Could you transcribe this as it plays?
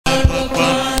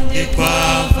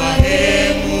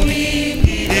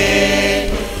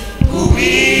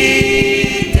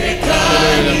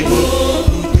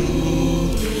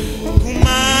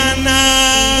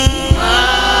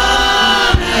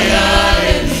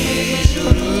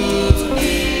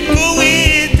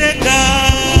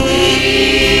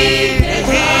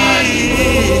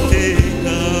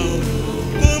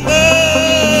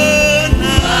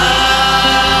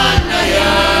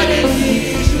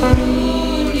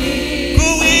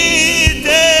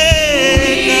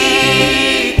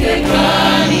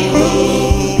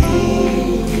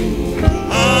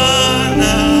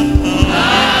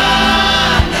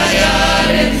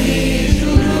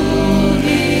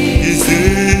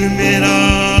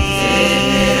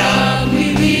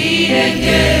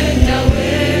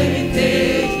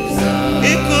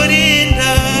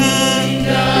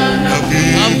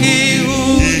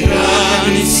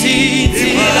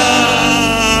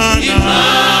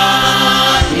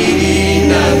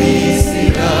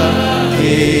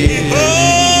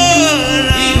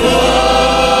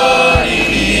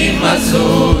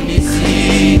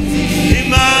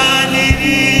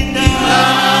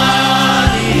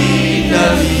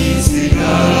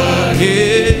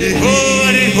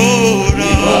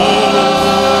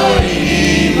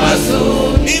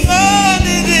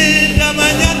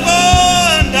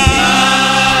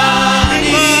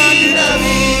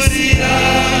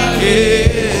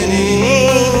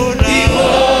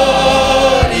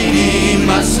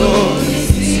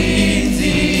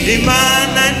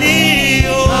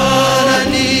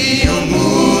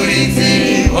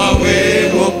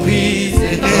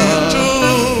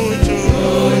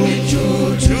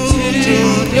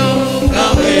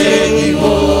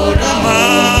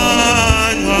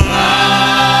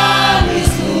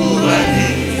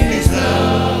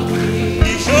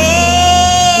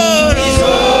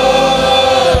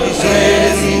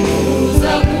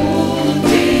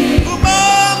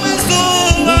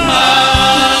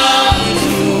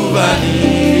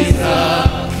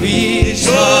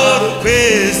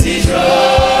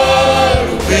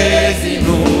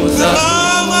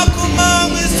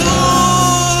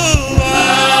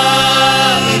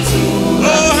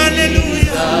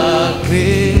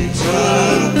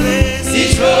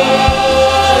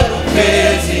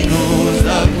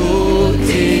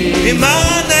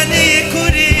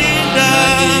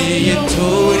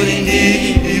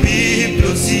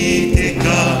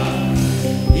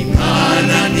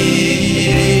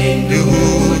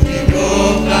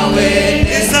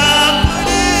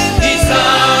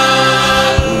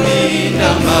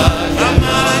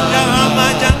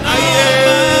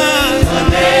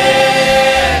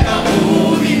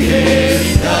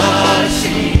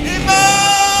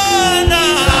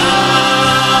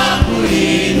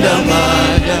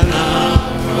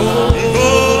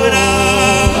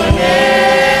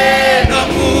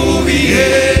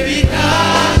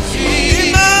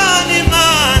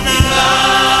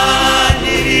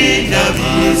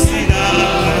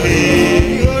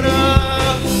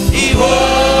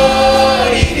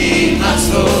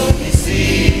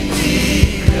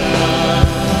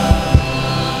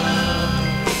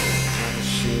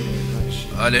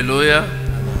Haleluya.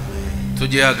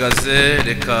 Tugihagaze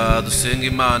reka dusenga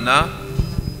Imana.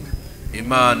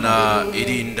 Imana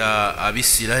irinda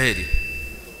Abisiraheli,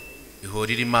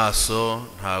 ihorira maso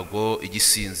ntago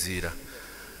igisinzira.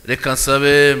 Reka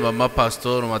nsabe mama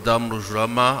pastor Madame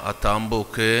Rujurama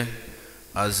atambuke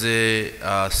aze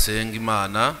asenga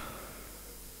Imana.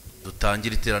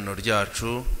 Dutangira iteraniro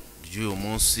ryacu ry'uyu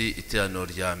munsi, iteraniro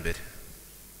rya mbere.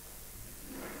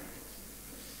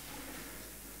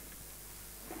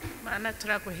 Mana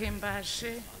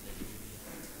turaguhimbaje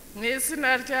mu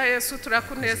izina rya Yesu,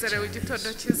 turakunezerewe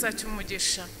igitondo cyiza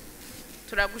cy'umugisha.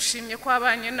 Turagushimye ko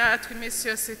abanye natwe iminsi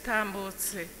yose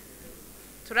itambutse.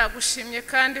 Turagushimye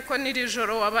kandi ko n'iri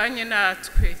joro wabanye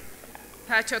natwe,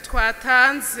 ntacyo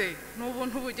twatanze,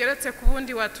 n'ubuntu bugeretse ku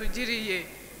bundi watugiriye.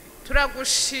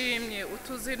 Turagushimye,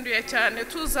 utuzinduye cyane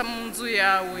tuza mu nzu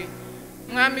yawe.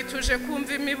 Mwami, tuje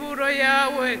kumva imiburo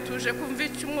yawe, tuje kumva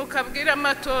icyo umwuka abwira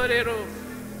amatorero.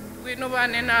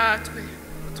 Winubane natwe,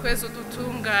 utweze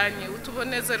udutunganye,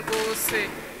 utuboneze rwose,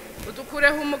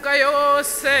 udukureho umugayo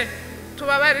wose,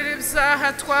 tubabarire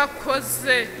ibyaha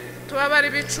twakoze,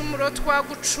 tubabarire ibicumuro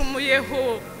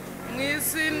twagucumuyeho. Mu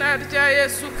izina rya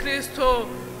Yesu Kristo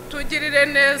tugirire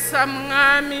neza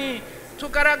Mwami,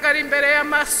 tugaragara imbere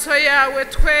y'amaso yawe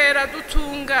twera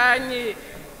dutunganye.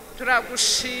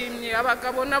 Turagushimye,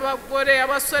 abagabo n'abagore,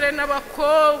 abasore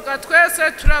n'abakobwa,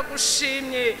 twese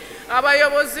turagushimye,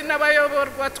 abayobozi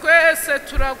n'abayoborwa twese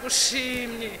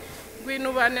turagushimye.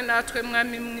 Ngwinubane natwe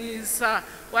Mwami mwiza,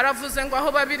 waravuze ngo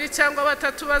aho babiri cyangwa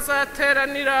batatu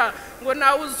bazateranira ngo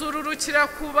nawe uzururukira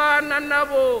kubana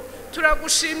nabo.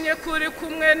 Turagushimye kuri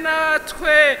kumwe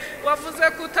natwe, wavuze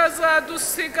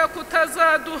kutazadusiga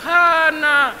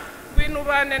kutazaduhana. Ngwino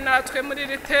ubane natwe muri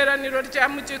iri teraniro rya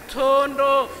mu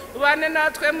gitondo, ubane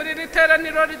natwe muri iri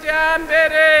teraniro rya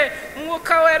mbere.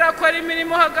 Mwuka wera akora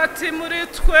imirimo hagati muri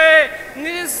twe mu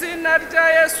izina rya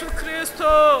Yesu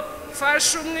Kristo.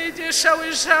 Fasha umwigisha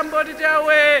w'ijambo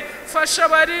ryawe, fasha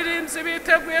abaririmbyi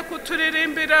biteguye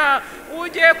kuturirimbira,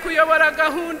 ugiye kuyobora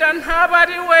gahunda ntaba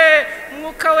ari we.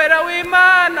 Mwuka wera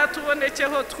w'Imana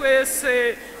tubonekeho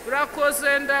twese.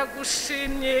 Urakoze,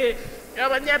 ndagushimye.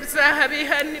 Abanyabyaha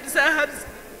bihana ibyaha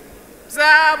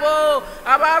byabo,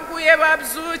 abaguye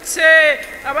babyuke,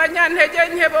 abanyantege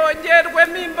nke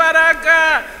bongerwemo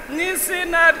imbaraga mu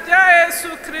izina rya Yesu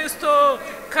Kristo.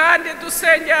 Kandi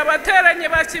dusengeye abateranye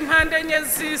bake impande enye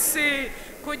z'isi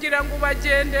kugira ngo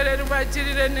ubagenderere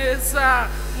ubagirire neza.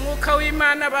 Mwuka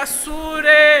w'Imana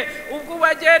basure, ubwo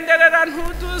ubagenderera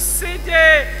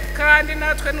ntudusige, kandi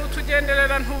natwe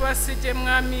nutugenderera ntubasige.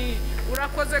 Mwami,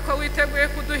 urakoze ko witeguye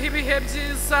kuduha ibihe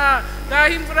byiza. Ngaho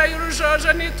imvura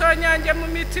y'urujojo nitonyange mu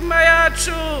mitima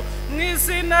yacu mu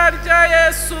izina rya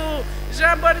Yesu.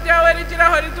 Ijambo ryawe rigira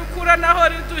aho ridukura naho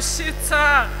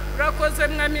ridushyitsa. Urakoze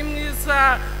Mwami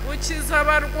mwiza, ukiza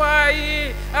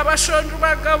abarwayi, abashonje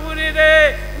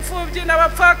ubagaburire, imfubyi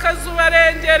n'abapfakazi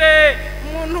ubarengere.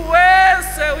 Umuntu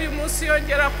wese uyu munsi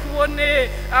yongera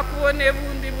akubone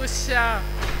bundi bushya.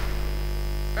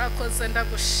 Urakoze,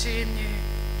 ndagushimye.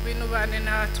 Ngwino ubane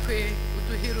natwe,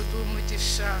 uduhire uduhe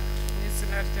umugisha mu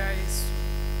izina rya Yesu.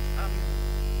 Amen.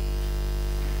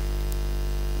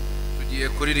 Tugiye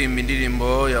kuririmba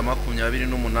indirimbo ya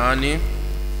 28,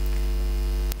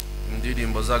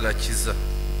 indirimbo z'agakiza.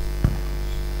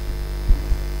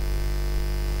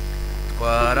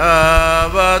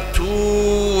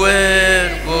 Twarabatuwe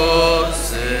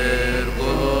rwose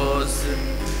rwose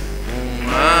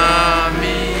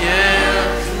umwami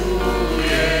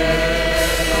yetuye.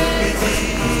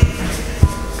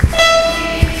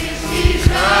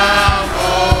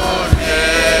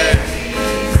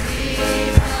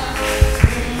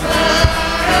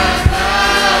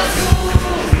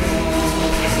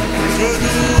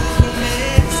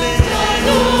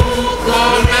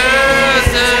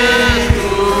 Comece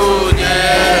tu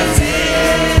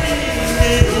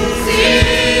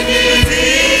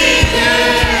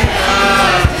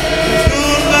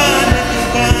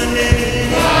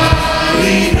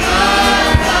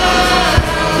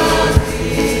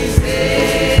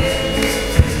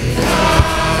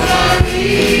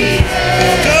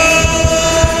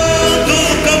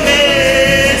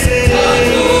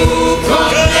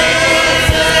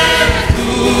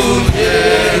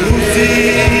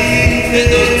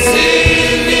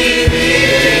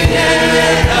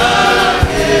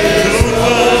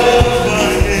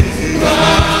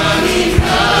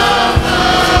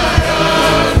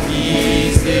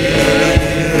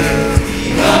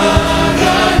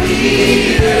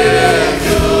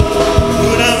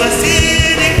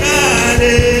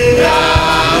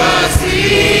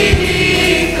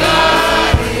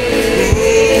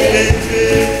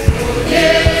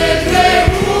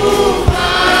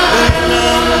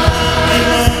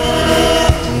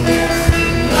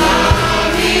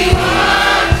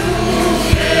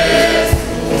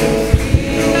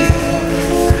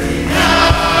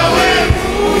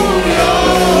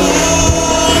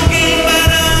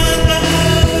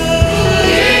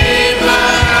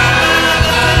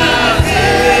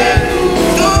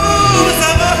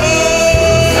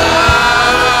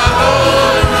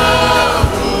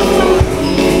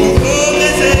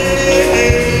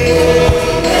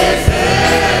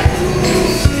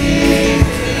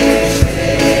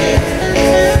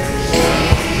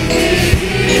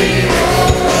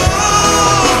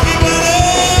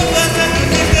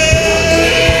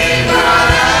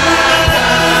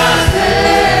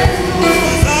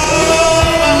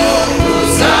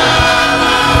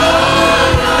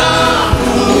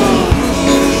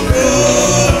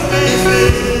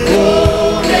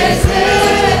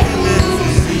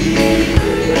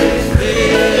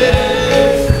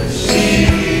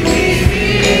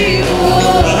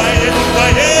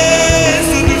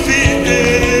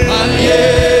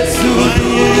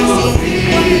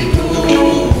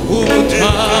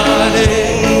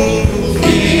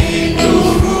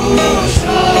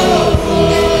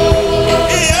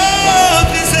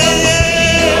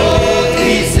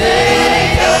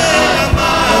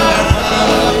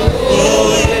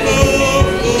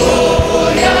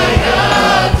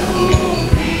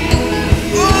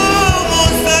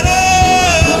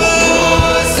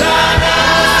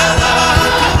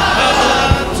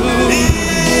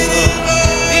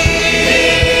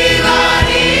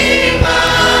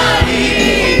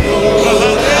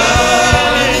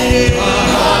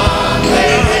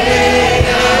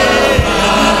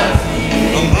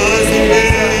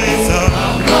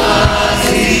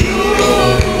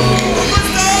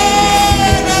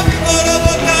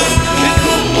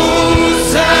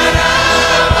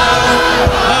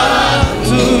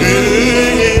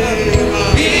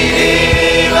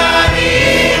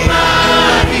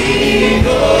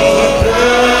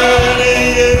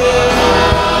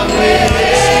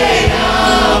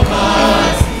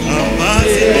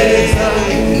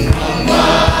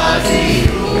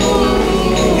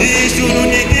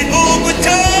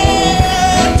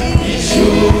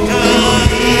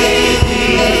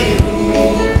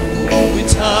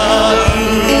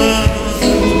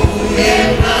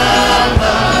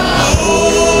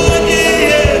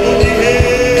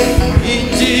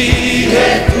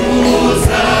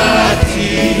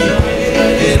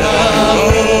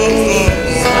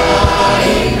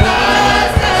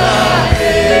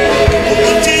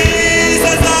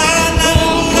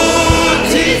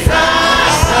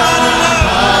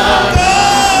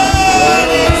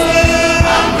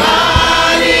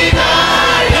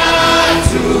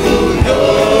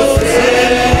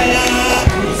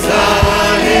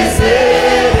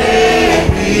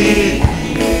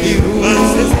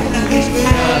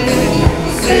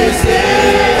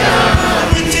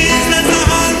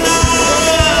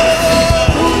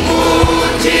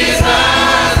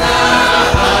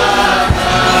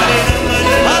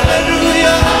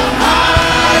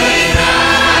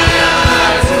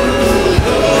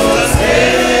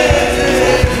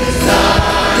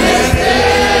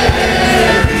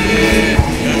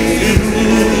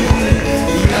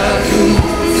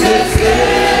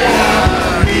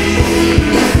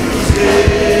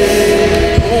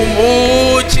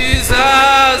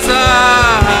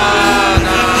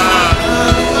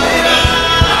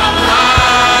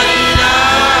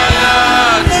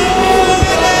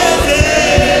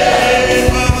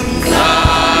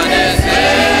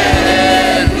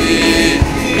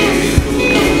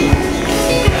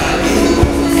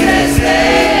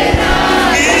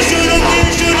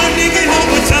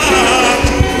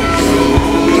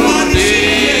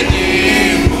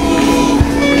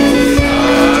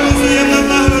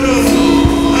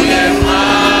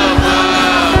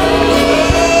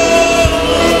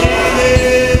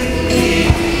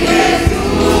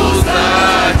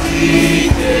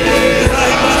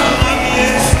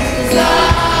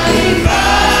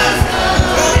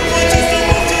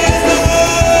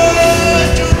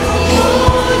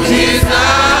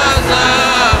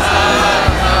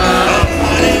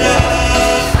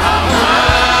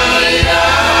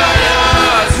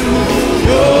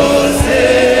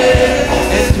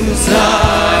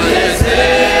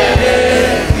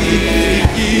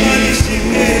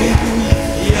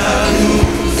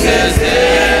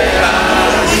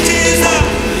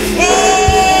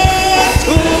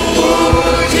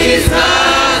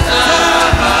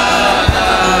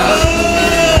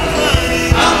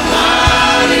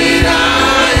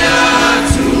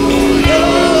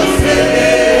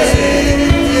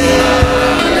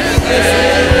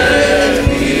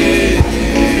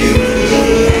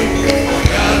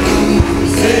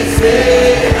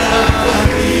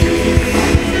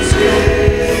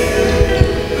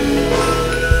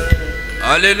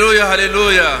Haleluya,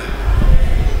 haleluya.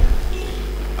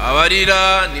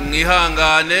 Abarira ni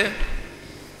mwihangane,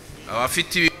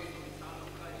 abafite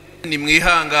ni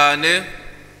mwihangane,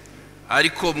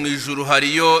 ariko mu ijuru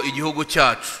hariyo igihugu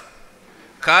cyacu,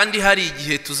 kandi hari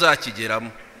igihe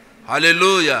tuzakigeramo.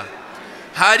 Haleluya.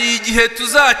 Hari igihe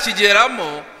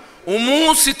tuzakigeramo,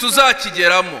 umunsi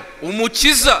tuzakigeramo,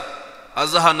 umukiza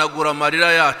azahanagura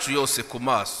amarira yacu yose ku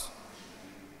maso.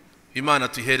 Imana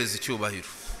tuyihereze icyubahiro.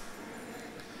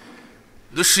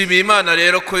 Dushimiye Imana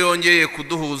rero ko yongeye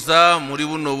kuduhuza muri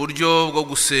buno buryo bwo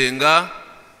gusenga.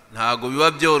 Ntago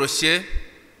biba byoroshye,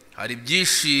 hari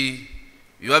byinshi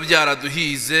biba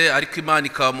byaraduhize, ariko Imana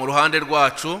ikaba mu ruhande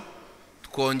rwacu,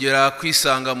 tukongera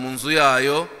kwisanga mu nzu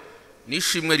yayo.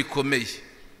 Nishimwe rikomeye,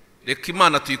 reka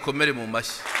Imana tuyikomere mu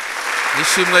mashyi.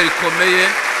 Nishimwe rikomeye,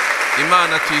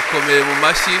 Imana tuyikomere mu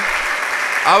mashyi.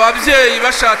 Ababyeyi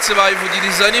bashatse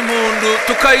bayivugiriza n'impundu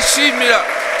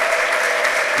tukayishimira.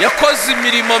 Yakoze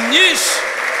imirimo myinshi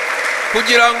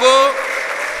kugira ngo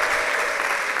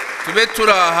tube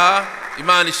turaha.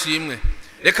 Imana ishimwe.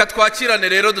 Reka twakirane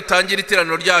rero dutangire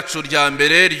iteraniro ryacu rya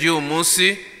mbere ry'uyu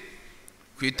munsi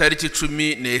ku itariki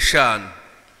 15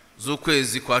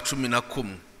 z'ukwezi kwa 11.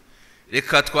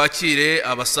 Reka twakire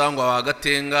abasangwa ba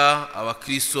Gatenga,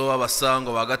 abakristo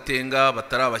b'abasangwa ba Gatenga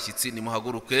batari abashyitsi,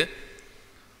 nimuhaguruke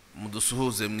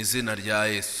mudusuhuze mu izina rya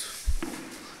Yesu.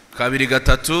 Kabiri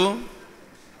gatatu.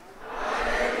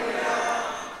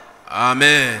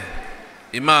 Amen.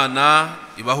 Imana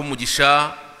ibaha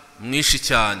umugisha mwinshi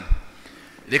cyane.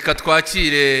 Reka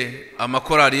twakire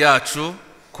amakorari yacu,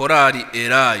 korari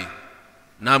Erayi.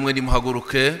 Namwe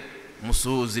nimuhaguruke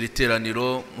musuhuze iri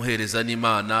teraniro muhereza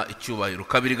n'Imana icyubahiro.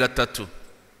 Kabiri gatatu.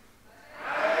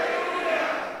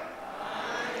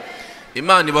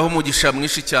 Imana ibaha umugisha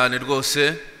mwinshi cyane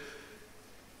rwose.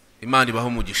 Imana ibaha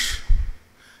umugisha.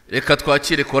 Reka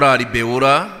twakire korari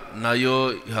Beura,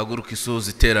 nayo ihaguruka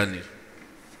isuhuza iteraniro.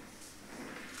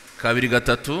 Kabiri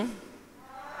gatatu.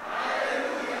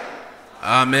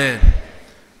 Amen.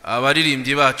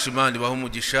 Abaririmbyi bacu Imana ibaha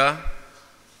umugisha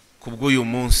kubw'uyu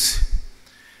munsi.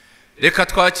 Reka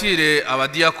twakire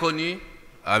abadiyakoni,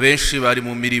 abenshi bari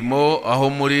mu mirimo, aho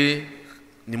muri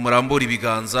nimurambura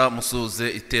ibiganza musuhuze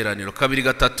iteraniro. Kabiri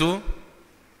gatatu.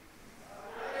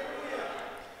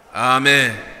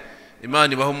 Amen.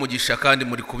 Imana ibaha umugisha kandi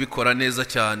muri kubikora neza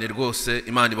cyane rwose.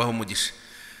 Imana ibaha umugisha.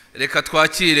 Reka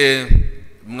twakire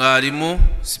mwarimu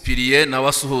Sipiriye nawe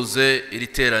asuhuze iri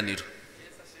teraniro.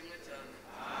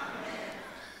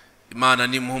 Imana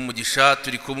nimuha umugisha.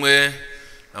 Turi kumwe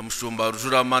na mushumba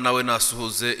Rujurama, nawe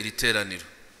nasuhuze iri teraniro.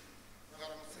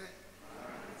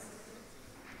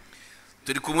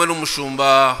 Turi kumwe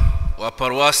n'umushumba wa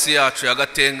paruwasi yacu ya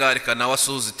Gatenga, reka nawe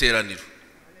asuhuze iteraniro.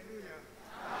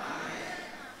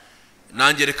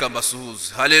 Nanjye reka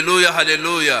mbasuhuze. Haleluya,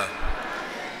 haleluya.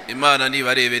 Imana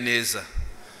nibarebe neza.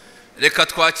 Reka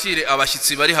twakire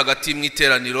abashyitsi bari hagati mu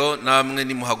iteraniro, namwe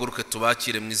nimuhaguruke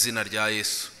tubakire mu izina rya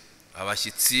Yesu.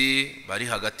 Abashyitsi bari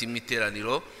hagati mu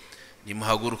iteraniro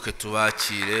nimuhaguruke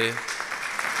tubakire.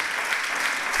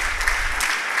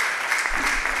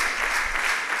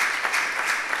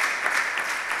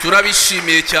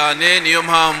 Turabishimiye cyane, niyo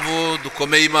mpamvu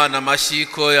dukomeye Imana amashyi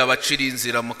ko yabacira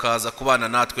inzira mukaza kubana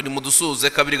natwe. Nimudusuhuze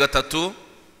kabiri gatatu.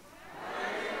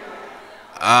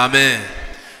 Amen.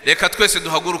 Reka twese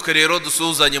duhaguruke rero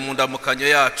dusuhuzanye mu ndamukanyo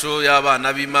yacu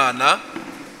y'abana b'Imana,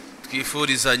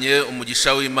 twifurizanye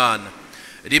umugisha w'Imana.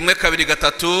 Rimwe kabiri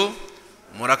gatatu.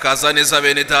 Murakaza neza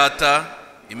bene data.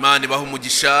 Imana ibaha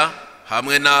umugisha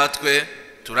hamwe natwe.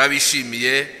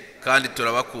 Turabishimiye kandi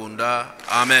turabakunda.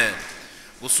 Amen.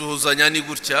 Gusuhuzanya ni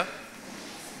gutya,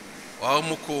 waho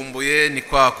mukumbuye ni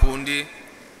kwa kundi.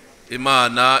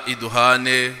 Imana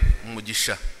iduhane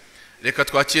umugisha. Reka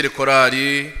twakire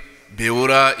korari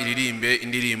Beura iririmbe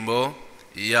indirimbo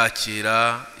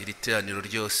iyakira iri teraniro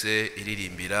ryose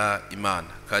iririmbira Imana.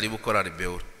 Karibu korari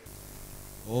Beura.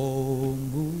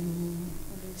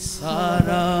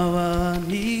 Saraba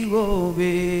niwo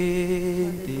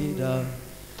bendera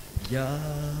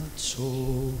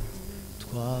ryacu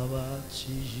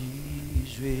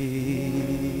twabakijijwe,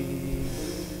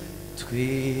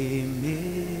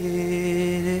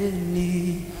 twemere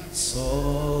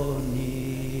n'isoni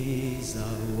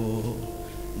zawo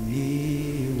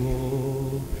niwo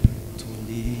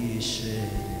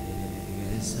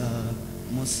tunishereza.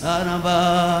 Musaraba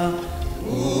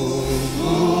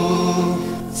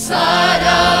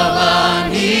Saraba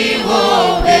niwo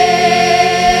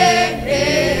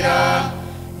bendera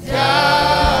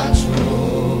ryacu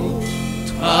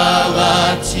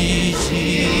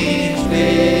twabakijijwe,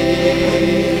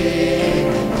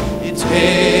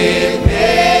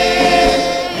 twemere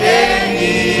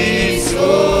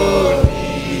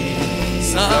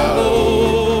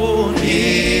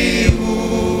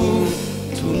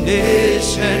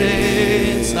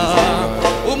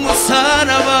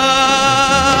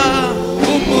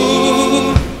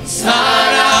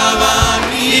umusaraba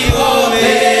niwo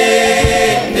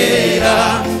bendera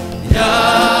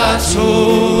ryacu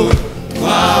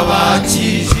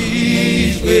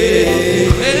twabakijijwe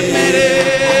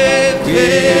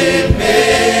twemere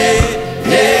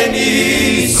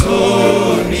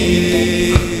n'isoni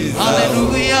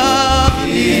haleluya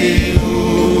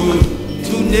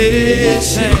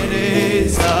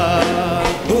tuneshereza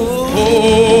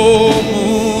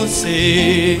umunsi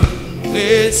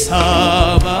wese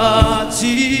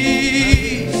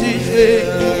abatijijwe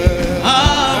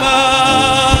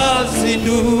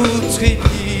abazindutswe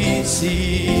n'isi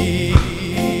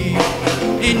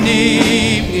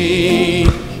inimwe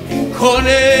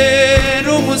korera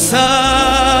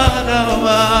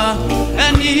umusaraba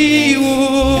niwo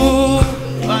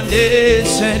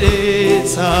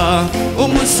baneshereza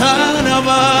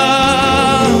umusaraba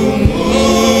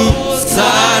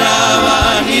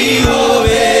niwo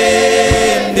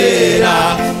bendera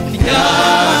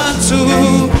ryacu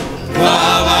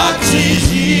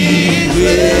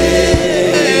twabakijijwe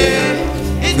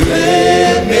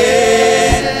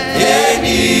twemeye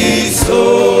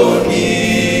n'isoni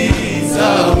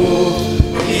zabo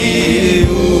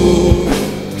niwo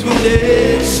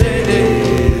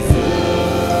tuneshereza.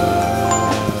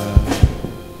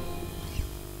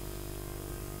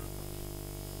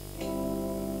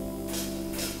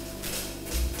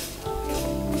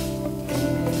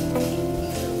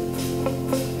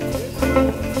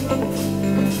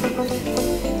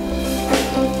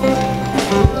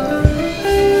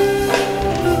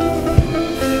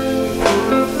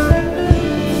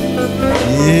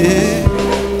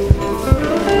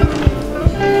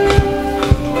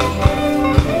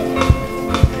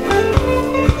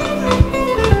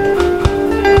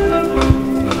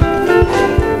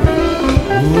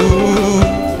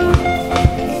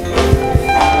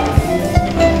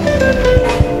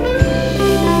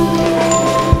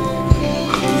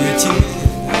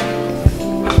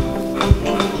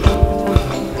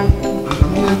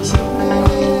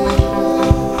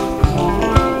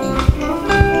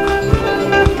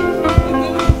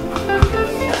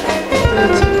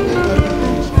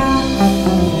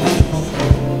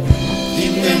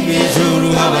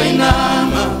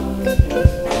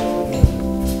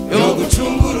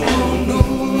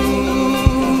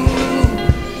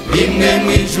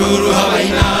 Mwijuru haba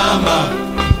inama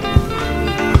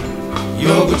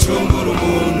yo gucungura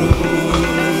umuntu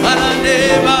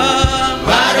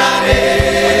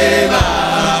barareba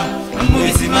mu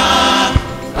bizima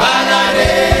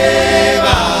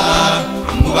barareba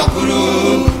mu bakuru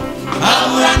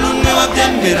habura n'umwe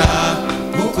wabyemera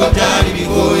kuko byari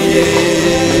bigoye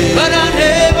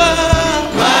barareba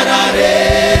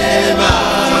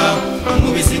mu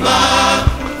bizima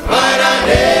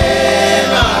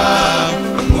barareba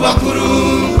bakuru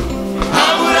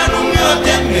habura n'umwe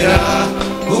wabyemera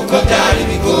kuko byari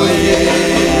bigoye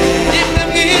rimwe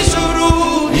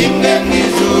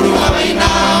mw'ijuru haba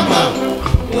inama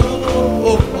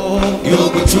yo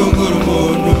gucungura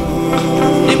umuntu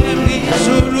rimwe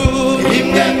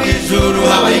mw'ijuru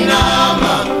haba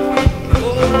inama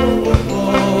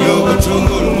yo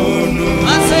gucungura umuntu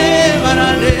maze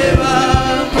barareba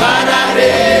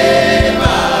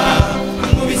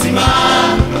mu bizima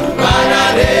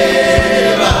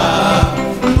barareba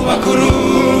mu bakuru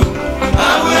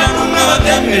habura n'umwe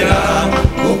wabyemera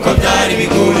kuko byari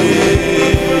bigoye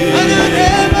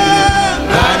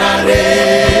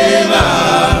barareba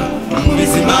mu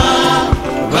bizima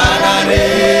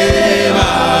barareba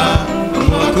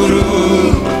mu bakuru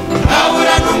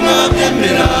habura n'umwe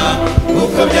wabyemera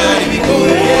kuko byari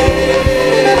bigoye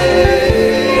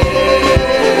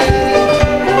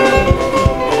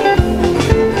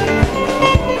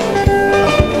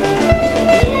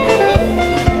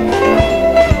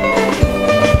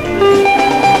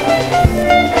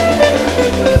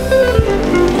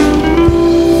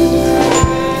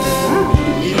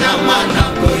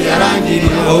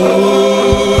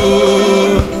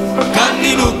kandi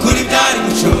n'ukuri byari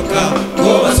gushoboka ko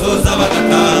basoza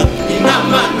bagataha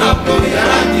inama ntabwo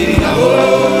yarangiriraho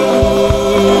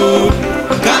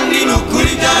kandi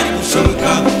n'ukuri byari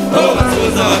gushoboka ko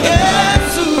basoza bagataha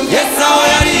Yesu aho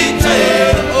yari yicaye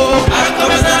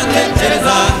arakomeza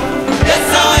aratekereza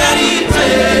Yesu aho yari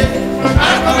yicaye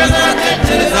arakomeza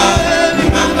aratekereza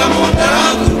imwanga mu nda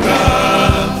arahaguruka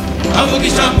avuga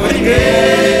ijambo rimwe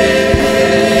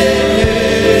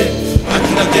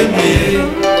temeye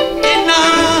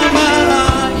inama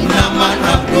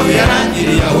ntabwo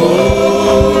yarangiriye aho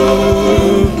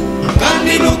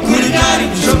kandi n'ukuri byari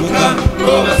gushoboka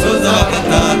ko basoza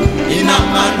bagataha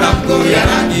inama ntabwo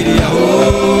yarangiriye aho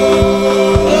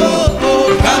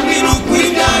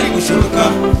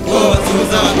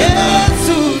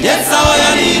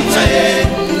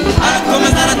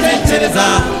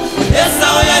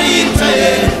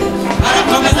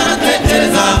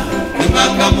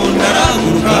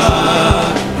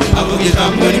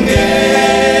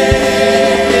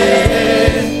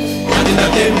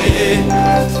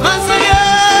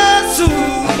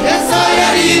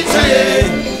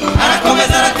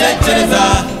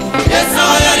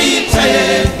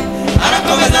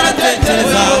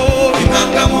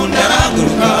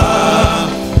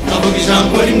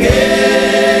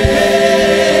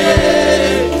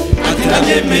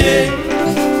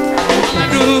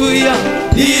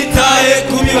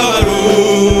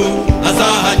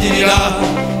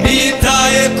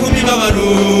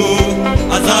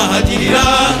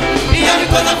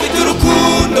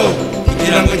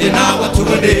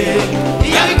atubone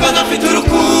yabikoze afite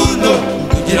urukundo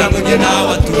kugira ngo njye nawe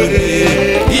atubone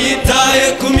yitaye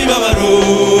ku mibabaro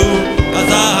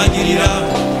azahagirira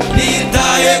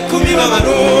yitaye ku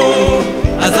mibabaro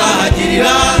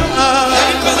azahagirira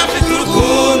yabikoze afite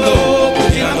urukundo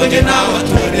kugira ngo njye nawe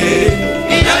atubone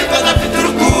yabikoze afite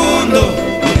urukundo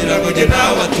kugira ngo njye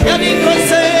nawe atubone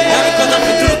yabikoze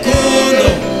afite urukundo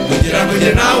kugira ngo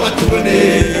njye nawe atubone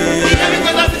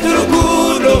yabikoze afite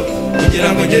urukundo kugira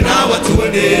ngo njye nawe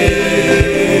atubone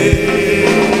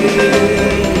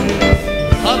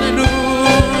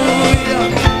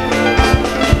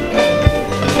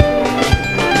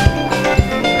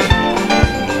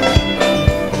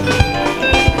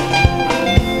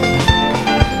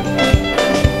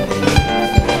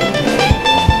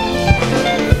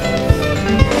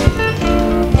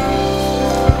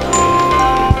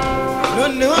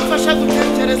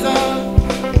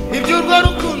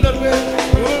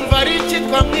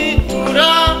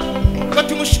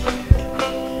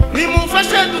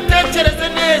dutekereze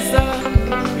neza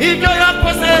ibyo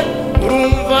yakoze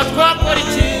urumva twakora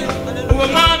iki uwo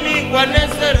mwami ngo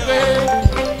anezerwe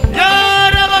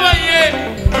yarababaye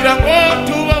kugira ngo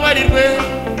tubabarirwe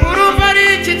urumva ari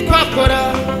iki twakora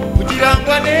kugira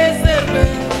ngo anezerwe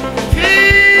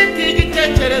mfite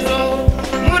igitekerezo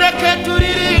mureke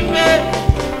turirimbe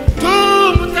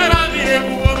tumutarabire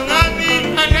uwo mwami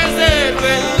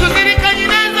anezerwe tuzirikanye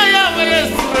neza yawe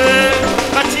Yesu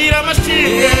akira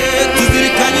amashimwe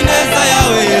tuzirikanye neza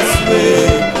yawe Yesu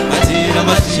akira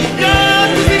amashimwe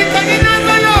tuzirikanye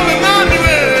neza yawe mwami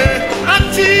we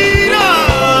akira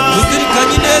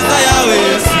tuzirikanye neza yawe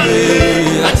Yesu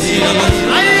akira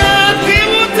amashimwe aya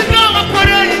twibutse ibyo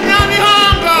wakoreye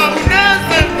Nyabihanga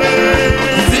unezerwe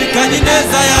tuzirikanye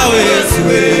neza yawe Yesu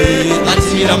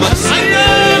akira amashimwe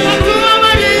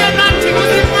tubabariye ntacyo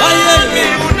ubuzima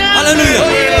haleluya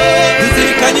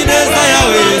tuzirikanye neza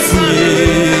yawe Yesu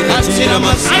akira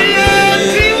amashimwe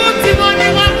twibutse ibone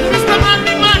wa Kristo mwami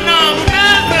Imana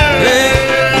unezerwe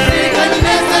tuzirikanye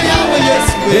neza yawe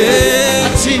Yesu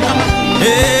akira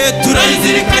amashimwe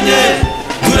turayizirikanye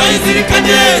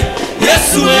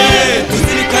Yesu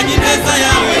tuzirikanye neza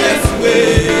yawe Yesu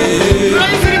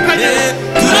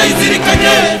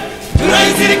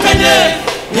turayizirikanye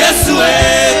Yesu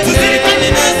tuzirikanye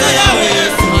neza yawe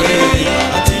Yesu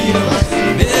akira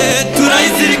amashimwe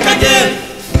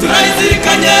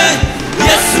turayizirikanye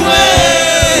Yesu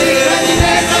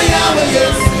neza yawe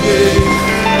Yesu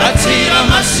akira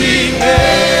amashimwe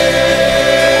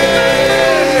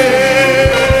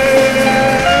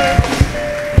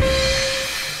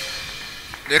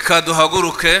reka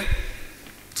duhaguruke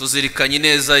tuzirikanye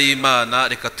neza y'Imana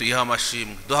reka tuyihe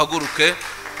amashimwe duhaguruke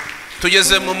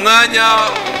tugeze mu mwanya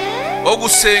wo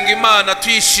gusenga Imana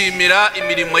tuyishimira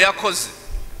imirimo yakoze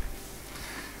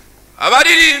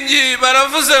abaririmbyi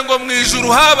baravuze ngo mu ijuru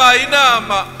habaye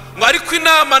inama ngo ariko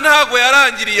inama ntago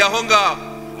yarangiriye aho ngaho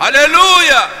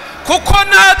haleluya kuko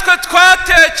natwe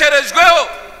twatekerejweho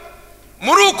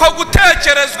muri uko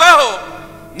gutekerezwaho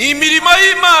ni imirimo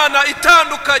y'Imana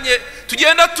itandukanye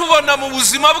tugenda tubona mu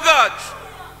buzima bwacu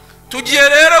tugiye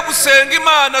rero gusenga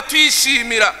Imana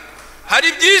tuyishimira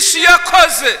hari byinshi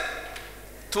yakoze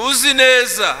tuzi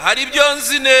neza hari ibyo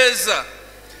nzi neza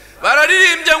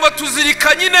bararirimbye ngo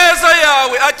tuzirikanye neza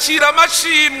yawe akira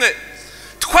amashimwe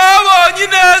twabonye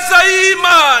neza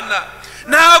y'Imana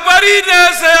ntabwo ari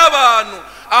ineza y'abantu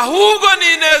ahubwo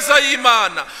ni ineza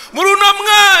y'Imana muri uno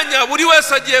mwanya buri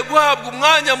wese agiye guhabwa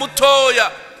umwanya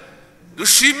mutoya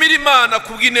dushimira Imana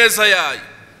kubw'ineza yayo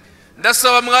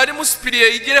ndasaba mwarimu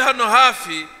Sipiriye yigire hano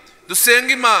hafi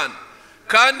dusenga Imana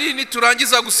kandi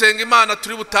niturangiza gusenga Imana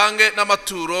turi butange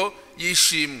n'amaturo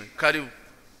yishimwe karibu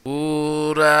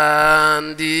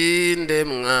urandinde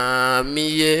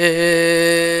mwami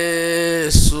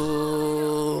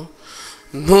Yesu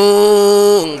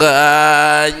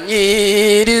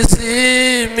ntunganyirize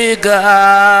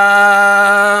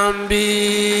imigambi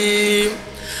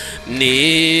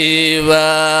niba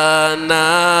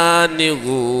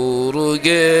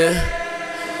naniguruge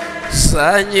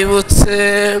sanyibutse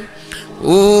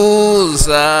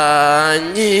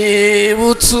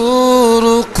uzanyibutse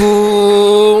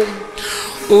urukundo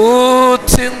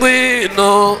uti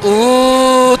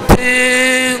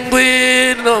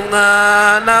ngwino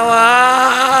mwana wa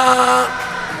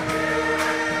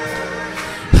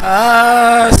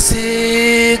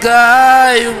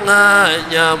hasigaye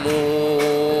umwanya muto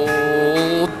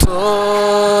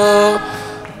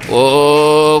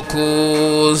wo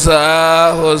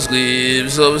kuzahozwa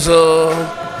ibyo byo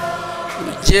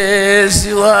ugeze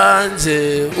iwanjye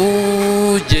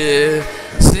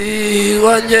ugeze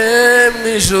iwanjye mu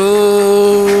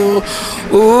ijuru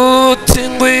uti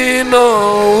ngwino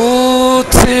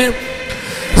utsi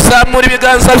zamura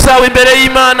ibiganza byawe imbere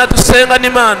y'Imana dusenga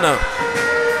n'Imana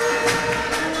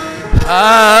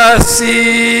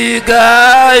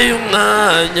hasigaye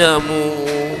umwanya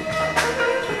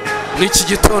muri iki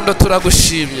gitondo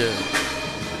turagushimye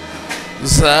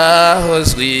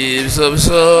zahozwe ibyo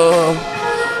byo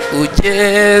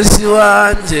ugeze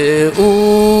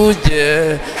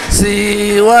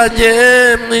iwanjye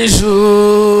mu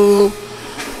ijuru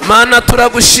Mana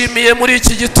turagushimiye muri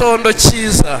iki gitondo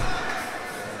cyiza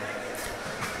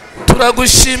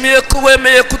turagushimiye ko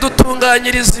wemeye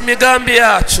kudutunganyiriza imigambi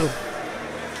yacu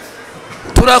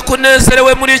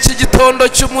turakunezerewe muri iki gitondo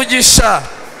cy'umugisha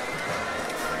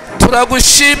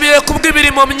turagushimiye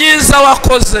kubw'imirimo myiza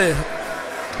wakoze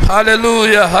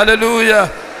haleluya haleluya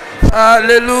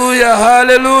haleluya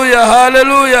haleluya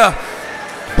haleluya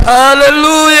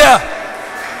haleluya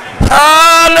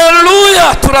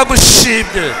haleluya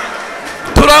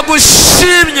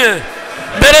turagushimye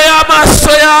mbere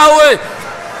y'amaso yawe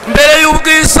mbere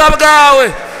y'ubwiza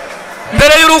bwawe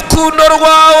mbere y'urukundo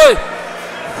rwawe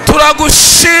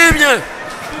turagushimye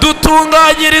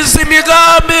dutunganyiriza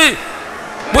imigambi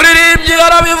muririmbyi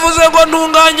yarabivuze ngo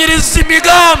ntunganyiriza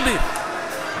imigambi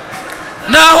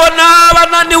naho naba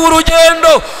naniwe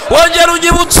urugendo wongera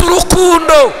unyibutse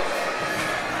urukundo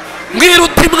mbwira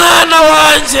uti mwana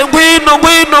wanjye ngwino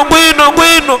ngwino ngwino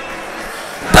ngwino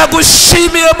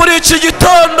ndagushimiye muri iki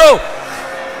gitondo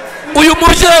uyu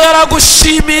mubyeyi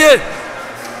aragushimiye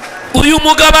uyu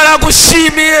mugabo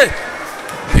aragushimiye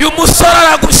uyu musore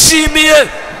aragushimiye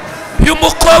uyu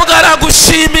mukobwa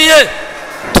aragushimiye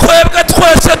twebwe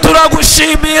twese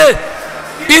turagushimiye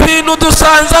ibintu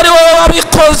dusanze ari wowe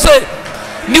wabikoze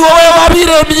ni wowe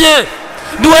wabiremye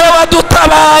ni wowe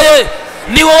wadutabaye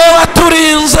ni wowe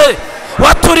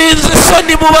waturinze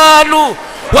isoni mu bantu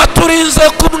waturinze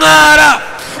kumwara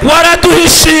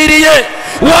waraduhishiriye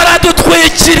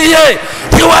waradutwikiriye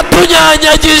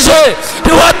ntiwatunyanyagije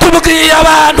ntiwatubwiye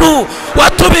abantu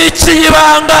watubikiye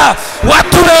ibanga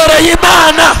watubereye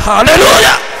Imana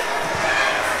haleluya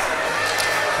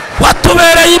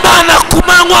watubereye Imana ku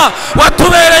manywa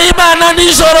watubereye Imana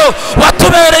nijoro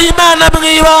watubereye Imana mu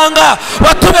ibanga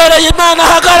watubereye Imana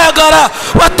ahagaragara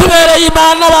watubereye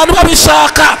Imana abantu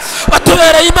babishaka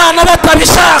watubereye Imana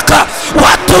batabishaka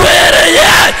watubereye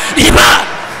Imana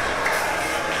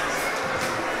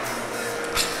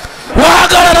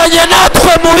wahagararanye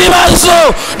natwe mu bibazo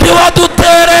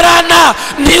ntiwadutererana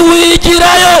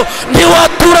ntiwigirayo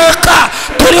ntiwatureka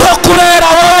turiho kubera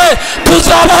wowe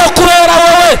tuzabaho kubera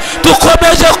wowe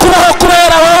dukomeje kubaho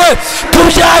kubera wowe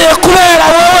tubyaye kubera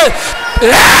wowe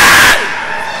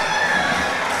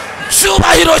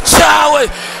cyubahiro cyawe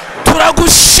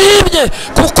turagushimye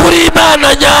kuko uri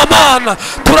Imana nyamana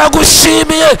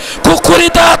turagushimiye kuko uri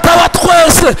data wa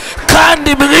twese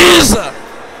kandi mwiza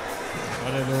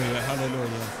haleluya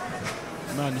haleluya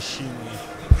Imana ishimwe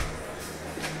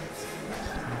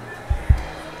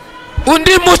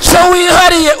undi muco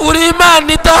wihariye uri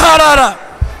Imana idaharara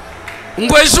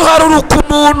ngo ejo haruruka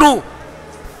umuntu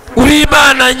uri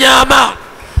Imana nyama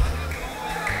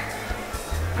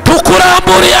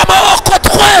tukuramburiye amaboko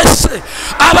twese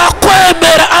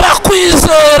abakwemera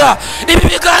abakwizera ibi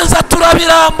biganza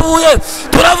turabirambuye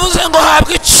turavuze ngo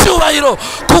habwe icyubahiro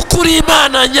kuko uri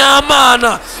Imana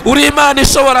nyamana uri Imana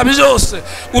ishobora byose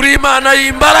uri Imana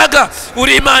y'imbaraga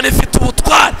uri Imana ifite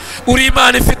ubutware uri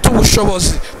Imana ifite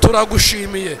ubushobozi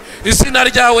turagushimiye izina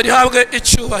ryawe rihabwe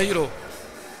icyubahiro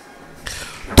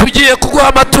tugiye kuguha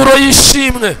amaturo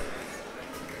yishimwe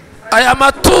aya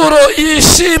maturo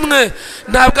yishimwe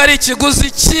ntabwo ari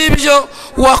ikiguzi cy'ibyo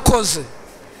wakoze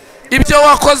ibyo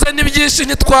wakoze ni byinshi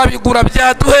ntitwabigura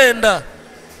byaduhenda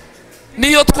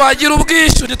niyo twagira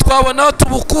ubwishyu ntitwabona aho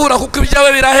tubukura kuko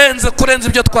ibyawe birahenze kurenza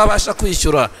ibyo twabasha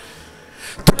kwishyura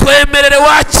twemerere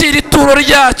wakira ituro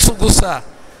ryacu gusa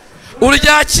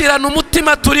uryakirane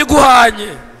umutima turi guhanye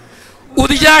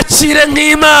uryakire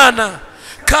nk'Imana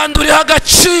kandi uriho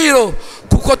agaciro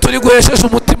kuko turi guhesheje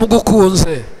umutima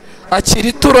ugukunze akira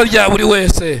ituro rya buri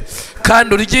wese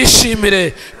kandi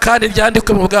uryishimire kandi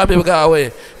ryandikwe mu bwami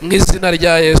bwawe mu izina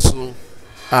rya Yesu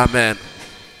amen.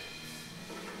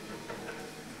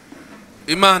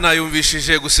 Imana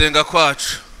yumvishije gusenga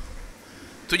kwacu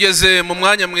tugeze mu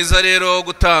mwanya mwiza rero wo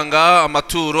gutanga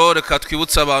amaturo reka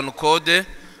twibutse abantu kode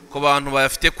ku bantu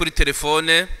bayafite kuri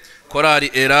telefone korali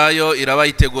Elayo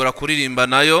irabayitegura kuririmba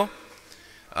nayo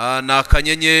na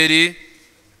akanyenyeri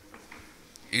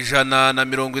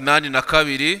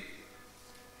 182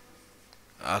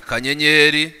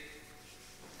 akanyenyeri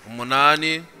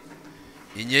 8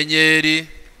 inyenyeri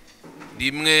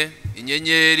 1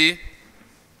 inyenyeri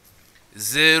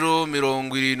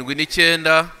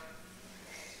 079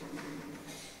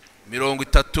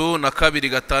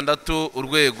 32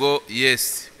 urwego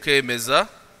yes kemeza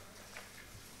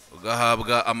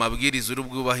ugahabwa amabwiriza uri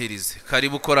bwubahirize.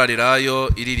 Karibu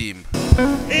korarirayo iririmba.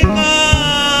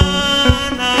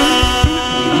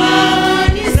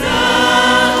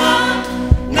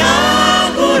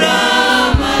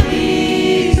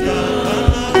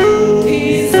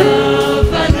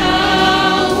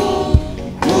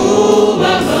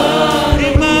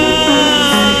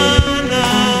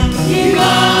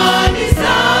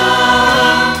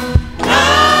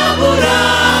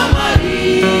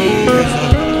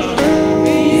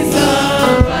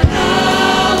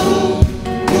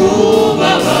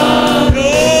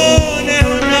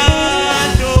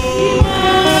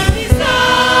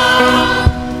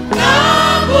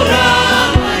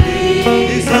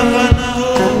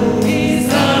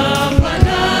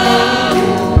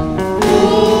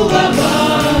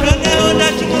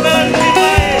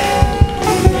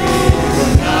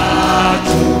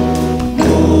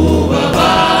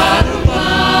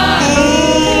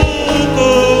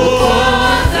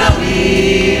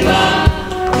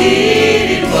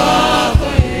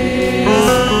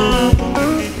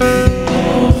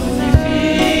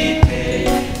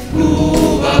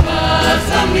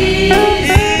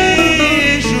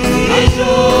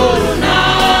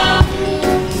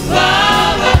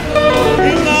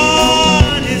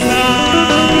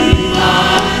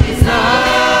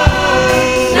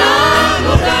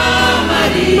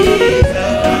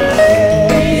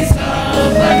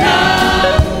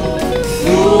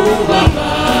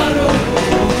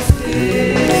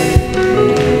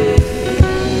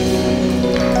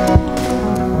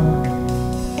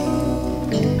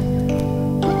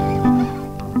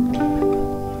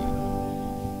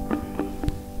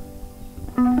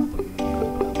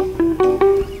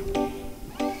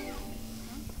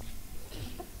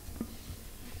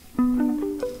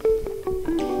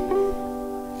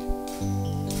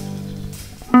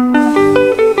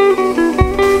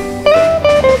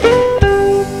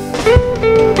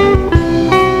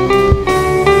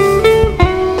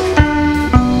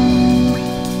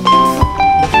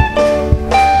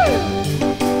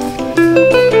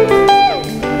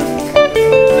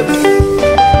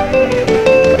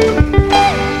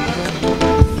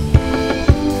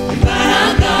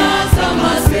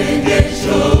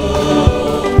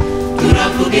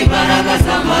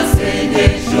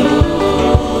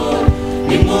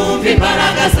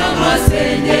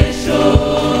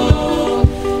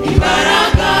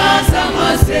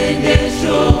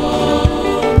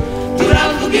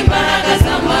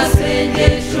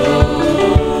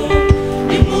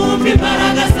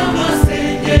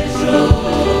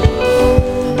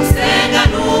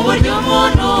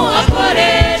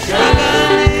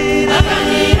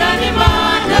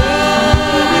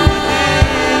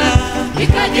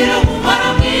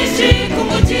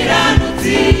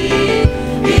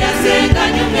 Birasenga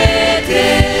nyumwete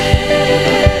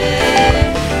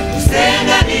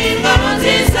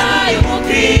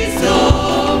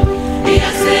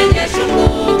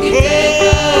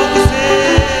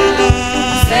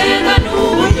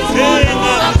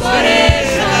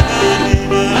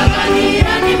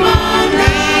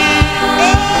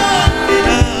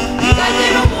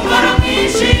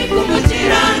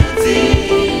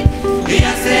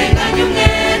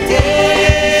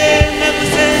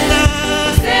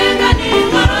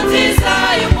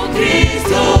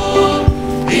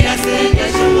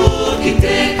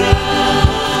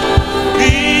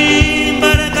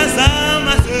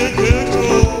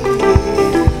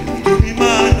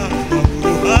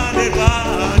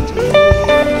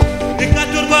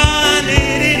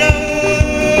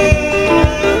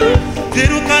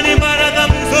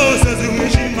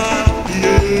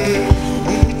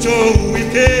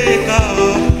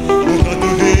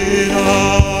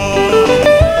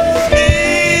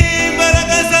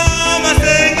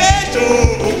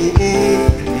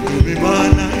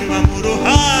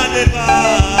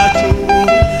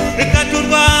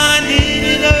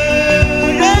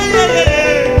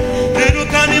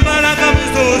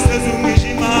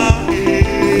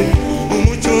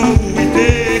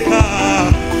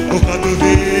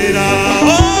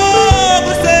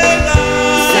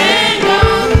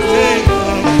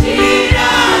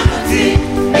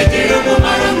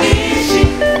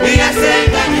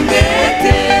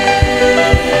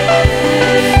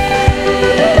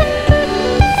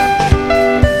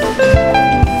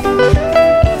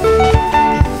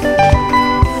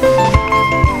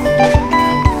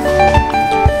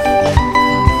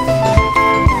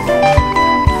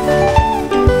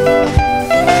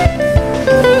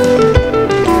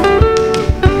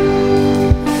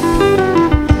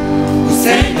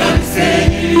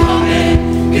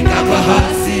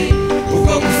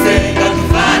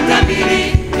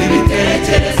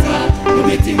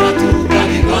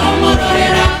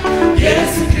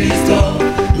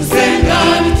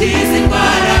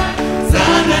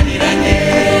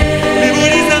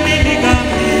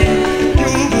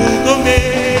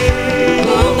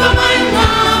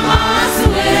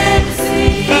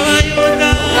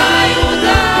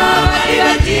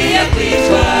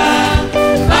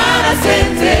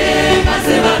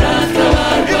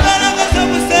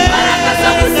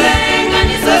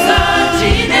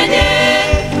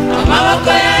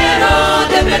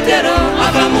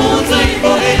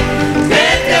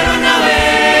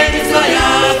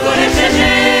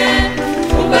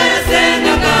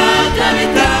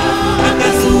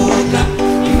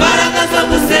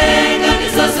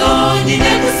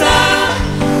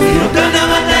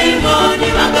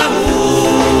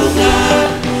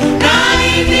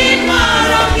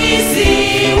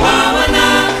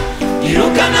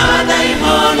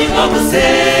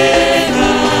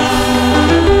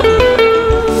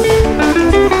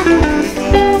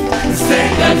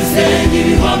gusenga dusenga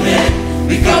ibihome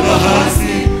bikaba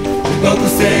hasi ubwo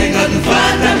gusenga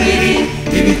dufata biri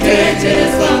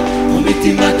ibitekerezwa mu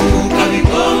mitima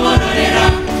tukabigomororera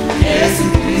Yesu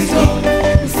Kristo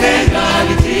gusenga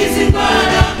bikiza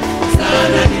indwara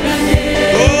zananiranye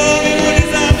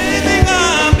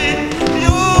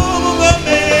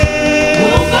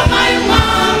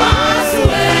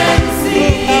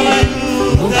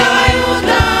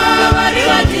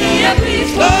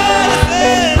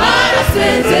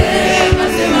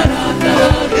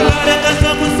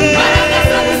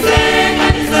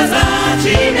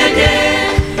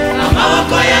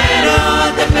amaboko ya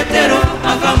Herode Petero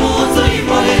ava mu nzu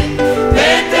y'imbohe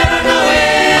Petero nawe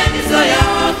nizo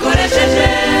yakoresheje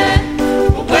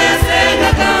ubwo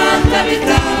yasengaga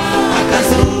ndabita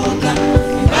akazuka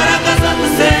imbaraga zo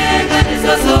gusenga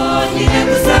nizo zonyine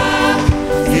gusa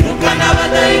zirukana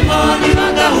abadayimoni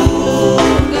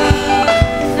bagahunga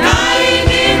nta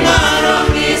yindi ntwaro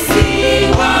mu isi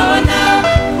wabona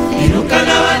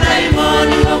irukana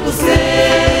abadayimoni bo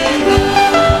gusenga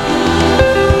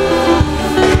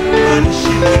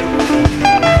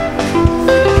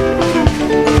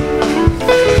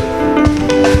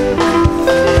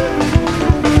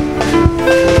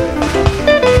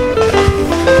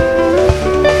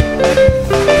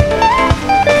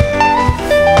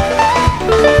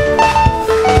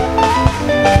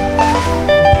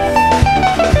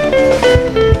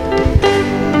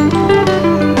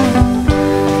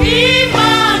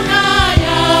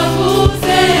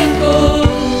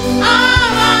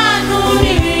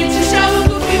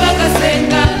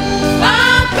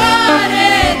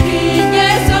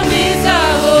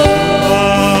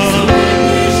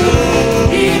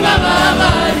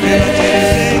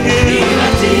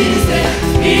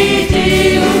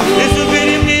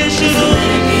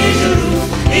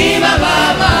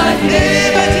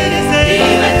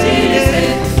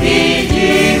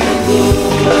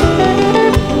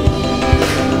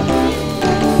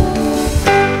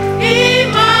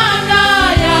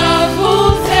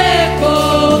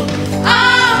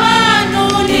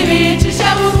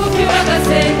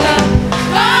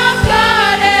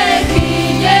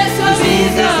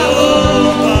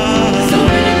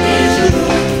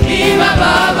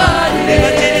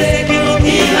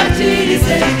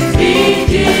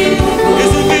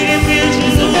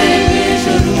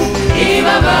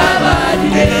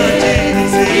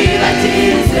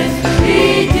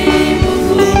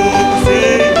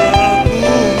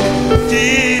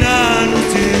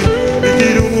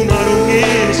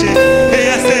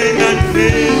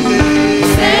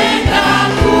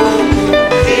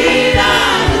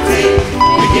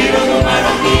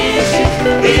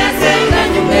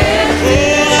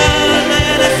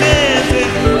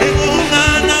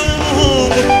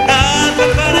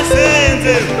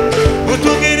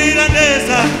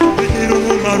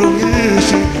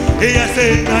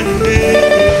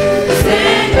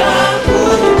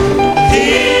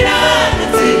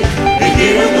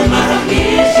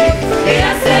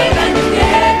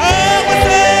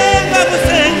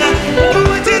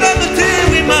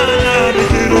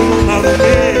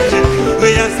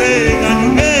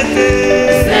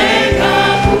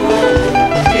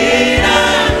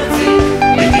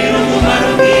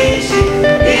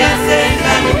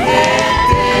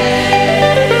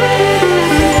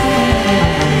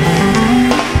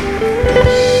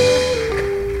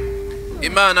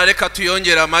Imana reka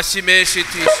tuyongera amashyi menshi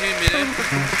tuyishimire.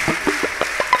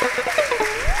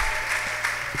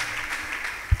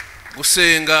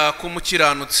 Gusenga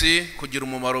k'umukiranutsi kugira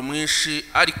umumaro mwinshi,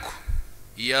 ariko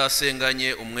iyo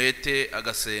asenganye umwete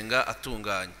agasenga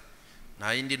atunganye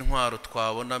nta yindi ntwaro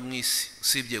twabona mu isi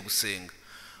usibye gusenga.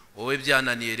 Wowe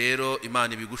byananiye rero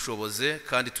Imana ibigushoboze,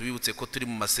 kandi tubibutse ko turi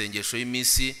mu masengesho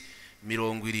y'iminsi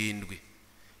 70.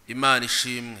 Imana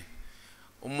ishimwe.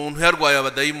 Umuntu yarwaye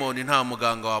abadayimoni nta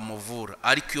muganga wamuvura,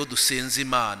 ariko iyo dusenze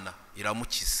Imana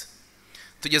iramukiza.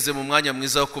 Tugeze mu mwanya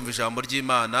mwiza wo kumva ijambo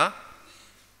ry'Imana,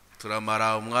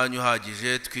 turamara umwanya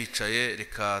uhagije twicaye.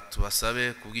 Reka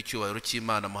tubasabe kubw'icyubahiro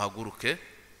cy'Imana muhaguruke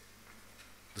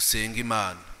dusenga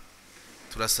Imana.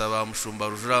 Turasaba umushumba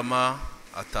Rujurama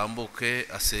atambuke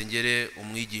asengere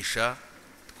umwigisha,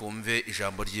 twumve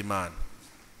ijambo ry'Imana.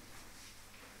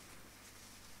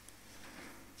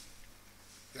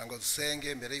 Ngo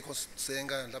dusenge. Mbere yuko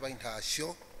dusenga ndabaha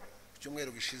intashyo.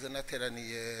 Cyumweru gishize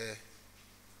nateraniye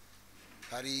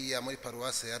hariya muri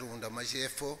paruwase ya Runda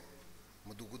Amajyepfo,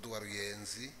 mudugudu wa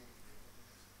Ruyenzi,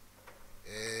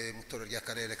 mutoro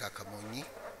ry'akarere ka Kamonyi.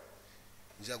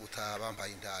 Nja gutaha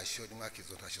bambaye intashyo,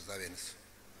 nimwakizo ntashyo za bene so.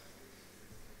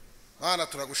 Mana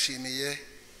turagushimiye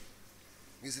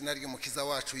mu izina ry'umukiza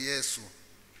wacu Yesu.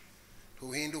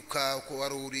 Tuhinduka uko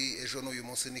wari uri ejo n'uyu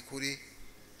munsi ni kuri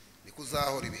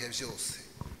nikuzahora ibihe byose.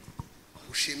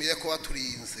 Ushimiye ko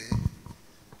waturinze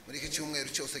muri iki cyumweru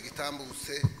cyose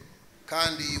gitambutse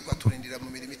kandi ukaturindira mu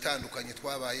mirimo itandukanye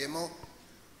twabayemo.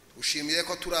 Ushimiye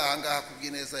ko turi aha ngaha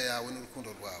kubw'ineza yawe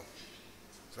n'urukundo rwawe.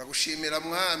 Turagushimira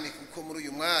mwami kuko muri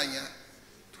uyu mwanya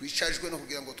twicajwe no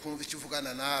kugira ngo twumve icyo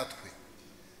uvugana natwe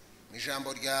mu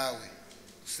ijambo ryawe.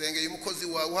 Usengeye umukozi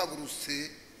wawe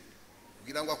uhagurutse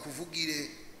kugira ngo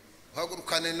akuvugire,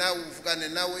 uhagurukane nawe uvugane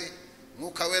nawe,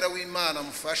 Mwuka wera w'Imana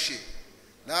mufashe.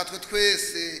 Natwe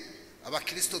twese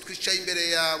abakristo twicaye imbere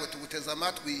yawe tuguteza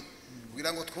amatwi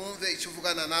kugira ngo twumve icyo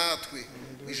uvugana natwe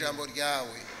mu ijambo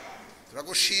ryawe.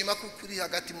 Turagushima kuko uri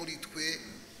hagati muri twe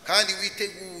kandi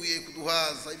witeguye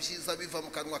kuduhaza ibyiza biva mu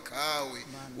kanwa kawe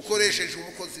ukoresheje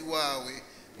umukozi wawe.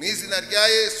 Mu izina rya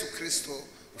Yesu Kristo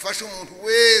ufashe umuntu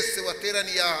wese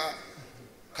wateraniye aha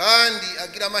kandi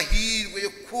agira amahirwe yo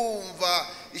kumva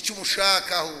icyo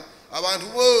umushakaho. Abantu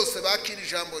bose bakira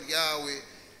ijambo ryawe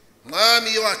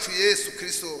Mwami wacu Yesu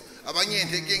Kristo,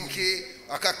 abanyentege nke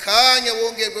aka kanya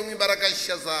bongerwemo imbaraga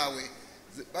nshya zawe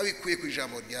babikuye ku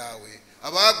ijambo ryawe.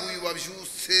 Abaguye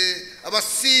babyutse,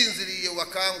 abasinziriye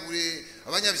bakangure,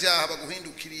 abanyabyaha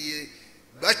baguhindukiriye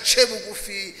bace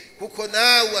bugufi kuko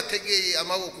nawe wategeye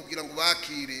amaboko kugira ngo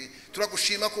bakire.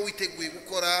 Turagushima ko witeguye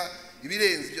gukora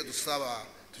ibirenze ibyo dusaba.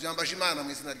 Tubyambaje Imana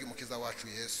mu izina ry'umukiza wacu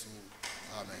Yesu.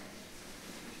 Amen.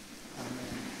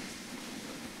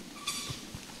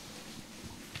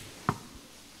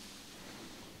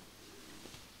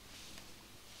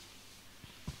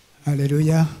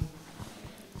 Haleluya.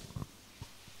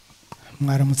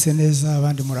 Mwaramutse neza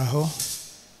abandi muraho.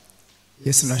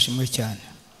 Yesu nashimwe cyane.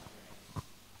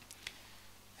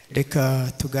 Reka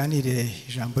tuganire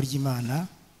ijambo ry'Imana.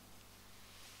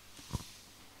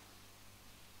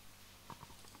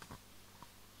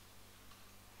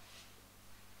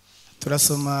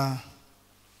 Turasoma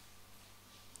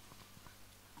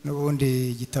n'ubundi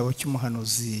igitabo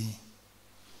cy'umuhanuzi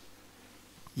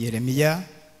Yeremiya.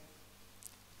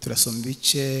 Turasoma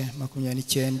ibice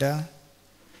 29,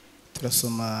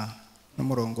 turasoma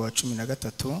n'umurongo wa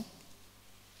 13.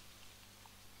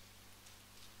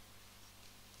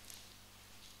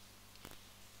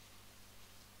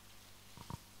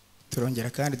 Turongera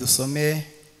kandi dusome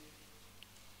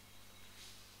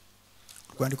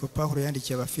urwandiko Pawulo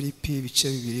yandikiye Abafilipi ibice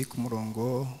 2 ku murongo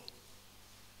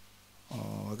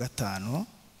wa 5.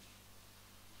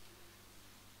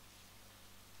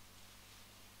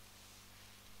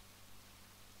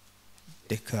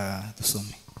 Reka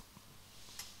dusome.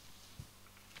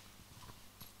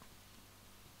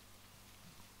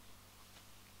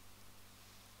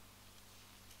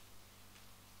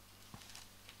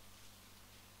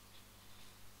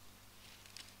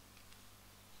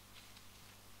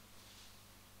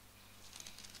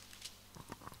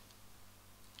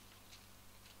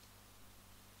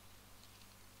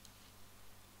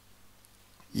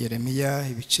 Yeremiya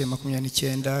ibice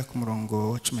 29 ku murongo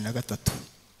wa 13.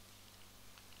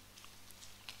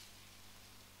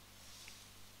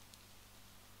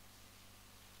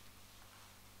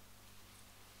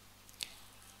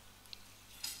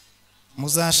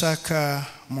 Muzashaka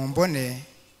mumbone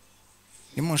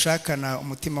nimunshakana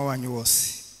umutima wanyu wose.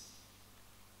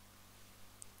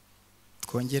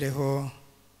 Twongereho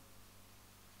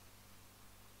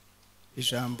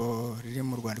ijambo riri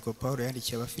mu rwandiko Pawulo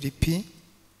yandikiye Abafilipi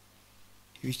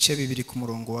ibice 2 ku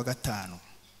murongo wa 5.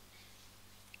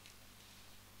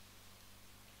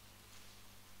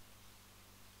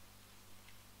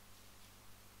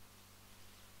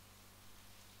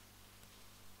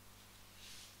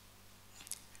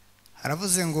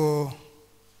 Haravuze ngo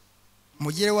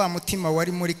mugire wa mutima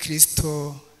wari muri Kristo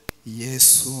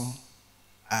Yesu.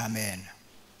 Amen.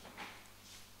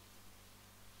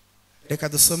 Reka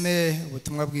dusome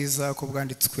ubutumwa bwiza ko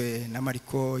bwanditswe na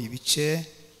Mariko ibice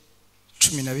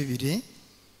 12.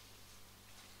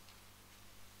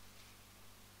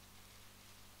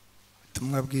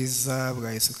 Ubutumwa bwiza bwa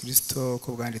Yesu Kristo ko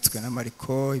bwanditswe na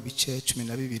Mariko ibice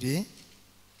 12.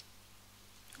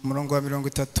 Umurongo wa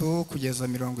 30 kugeza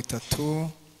 32.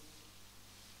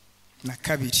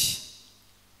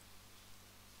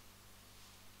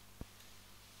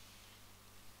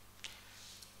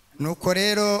 Nuko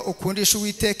rero ukundisha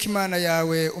Uwiteka Imana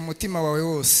yawe umutima wawe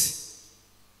wose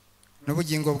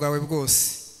n'ubugingo bwawe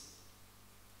bwose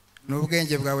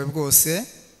n'ubwenge bwawe bwose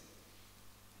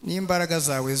n'imbaraga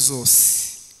zawe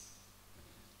zose.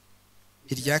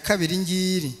 Irya kabiri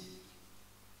ngiri,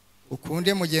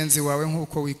 ukunde mugenzi wawe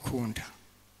nk'uko wikunda.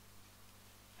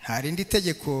 Nta rindi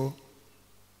tegeko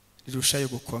rirushayo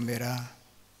gukomera.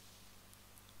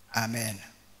 Amen.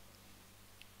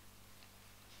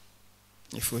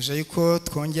 Nifuje yuko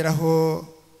twongeraho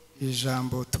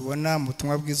ijambo tubona mu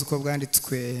butumwa bwiza uko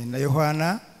bwanditswe na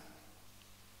Yohana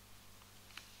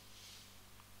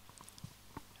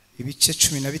ibice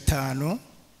 15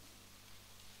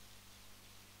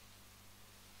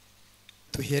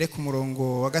 tuhere ku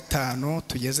murongo wa 5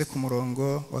 tugeze ku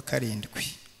murongo wa 7.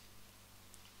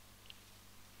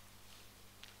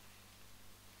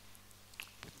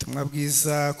 Ubutumwa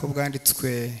bwiza ko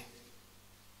bwanditswe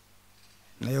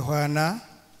na Yohana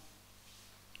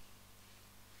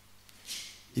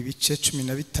ibice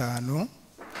 15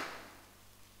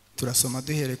 turasoma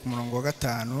duhere ku murongo wa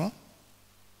 5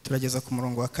 turageza ku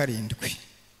murongo wa 7.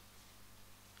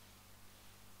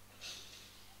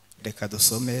 Reka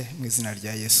dusome mu izina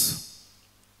rya Yesu.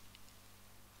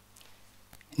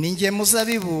 Ninjye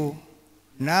muzabibu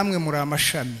namwe muri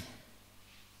amashami,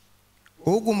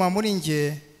 uguma muri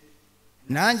nge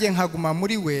nanjye nkaguma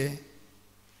muri we,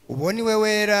 uboni we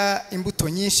wera imbuto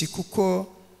nyinshi, kuko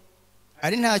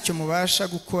ari ntacyo mubasha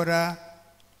gukora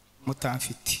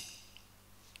mutamfite.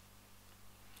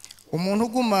 Umuntu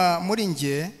uguma muri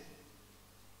nge,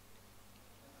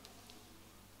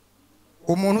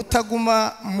 umuntu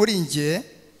utaguma muri nge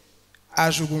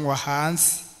ajugunywa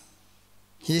hanze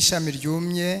nk'ishami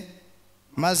ryumye,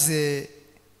 maze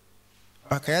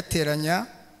bakayateranya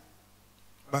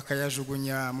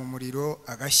bakayajugunya mu muriro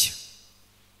agashya.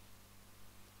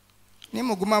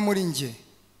 Nimuguma muri nge,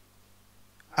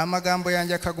 amagambo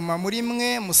yanjye akaguma muri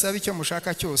mwe, musabe icyo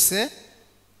mushaka cyose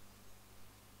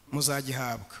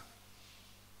muzagihabwa.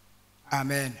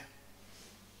 Amen.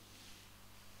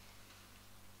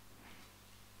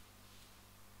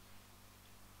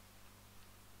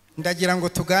 Ndagira ngo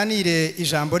tuganire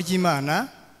ijambo ry'Imana,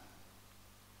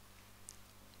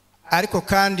 ariko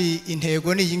kandi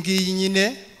intego ni iyi ngiyi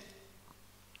nyine,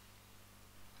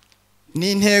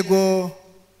 ni intego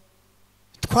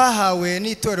twahawe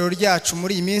n'itorero ryacu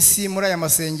muri iyi minsi, muri aya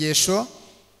masengesho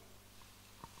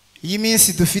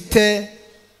y'iminsi dufite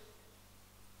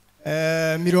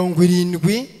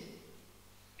 70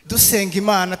 dusenga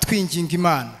Imana, twinginga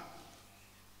Imana.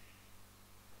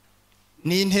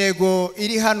 Ni intego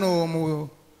iri hano mu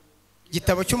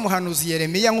gitabo cy'umuhanuzi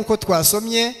Yeremiya nk'uko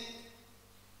twasomye,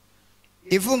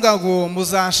 ivuga ngo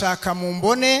muzanshaka mu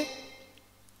mbone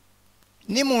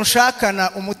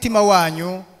nimunshakana umutima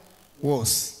wanyu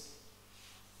wose.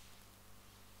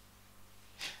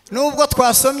 Nubwo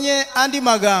twasomye andi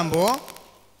magambo,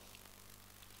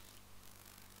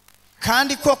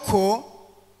 kandi koko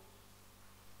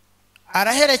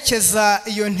araherekeza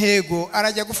iyo ntego,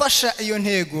 arajya gufasha iyo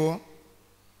ntego,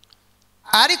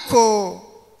 ariko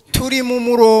turi mu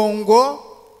murongo,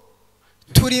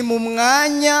 turi mu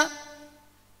mwanya,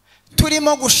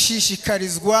 turimo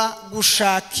gushishikarizwa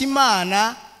gushaka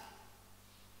Imana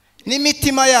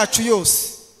n'imitima yacu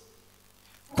yose.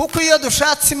 Kuko iyo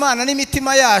dushatse Imana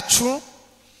n'imitima yacu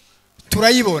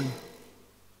turayibona.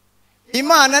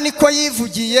 Imana niko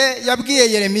yivugiye,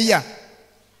 yabwiye Yeremiya.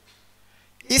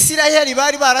 Isiraheli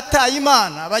bari barataye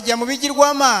Imana, bajya mu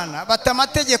bigirwamana, bata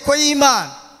amategeko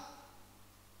y'Imana.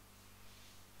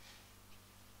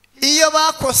 Iyo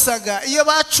bakosaga, iyo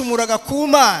bacumuraga ku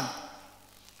Mana,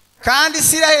 kandi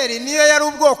Isiraheli niyo yari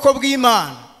ubwoko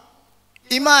bw'Imana,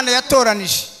 Imana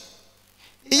yatoranije.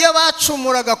 Iyo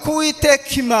bacumuraga ku Uwiteka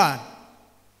Imana,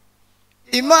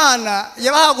 Imana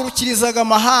yabahagurukirizaga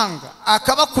amahanga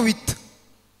akabakubita.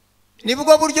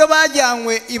 Nibwo buryo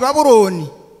bajyanywe i Babuloni.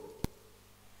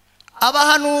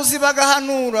 Abahanuzi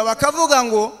bagahanura bakavuga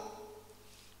ngo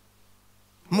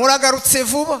muragarutse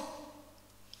vuba.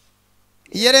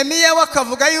 Yeremiya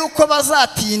wakavuga yuko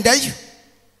bazatindayo,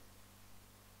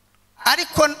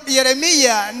 ariko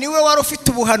Yeremiya niwe wari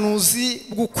ufite ubuhanuzi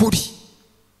bw'ukuri.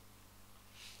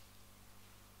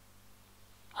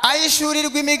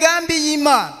 Ayishurirwa imigambi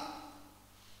y'Imana.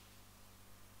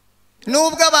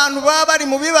 Nubwo abantu baba bari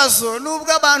mu bibazo,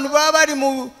 nubwo abantu baba bari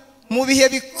mu bihe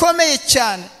bikomeye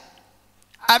cyane,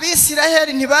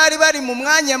 Abisiraheli ntibari bari mu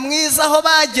mwanya mwiza aho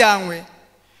bajyanywe,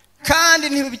 kandi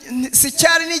si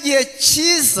cyari n'igihe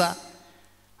cyiza,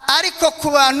 ariko ku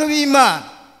bantu b'Imana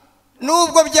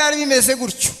nubwo byari bimeze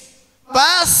gutyo,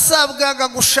 basabwaga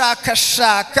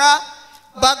gushakashaka,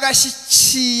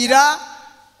 bagashyikira,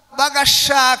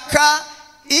 bagashaka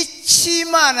icyo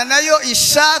Imana nayo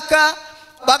ishaka,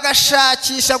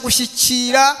 bagashakisha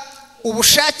gushyikira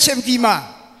ubushake bw'Imana.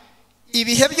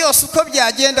 Ibihe byose uko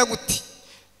byagenda gute,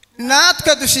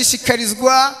 natwe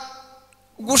dushishikarizwa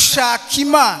gushaka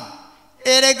Imana.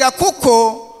 Erega kuko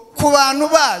ku bantu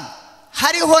bayo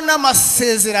hariho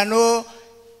n'amasezerano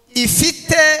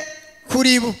ifite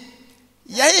kuri bo.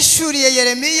 yahishuriye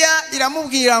Yeremiya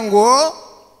iramubwira ngo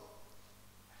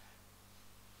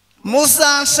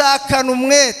muzanshakana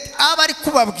umwete. aba ari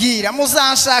kubabwira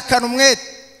muzanshakana umwete,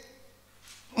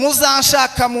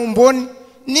 muzanshaka mu mboni,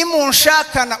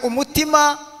 nimunshakana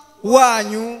umutima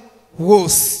wanyu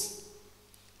wose.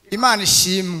 Imana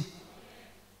ishimwe.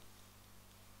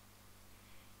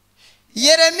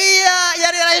 Yeremiya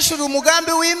yari yarahishuriye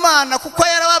umugambi w'Imana, kuko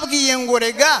yarababwiye ngo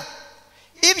rega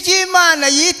iby'Imana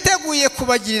yiteguye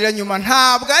kubagirira nyuma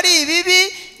ntabwo ari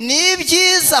ibibi, ni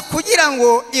ibyiza, kugira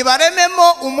ngo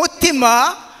ibarememo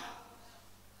umutima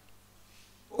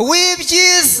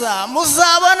w'ibyiza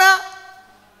muzabona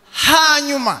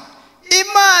hanyuma.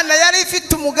 Imana yari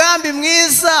ifite umugambi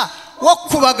mwiza wo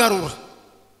kubagarura.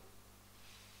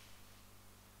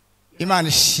 Imana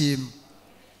ishimwe.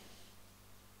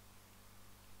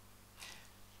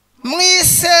 Mu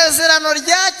isezerano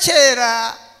rya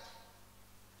kera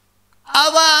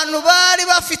abantu bari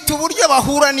bafite uburyo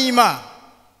bahura n'Imana,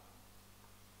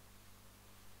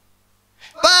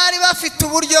 bari bafite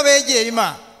uburyo begera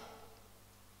Imana.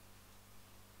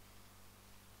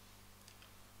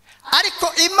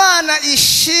 Ariko Imana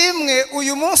ishimwe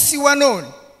uyu munsi wa none,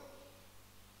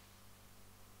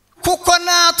 kuko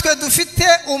natwe dufite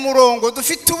umurongo,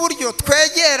 dufite uburyo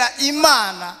twegera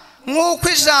Imana nk'uko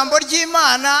ijambo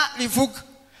ry'Imana rivuga.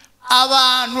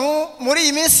 Abantu muri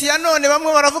iyi minsi ya none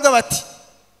bamwe baravuga bati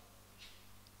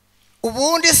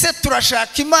ubundi se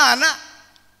turashaka Imana,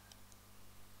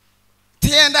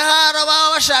 tiyenda hari ababa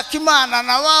bashaka Imana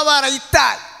na baba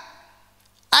barayitaye.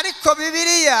 Ariko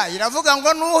Bibiliya iravuga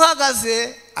ngo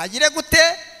nuhagaze agire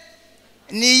gute?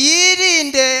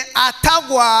 Niyirinde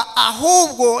atagwa,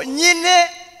 ahubwo nyine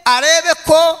arebe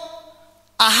ko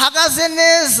ahagaze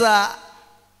neza,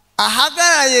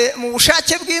 ahagaraye mu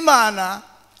bushake bw'Imana,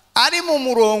 ari mu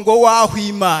murongo w'aho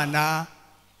Imana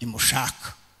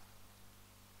imushaka.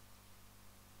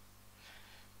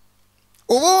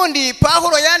 Ubundi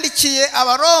Pawulo yandikiye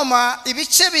Abaroma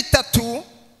ibice 3,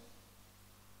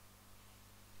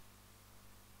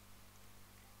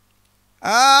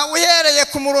 uhereye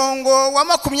ku murongo wa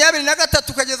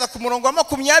 23 ukageza ku murongo wa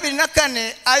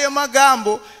 24. Ayo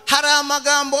magambo, hari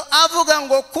amagambo avuga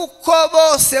ngo kuko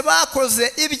bose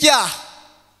bakoze ibyaha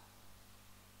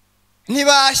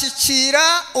ntibashyikira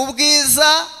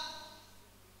ubwiza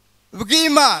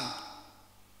bw'Imana.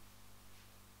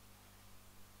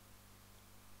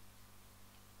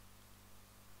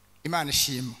 Imana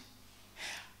ishimwe.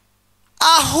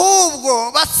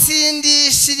 Ahubwo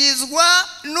batsindishirizwa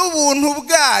n'ubuntu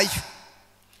bwayo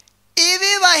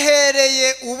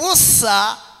ibibahereye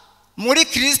ubusa muri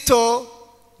Kristo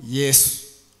Yesu.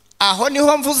 Aho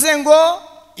niho mvuze ngo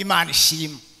Imana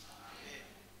ishimwe.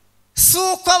 Si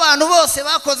uko abantu bose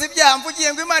bakoze ibyaha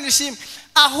mvugiye ngo Imana ishimwe,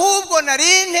 ahubwo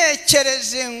nari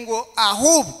ntekereje ngo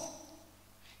ahubwo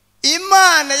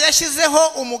Imana yashyizeho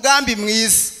umugambi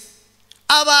mwiza.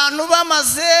 Abantu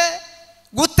bamaze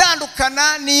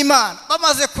gutandukana n'Imana,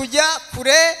 bamaze kujya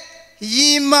kure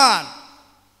y'Imana,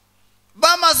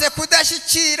 bamaze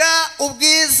kudashyikira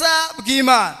ubwiza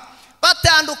bw'Imana,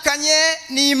 batandukanye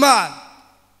n'Imana,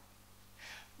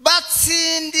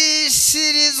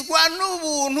 batsindishirizwa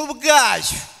n'ubuntu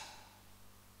bwayo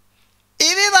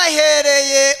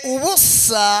ibibahereye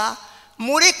ubusa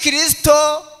muri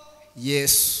Kristo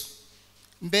Yesu.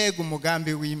 Mbega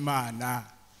umugambi w'Imana!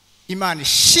 Imana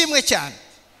ishimwe cyane.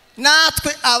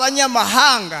 Natwe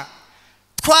abanyamahanga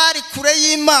twari kure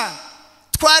y'Imana,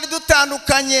 twari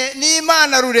dutandukanye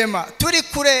n'Imana rurema, turi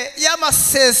kure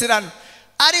y'amasezerano,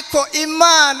 ariko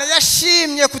Imana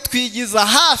yashimye kutwigiza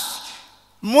hafi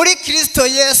muri Kristo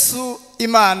Yesu.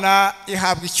 Imana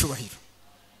ihabwa icyubahiro.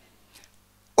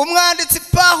 Umwanditsi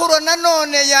Pawulo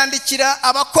nanone yandikira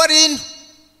Abakorinto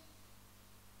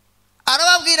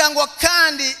arababwira ngo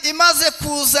kandi imaze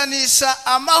kuzanisha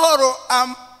amahoro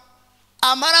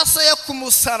amaraso yo ku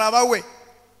musaraba we,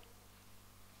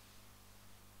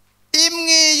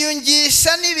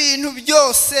 imwiyungisha n'ibintu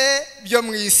byose byo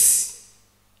mu isi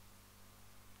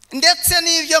ndetse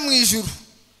n'ibyo mu ijuru,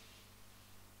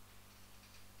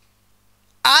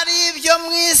 ari ibyo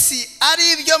mu isi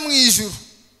ari ibyo mu ijuru.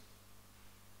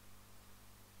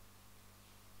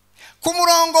 Ku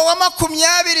murongo wa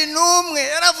 21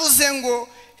 yaravuze ngo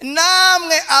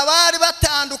namwe abari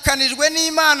batandukanijwe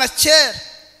n'Imana kera,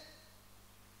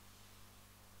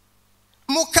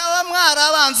 mukaba mwari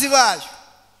abanzi bayo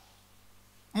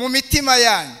mu mitima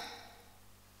yanyu,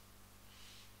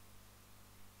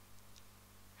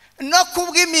 no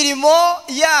kubw'imirimo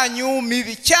yanyu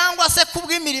mibi, cyangwa se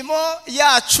kubw'imirimo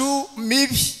yacu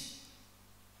mibi.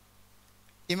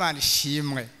 Imana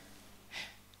ishimwe.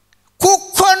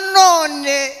 Kuko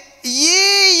none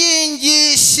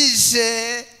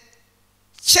yiyingishije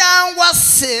cyangwa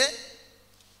se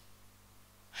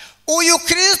uyu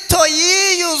Kristo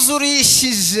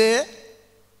yiyuzurishije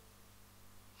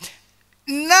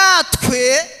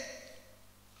natwe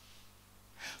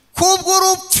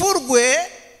kubw'urupfu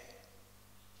rwe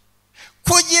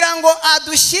kugira ngo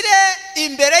adushyire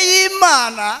imbere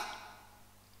y'Imana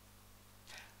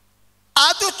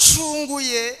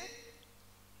aducunguye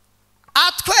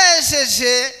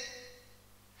atwejeje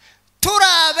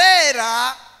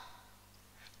turabera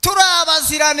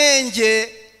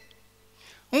turabaziranenge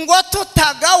ngo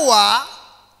tutagawa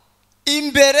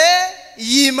imbere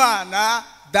y'Imana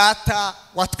data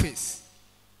wa twese.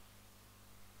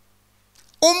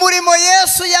 Umurimo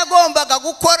Yesu yagombaga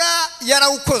gukora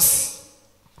yarawukoze.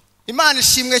 Imana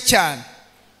ishimwe cyane.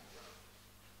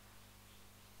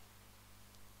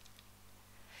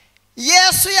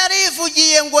 Yesu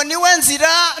yarivugiye ngo niwe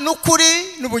nzira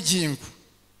n'ukuri n'ubugingo,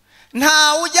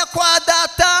 nta ujya kwa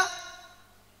data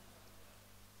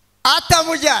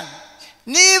atamujyana.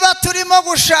 Niba turimo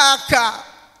gushaka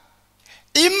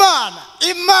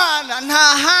Imana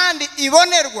nta handi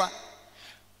ibonerwa,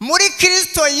 muri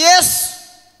Kristo Yesu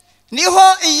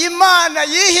niho iyi Mana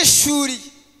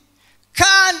yihishuriye,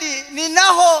 kandi ni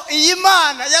naho iyi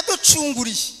Mana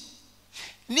yaducunguriye,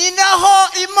 ni naho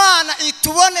Imana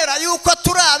itubonera yuko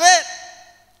turabe,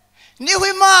 niho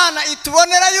Imana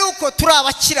itubonera yuko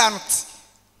turabakiranutse,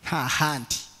 nta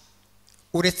handi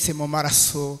uretse mu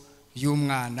maraso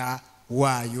y'umwana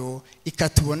wayo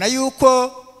ikatubona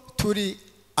yuko turi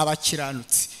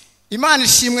abakiranutse. Imana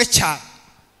ishimwe cyane.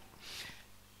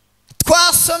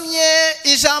 Twasomye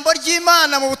ijambo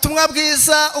ry'Imana mu butumwa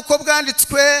bwiza uko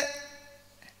bwanditswe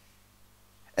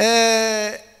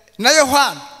na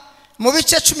Yohana mu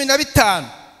bice 15.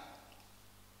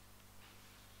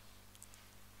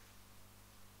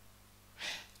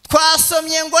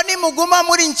 Twasomye ngo nimuguma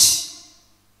muri nje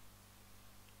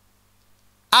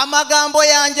amagambo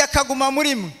yanjye akaguma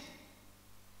muri mwe,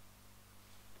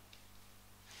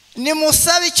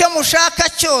 nimusabe icyo mushaka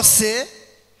cyose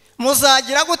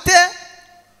muzagira gute?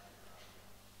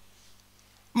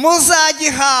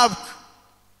 Muzagihabwa.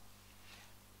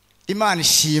 Imana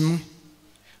ishimwe.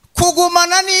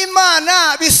 Kugumana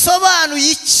n'Imana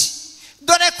bisobanuye iki?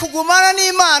 Dore kugumana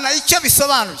n'Imana icyo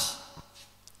bisobanuye.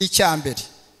 Icya mbere,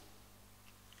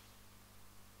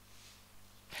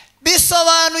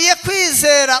 bisobanuye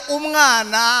kwizera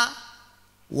umwana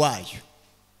wayo.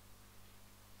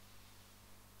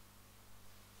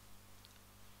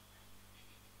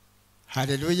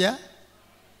 Haleluya.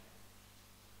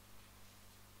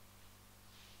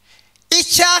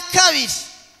 Icya kabiri,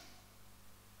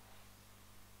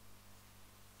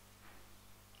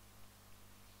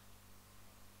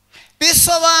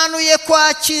 bisobanuye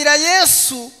kwakira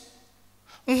Yesu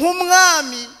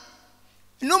nk'umwami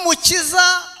n'umukiza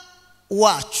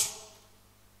wacu.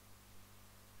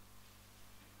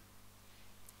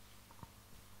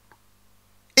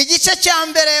 Igice cya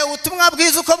mbere ubutumwa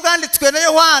bwiza uko bwanditswe na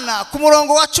Yohana ku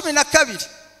murongo wa 12,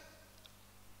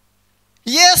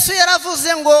 Yesu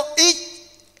yaravuze ngo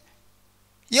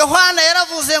Yohana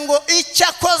yaravuze ngo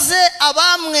icyakoze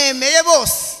abamwemeye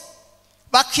bose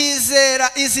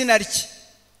bakizera izina rye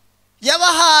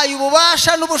yabahaye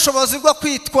ububasha n'ubushobozi bwo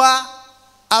kwitwa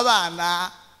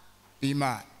abana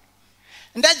b'Imana.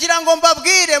 Ndagira ngo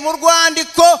mbabwire mu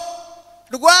rwandiko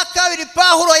rwa kabiri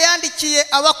Pawulo yandikiye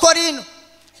Abakorino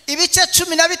ibice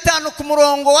 15 ku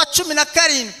murongo wa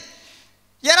 17,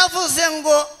 yaravuze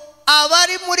ngo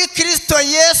abari muri Kristo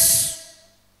Yesu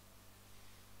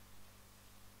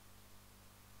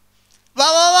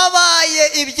baba babaye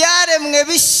ibyaremwe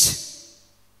bishya,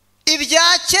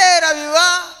 ibya kera biba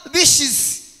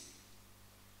bishize.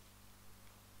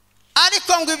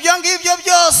 Ariko ngo ibyo ngibyo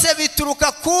byose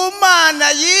bituruka ku Mana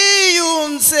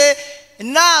yiyunze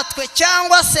natwe,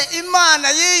 cyangwa se Imana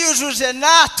yiyujuje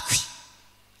natwe.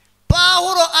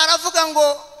 Pawulo aravuga ngo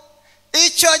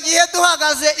icyo gihe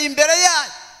duhagaze imbere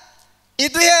yayo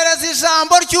iduhereza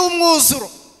ijambo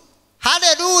ry'umwuzuro.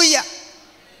 Haleluya.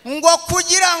 Ngo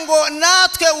kugira ngo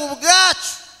natwe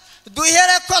ubwacu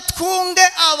duhere ko twunge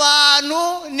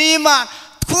abantu n'Imana,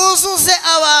 twuzuze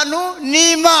abantu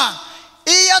n'Imana.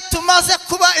 Iyo tumaze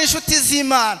kuba inshuti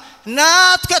z'Imana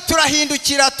natwe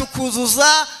turahindukira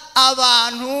tukuzuza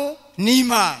abantu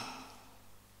n'Imana.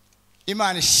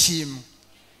 Imana ishimwe.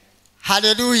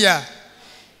 Haleluya.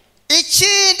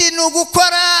 Ikindi ni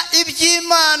ugukora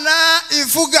iby'Imana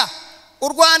ivuga.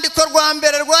 Urwandiko rwa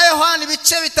mbere rwa Yohana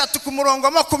ibice 3 ku murongo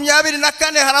wa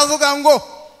 24 haravuga ngo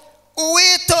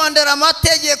uwitondera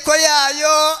amategeko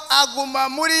yayo aguma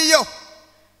muri yo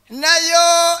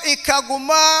nayo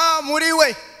ikaguma muri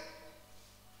we,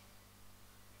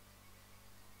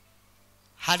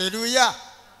 haleluya.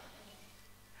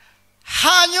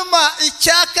 Hanyuma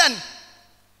icya kane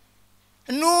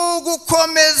ni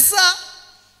ugukomeza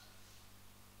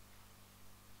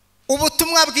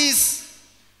ubutumwa bwiza.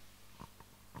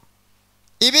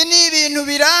 Ibi ni ibintu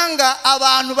biranga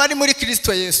abantu bari muri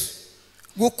Kristo Yesu,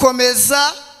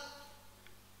 gukomeza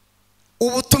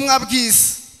ubutumwa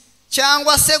bwiza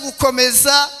cyangwa se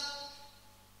gukomeza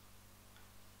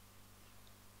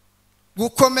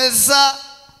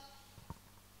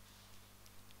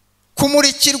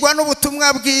kumurikirwa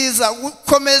n'ubutumwa bwiza,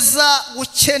 gukomeza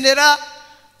gukenera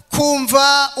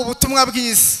kumva ubutumwa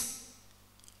bwiza.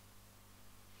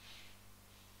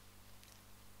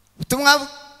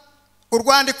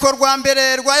 Urwandiko rwa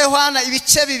mbere rwa Yohana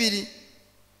ibice 2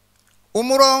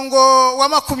 umurongo wa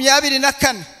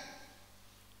 24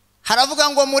 haravuga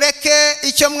ngo mureke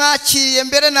icyo mwakiriye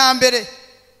mbere na mbere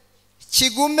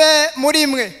kigume muri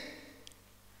mwe,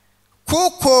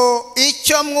 kuko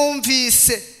icyo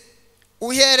mwumvise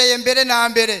uhereye mbere na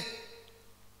mbere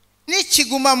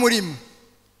nikiguma muri mwe,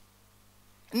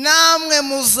 namwe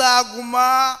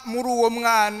muzaguma muri uwo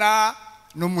mwana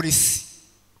no muri si.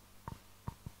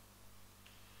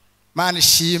 Mana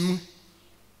ishimwe.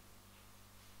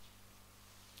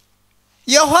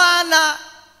 Yohana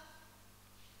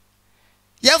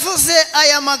yavuze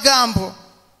aya magambo,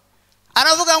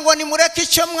 aravuga ngo nimureke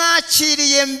icyo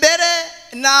mwakiriye mbere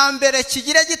na mbere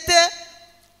kigire gite,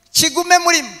 kigume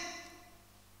muri mwe.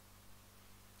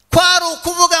 Kwari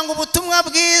ukuvuga ngo ubutumwa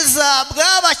bwiza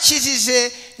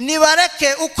bwabakijije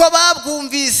nibareke uko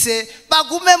babwumvise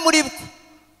bagume muri bwo.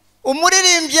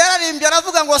 Umuririmbyi yararimbye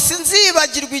aravuga ngo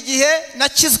sinzibagirwa igihe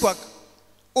nakizwaga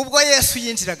ubwo Yesu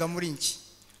yinjiraga muri njye.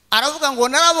 Aravuga ngo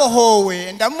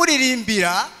narabohowe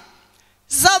ndamuririmbira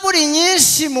zaburi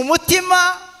nyinshi mu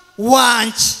mutima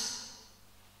wanjye.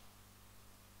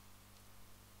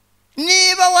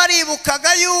 Niba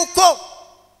waribukaga yuko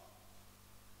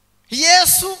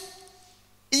Yesu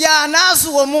yanaza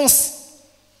uwo munsi,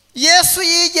 Yesu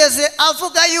yigeze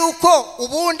avuga yuko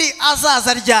ubundi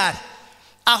azaza ryari,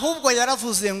 ahubwo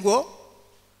yaravuze ngo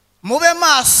mube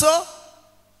maso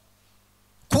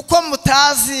kuko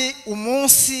mutazi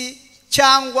umunsi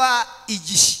cyangwa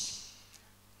igihe.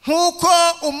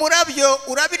 Nkuko umurabyo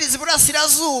urabiriza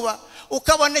iburasirazuba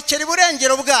ukabonekera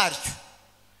iburengero bwaryo,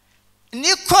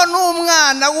 niko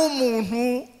n'umwana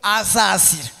w'umuntu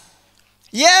azazira.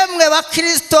 Yemwe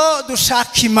bakristo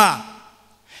dushaka Imana,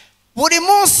 buri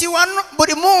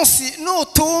munsi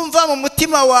nutumva mu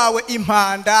mutima wawe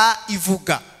impanda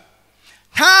ivuga,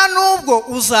 nta nubwo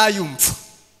uzayumva.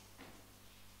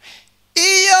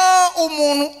 Iyo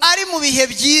umuntu ari mu bihe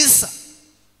byiza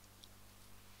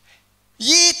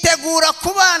yitegura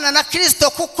kubana na Kristo,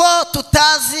 kuko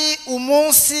tutazi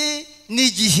umunsi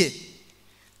n'igihe.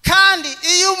 Kandi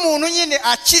iyo umuntu nyine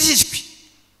akijijwe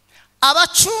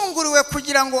abacunguriwe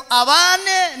kugira ngo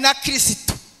abane na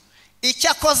Kristo,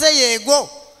 icyo akoze yego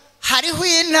hariho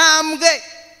intambwe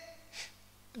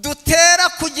dutera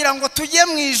kugira ngo tujye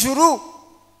mu ijuru,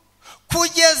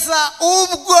 kugeza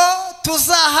ubwo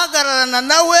tuzahagararana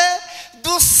nawe,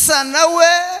 dusa nawe,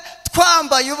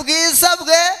 twambaye ubwiza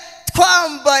bwe,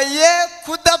 twambaye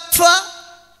kudapfa.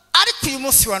 Ariko uyu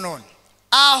munsi wa none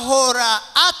ahora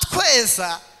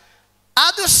atweza,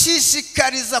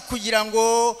 adushishikariza kugira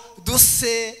ngo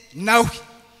duse nawe.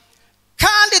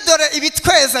 Kandi dore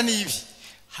ibitweza ni ibi,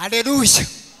 haleluya.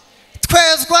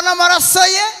 Twezwa n'amaraso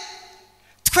ye,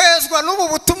 twezwa n'ubu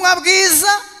butumwa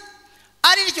bwiza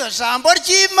ari ryo jambo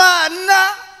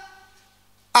ry'Imana.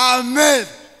 Amen,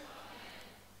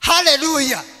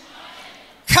 haleluya.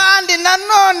 Kandi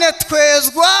nanone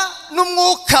twezwa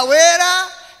n'umwuka wera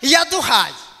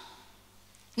yaduhaye.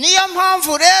 Niyo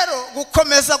mpamvu rero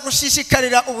gukomeza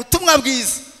gushishikarira ubutumwa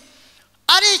bwiza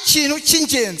ari ikintu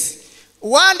cy'ingenzi.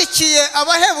 Uwandikiye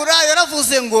Abaheburayo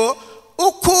yaravuze ngo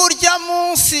uko urya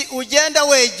munsi ugenda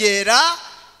wegera,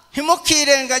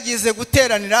 ntimukirengagize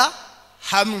guteranira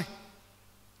hamwe.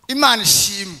 Imana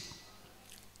ishimwe.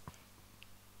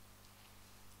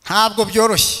 Ntabwo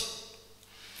byoroshye.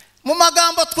 Mu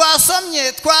magambo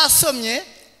twasomye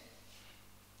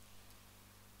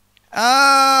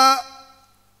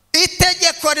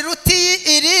itegeko riruti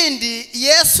irindi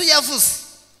Yesu yavuze,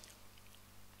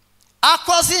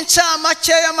 akoze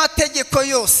incamake y'amategeko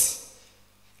yose.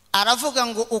 Aravuga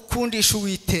ngo ukundisha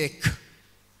Uwiteka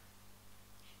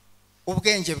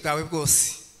ubwenge bwawe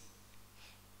bwose,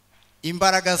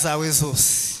 imbaraga zawe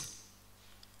zose,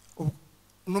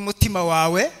 n'umutima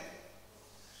wawe.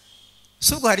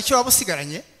 Subwo hari icyo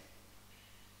wabusigaranye?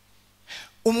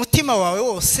 Umutima wawe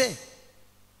wose,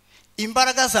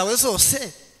 imbaraga zawe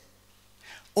zose,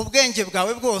 ubwenge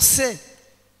bwawe bwose.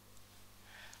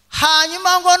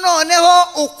 hanyuma ngo noneho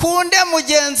ukunde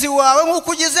mugenzi wawe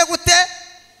nk'uko ugize gute,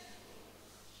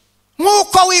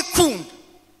 nk'uko wikunda.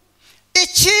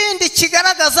 Ikindi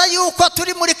kigaragaza yuko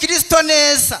turi muri Kristo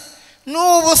neza ni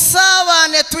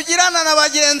ubusabane tugirana na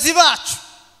bagenzi bacu.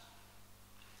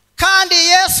 Kandi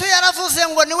Yesu yaravuze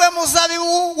ngo niwe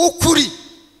muzabibu w'ukuri,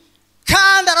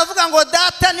 kandi aravuga ngo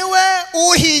data niwe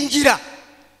uwuhingira.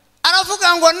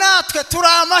 Aravuga ngo natwe turi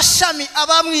amashami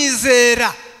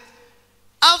abamwizera.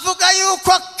 Avuga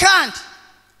yuko kandi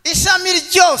ishami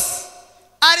ryose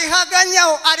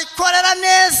arihaganyaho, arikorera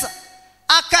neza,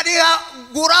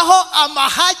 akarihaguraho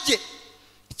amahage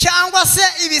cyangwa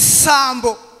se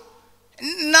ibisambo.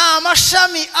 Ni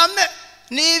amashami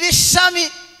ni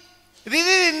ibishami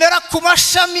bibi bimera ku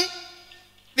mashami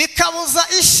bikabuza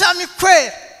ishami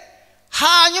kwera.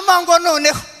 Hanyuma ngo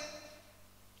noneho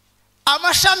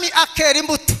amashami akera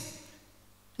imbuto.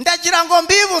 Ndagira ngo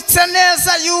mbibutse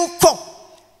neza yuko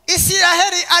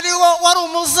Isiraheli ariwo wari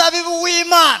umuzabibu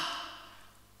w'Imana,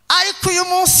 ariko uyu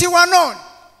munsi wa none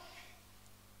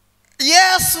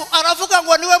Yesu aravuga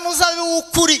ngo niwe muzabibu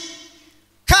w'ukuri,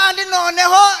 kandi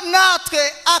noneho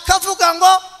natwe akavuga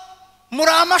ngo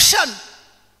muri amashami.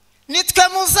 Nitwe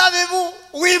muzabibu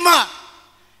w'Imana,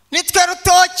 nitwe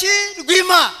rutoki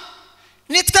rw'Imana,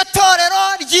 nitwe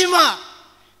torero ry'Imana,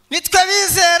 nitwe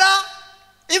bizera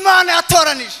Imana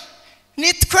yatoranije,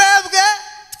 nitwebwe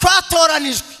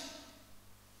twatoranijwe,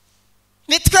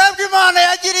 nitwebwe Imana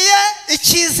yagiriye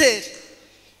icyizere.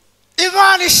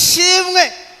 Imana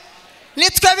ishimwe,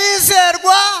 nitwe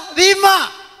bizerwa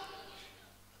b'Imana.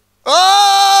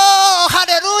 Oh,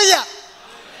 haleluya!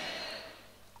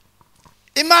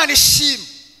 Imana ishimwe.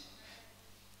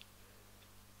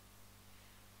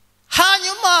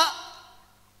 Hanyuma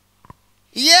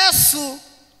Yesu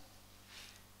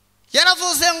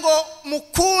yaravuze ngo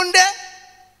mukunde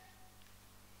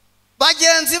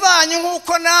bagenzi banyu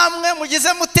nk'uko namwe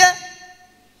mugize mute,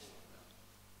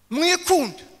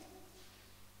 mwikunda.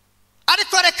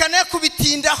 Ariko reka ne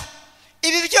kubitindaho,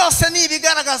 ibi byose ni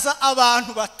ibigaragaza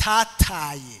abantu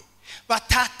batataye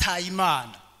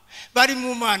Imana, bari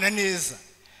mu Mana neza.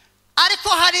 Ariko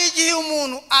hari igihe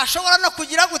umuntu ashobora no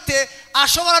kugira gute,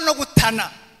 ashobora no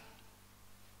gutana.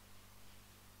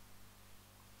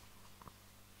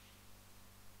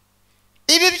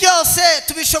 Ibi byose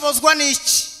tubishobozwa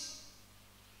n'iki?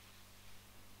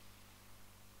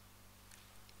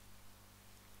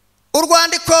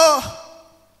 Urwandiko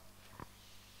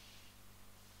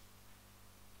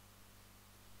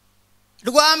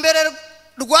rwa mbere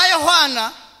rwa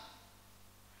Yohana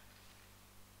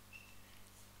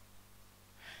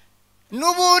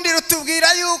n'ubundi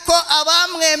rutubwira yuko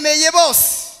abamwemeye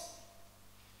bose,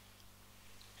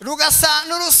 rugasa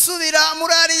n'urusubira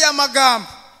muri ariya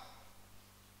magambo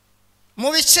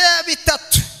mu bice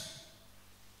bitatu.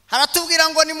 Haratubwira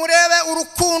ngo nimurebe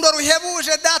urukundo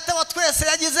ruhebuje data wa twese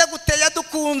yagize gute,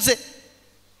 yadukunze,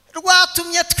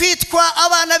 rwatumye twitwa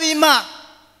abana b'Imana.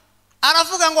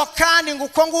 Aravuga ngo kandi ngo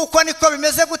uko nguko niko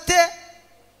bimeze gute,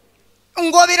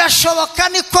 ngo birashoboka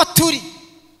niko turi.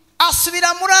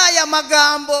 Asubira muri aya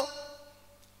magambo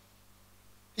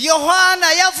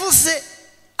Yohana yavuze,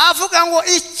 avuga ngo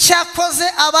icyakoze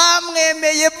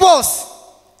abamwemeye bose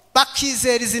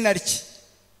bakizera izina rye,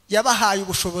 yabahaye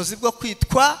ubushobozi bwo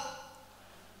kwitwa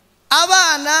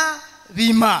abana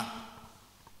b'Imana.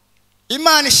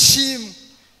 Imana ishimwe.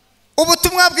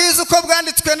 Ubutumwa bwiza uko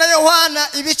bwanditswe na Yohana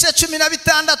ibice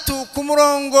 16 ku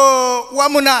murongo wa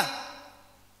 8.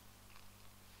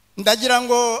 Ndagira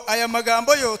ngo aya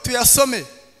magambo yo tuyasome.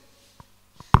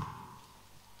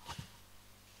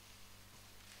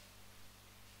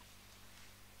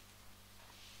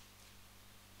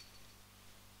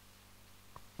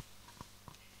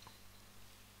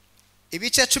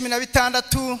 Ibice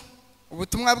 16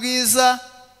 ubutumwa bwiza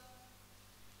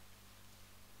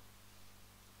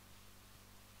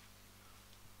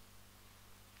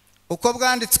uko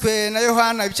bwanditswe na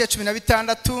Yohana ibice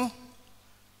 16,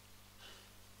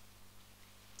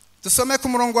 dusome ku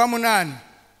murongo wa 8.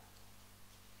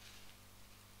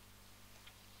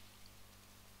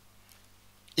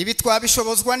 Ibi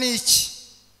twabishobozwa n'iki?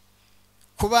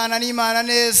 Kubana n'Imana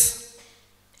neza,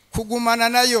 kugumana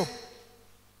nayo,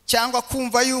 cyangwa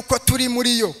kumva yuko turi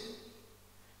muri yo.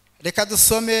 Reka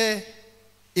dusome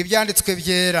ibyanditswe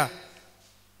byera.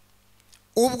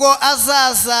 Ubwo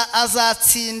azaza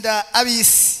azatsinda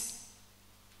ab'isi,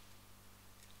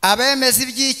 abemeza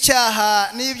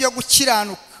iby'icyaha n'ibyo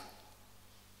gukiranuka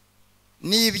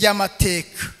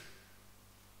n'iby'amateka.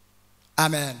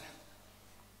 Amen.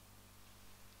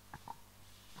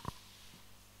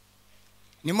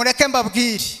 Nimureke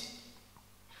mbabwire,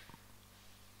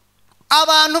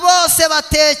 abantu bose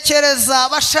batekereza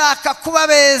bashaka kuba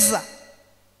beza.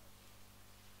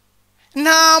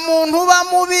 Nta muntu uba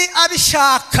mubi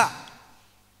abishaka.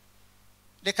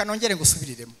 Reka nongere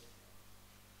ngusubiriremo.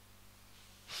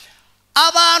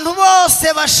 Abantu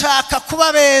bose bashaka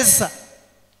kuba beza.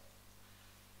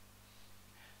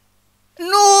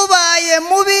 Nubaye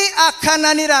mubi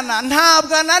akananirana,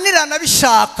 ntabwo ananirana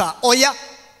bishaka, oya.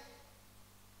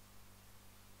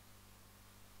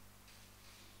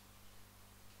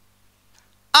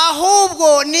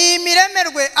 Ahubwo ni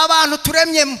imiremerwe abantu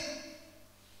turemyemo.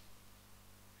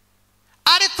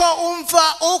 Ariko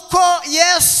umva uko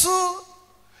Yesu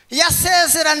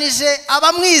yasezeranije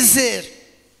abamwizera.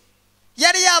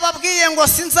 Yari yababwiye ngo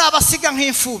sinzabasiga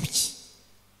nk'imfubyi.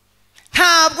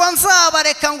 Ntabwo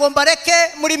nzabareka ngo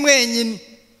mbareke muri mwenyine.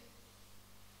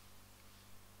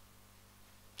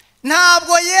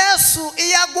 Ntabwo Yesu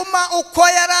iyaguma uko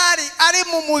yarari ari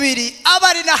mu mubiri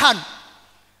abari na hano.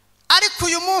 Ariko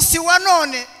uyu munsi wa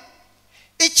none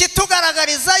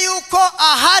ikitugaragariza yuko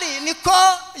ahari,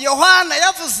 niko Yohana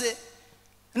yavuze,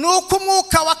 nuko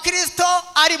umwuka wa Kristo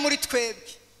ari muri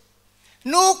twebwe,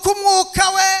 nuko umwuka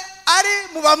we ari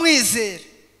mu bamwizera.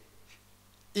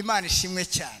 Imana ishimwe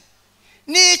cyane.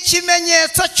 Ni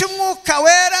ikimenyetso cy'umwuka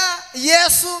wera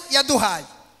Yesu yaduhaye.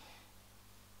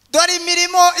 Dore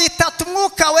imirimo itatu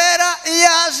umwuka wera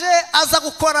yaje aza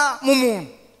gukora mu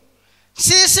muntu.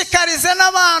 Nshishikarize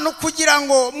n'abantu kugira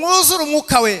ngo mwuzure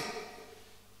umwuka wera.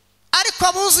 Ariko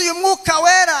abuzuye umwuka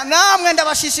wera namwe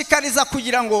ndabashishikariza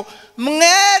kugira ngo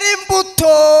mwere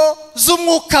imbuto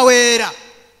z'umwuka wera.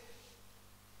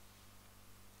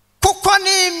 Kuko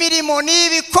ni imirimo, ni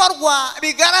ibikorwa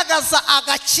bigaragaza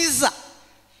agakiza.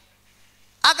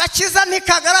 Agakiza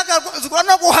ntikagaragazwa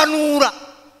no guhanura.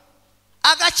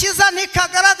 Agakiza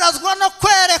ntikagaragazwa no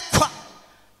kwerekwa.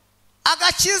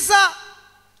 Agakiza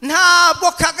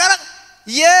ntabwo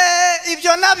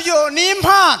ibyo nabyo ni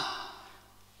impano.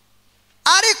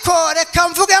 Ariko reka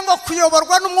mvuge ngo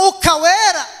kuyoborwa n'umwuka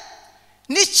wera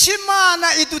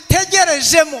n'ikimana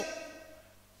idutegerejemo.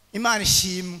 Imana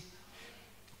ishimwe.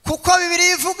 Kuko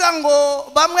Bibiliya ivuga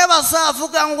ngo bamwe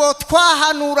bazavuga ngo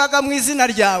twahanuraga mu izina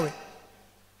ryawe,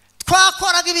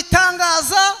 twakoraga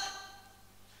ibitangaza.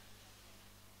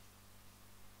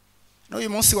 N'uyu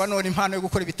munsi wa none impano yo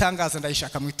gukora ibitangaza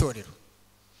ndayishaka mu itorero.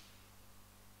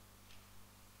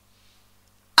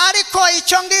 Ariko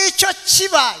icyo ngicyo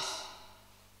kibaye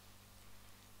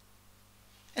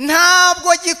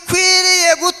ntabwo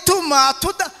gikwiriye gutuma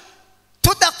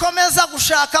tudakomeza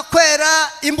gushaka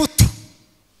kwera imbuto.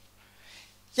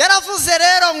 Yaravuze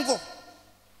rero ngo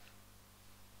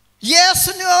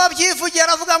Yesu niwe wabyivugiye,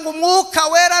 aravuga ngo umwuka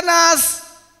wera naza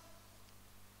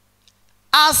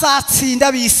azatsinda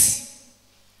ab'isi.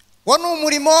 Wo ni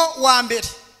umurimo wa mbere,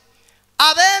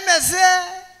 abemeze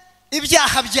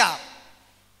ibyaha byabo.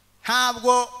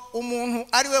 Ntabwo umuntu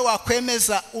ari we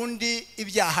wakwemeza undi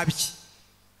ibyaha bye.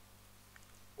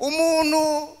 Umuntu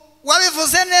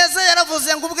wabivuze neza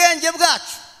yaravuze ngo ubwenge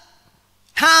bwacu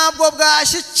ntabwo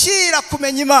bwashyikira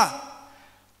kumenya Imana,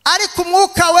 ariko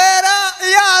umwuka wera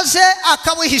yaje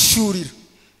akabuhishurira.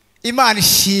 Imana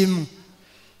ishimwe.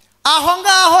 Aho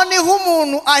ngaho niho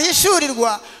umuntu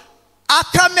ahishurirwa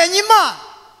akamenya Imana.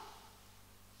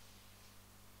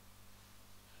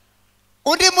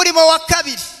 Undi murimo wa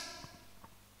kabiri,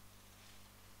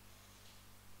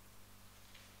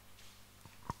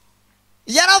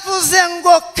 yaravuze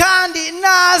ngo kandi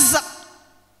naza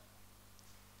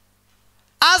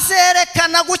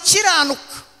azerekana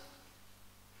gukiranuka,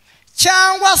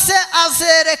 cyangwa se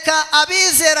azereka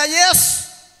abizera Yesu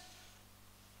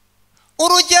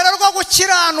urugero rwo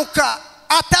gukiranuka.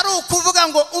 Atari ukuvuga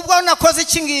ngo ubwo nakoze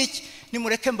iki ngiki.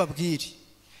 Nimureke mbabwire,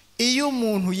 iyo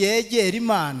umuntu yegera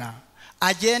Imana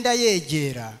agenda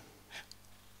yegera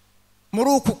muri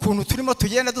uku kuntu turimo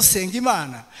tugenda dusenga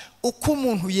Imana, uko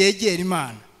umuntu yegera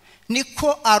Imana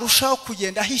niko arushaho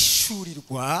kugenda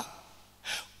ahishurirwa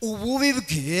ububi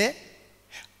bwe,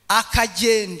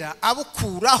 akagenda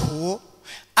abukuraho,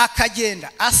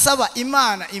 akagenda asaba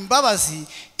Imana imbabazi.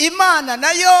 Imana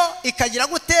nayo ikagira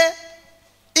gute?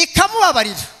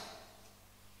 Ikamubabarira.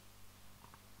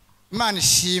 Imana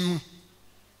ishimwe.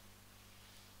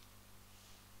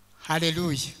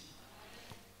 Haleluya.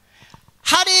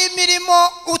 Hari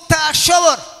imirimo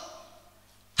utashobora,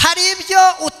 hari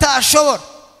ibyo utashobora.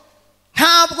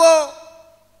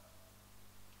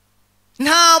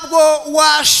 Ntabwo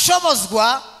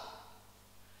washobozwa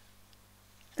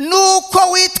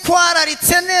nuko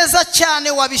witwararitse neza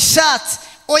cyane wabishatse,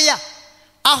 oya.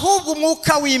 Ahubwo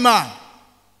umwuka w'Imana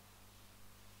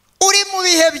uri mu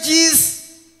bihe byiza.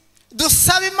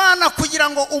 Dusaba Imana kugira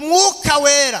ngo umwuka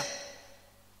wera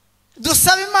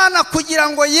dusaba Imana kugira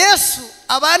ngo Yesu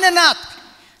abane natwe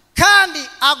kandi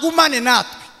agumane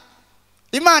natwe.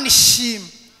 Imana ishimwe.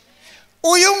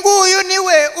 Uyu nguyu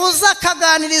niwe uza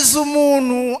akaganiriza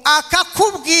umuntu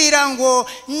akakubwira ngo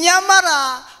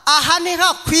nyamara aha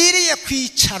ntihakwiriye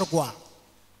kwicarwa.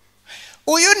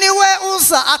 Uyu niwe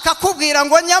uza akakubwira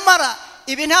ngo nyamara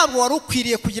ibi ntabwo wari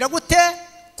ukwiriye kugira gute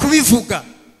kubivuga.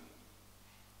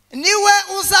 Niwe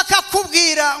uza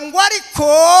akakubwira ngo ariko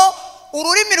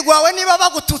ururimi rwawe niba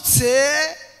bagututse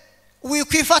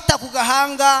wikwifata ku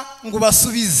gahanga ngo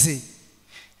basubize.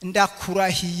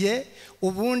 Ndakurahiye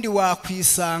ubundi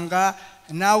wakwisanga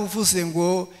nawe uvuze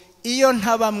ngo iyo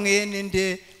ntaba mwene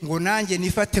nde ngo nanjye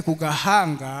nifate ku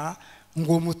gahanga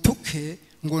ngo mutuke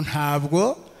ngo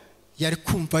ntabwo yari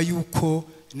kumva yuko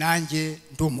nanjye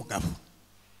ndi umugabo.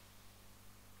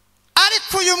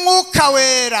 Ariko uyu mwuka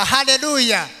wera,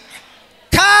 haleluya,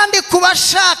 kandi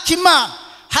kubashaka Imana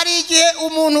hari igihe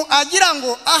umuntu agira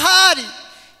ngo ahari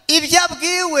ibyo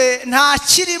abwiwe nta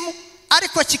kirimo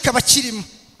ariko kikaba kirimo.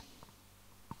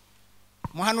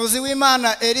 Umuhanuzi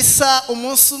w'Imana Elisa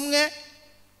umunsi umwe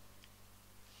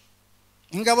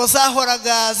ingabo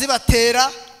zahoraga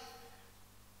zibatera,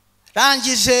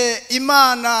 rangije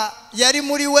Imana yari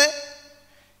muri we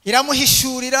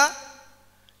iramuhishurira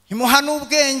imuha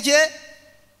n'ubwenge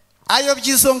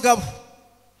ayobya izo ngabo.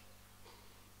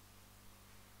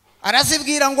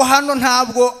 Arazibwira ngo hano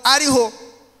ntabwo ariho,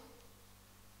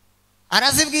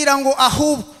 arazibwira ngo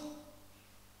ahubwo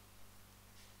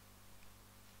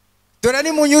dore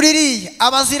ni munyuririye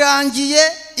abazirangiye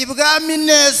ibwami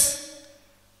neza.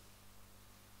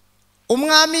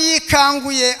 Umwami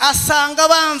yikanguye asanga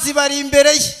abanzi bari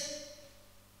imbere ye,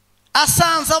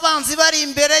 asanze abanzi bari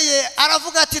imbere ye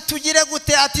aravuga ati tugire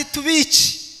gute? Ati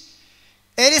tubice.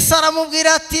 Elisa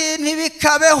aramubwira ati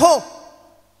ntibikabeho,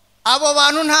 abo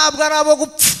bantu ntabwo ari abo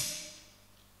gupfa.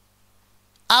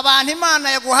 Abantu Imana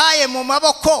yaguhaye mu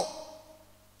maboko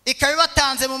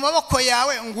ikabibatanze mu maboko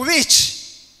yawe ngo ubice.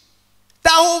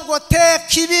 Ahubwo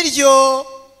teka ibiryo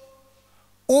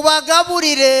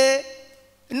ubagaburire,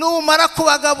 numara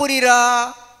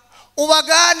kubagaburira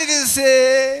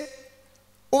ubaganirize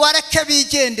ubareke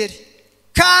bigendere.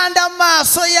 Kandi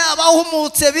amaso yabo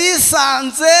ahumutse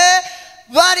bisanze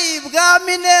bari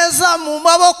ibwami neza mu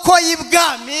maboko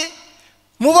y'ibwami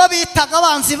mu bo bitaga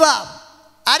abanzi babo.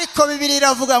 Ariko Bibiliya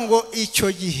iravuga ngo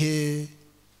icyo gihe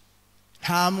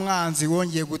nta mwanzi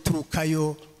wongeye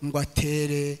guturukayo ngo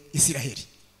atere Isiraheli.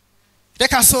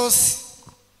 Reka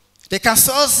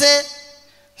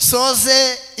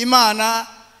nsoze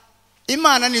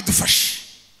Imana nidufashe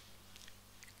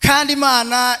kandi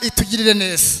Imana itugirire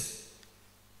neza.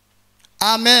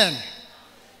 Amen.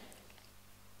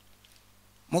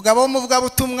 Mugabo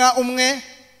w'umuvugabutumwa umwe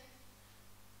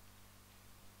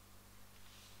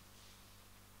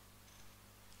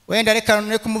wenda reka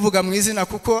none kumuvuga mu izina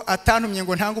kuko atantumye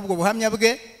ngo ntange ubwo buhamya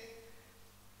bwe.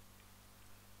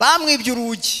 Bamwibye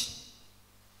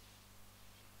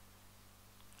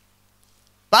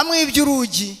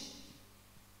urugi,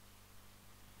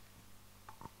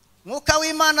 Mwuka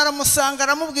w'Imana aramusanga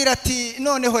aramubwira ati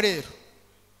noneho rero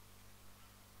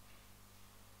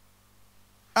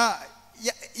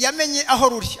yamenye aho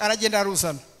ruri, aragenda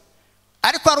aruzana,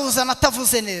 ariko aruzana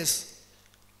atavuze neza.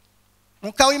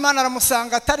 Mwuka w'Imana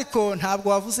aramusanga atariko ntabwo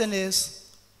wavuze neza.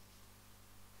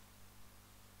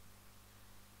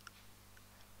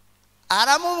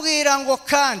 Aramubwira ngo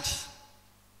kandi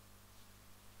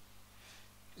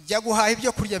jya guhaha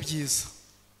ibyo kurya byiza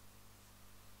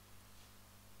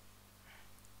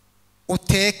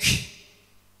uteke,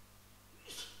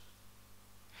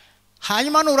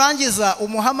 hanyuma nurangiza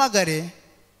umuhamagare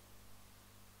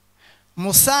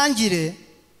musangire,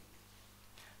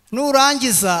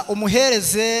 nurangiza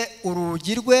umuhereze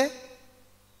urugi rwe.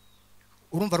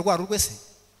 Urumva rwa rugwe se?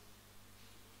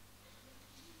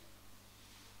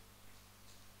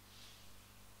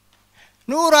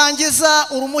 Nurangiza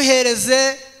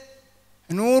urumuhereze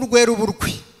n'urwe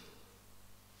ruburwe.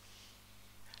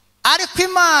 Ariko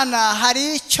Imana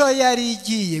hari icyo yari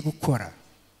igiye gukora.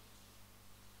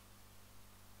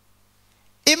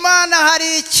 Imana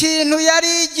hari ikintu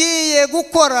yari igiye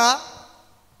gukora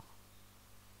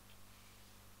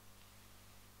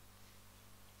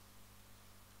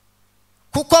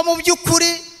kuko mu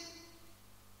by'ukuri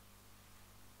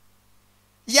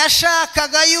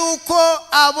yashakaga yuko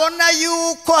abona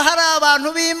yuko hari abantu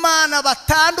b'Imana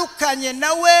batandukanye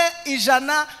nawe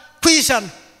 100%.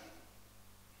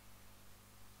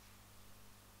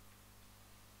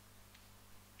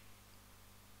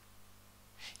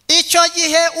 Icyo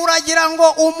gihe uragira ngo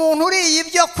umuntu uriye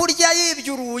ibyo kurya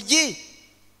yibye urugi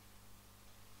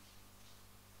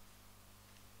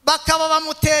bakaba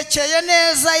bamutekeye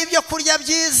neza ibyo kurya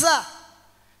byiza,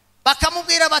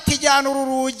 bakamubwira bati jyana uru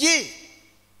rugi,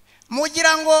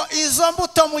 mugira ngo izo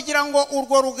mbuto, mugira ngo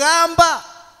urwo rugamba,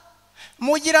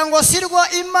 mugira ngo sirwo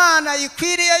Imana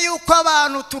ikwiriye yuko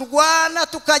abantu turwana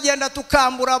tukagenda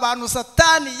tukambura abantu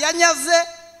Satani yanyaze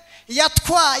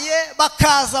yatwaye,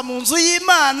 bakaza mu nzu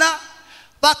y'Imana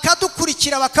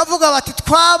bakadukurikira bakavuga bati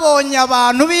twabonye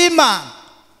abantu b'Imana.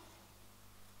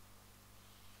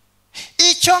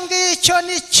 Icyo ngicyo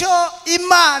nicyo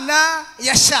Imana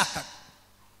yashakaga.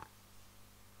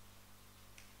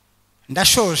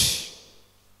 Ndashoje.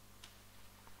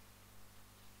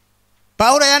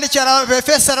 Pawulo yandikira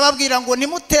Abefeso arababwira ngo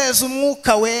nimuteze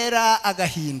umwuka wera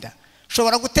agahinda.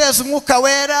 Ushobora guteza umwuka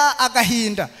wera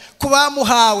agahinda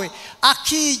kubamuhawe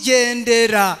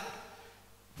akigendera.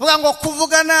 Vuga ngo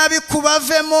kuvuga nabi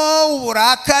kubavemo,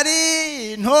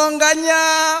 uburakari,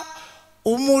 intonganya,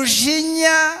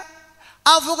 umujinya,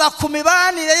 avuga ku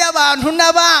mibanire y'abantu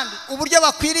n'abandi uburyo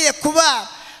bakwiriye kuba.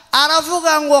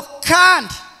 Aravuga ngo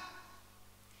kandi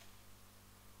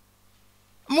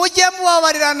mujye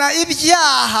mubabarirana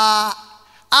ibyaha.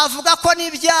 Avuga ko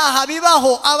n'ibyaha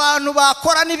bibaho, abantu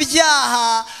bakora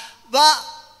n'ibyaha,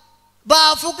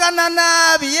 bavugana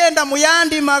nabi, yenda mu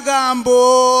yandi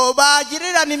magambo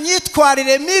bagirirana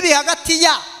imyitwarire mibi hagati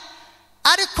ya.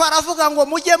 Ariko aravuga ngo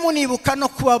mujye munibuka no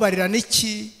kubabarirana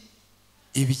iki?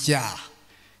 Ibyaha.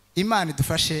 Imana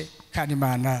idufashe kandi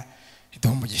Imana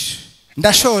iduhe umugisha.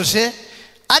 Ndashoje,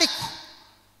 ariko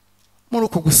muri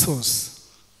uko gusoza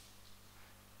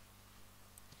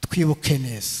twibuke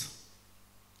neza.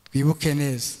 Twibuke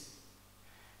neza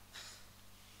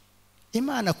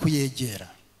Imana kuyegera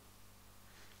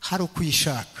hari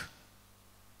ukuyishaka.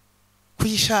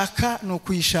 Kuyishaka ni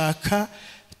ukuyishaka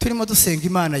turimo dusenga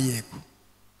Imana, yego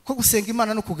ko gusenga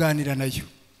Imana no kuganira nayo,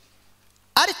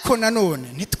 ariko nanone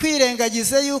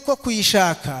ntitwirengagize yuko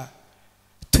kuyishaka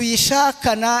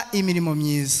tuyishakana imirimo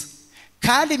myiza.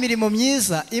 Kandi imirimo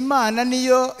myiza Imana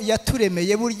niyo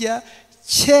yaturemeye burya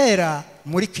kera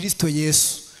muri Kristo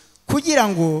Yesu kugira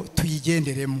ngo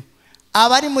tuyigenderemo.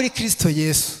 Abari muri Kristo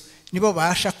Yesu nibo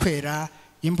basha kwera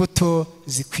imbuto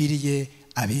zikwiriye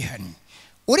abihannye.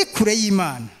 Uri kure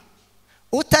y'Imana,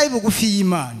 utari bugufi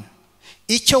y'Imana,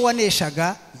 icyo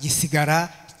waneshaga gisigara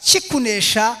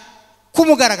kikunesha ku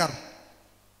mugaragaro.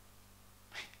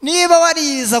 Niba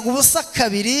warizaga ubusa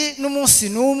kabiri n'umunsi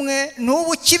n'umwe,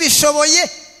 n'ubu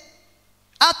kibishoboye,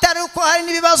 atari uko hari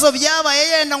n'ibibazo byabaye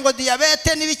yenda ngo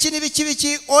diyabete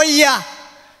n'ibiki, oya,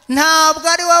 ntabwo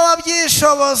ari wowe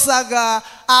wabyishobozaga,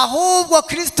 ahubwo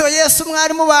Kristo Yesu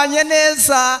mwari mubanye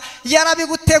neza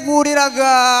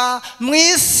yarabiguteguriraga mu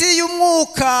isi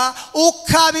y'umwuka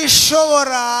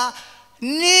ukabishobora.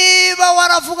 Niba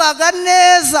waravugaga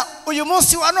neza uyu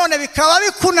munsi wa none bikaba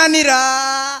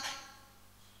bikunanira,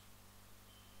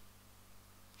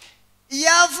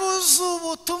 yavuze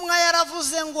ubutumwa,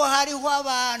 yaravuze ngo hariho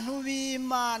abantu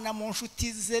b'Imana mu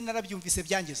nshuti ze. Narabyumvise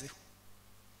byangezeho,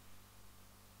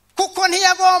 kuko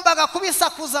ntiyagombaga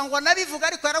kubisakuza ngo nabivuga,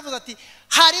 ariko yaravuze ati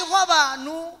hariho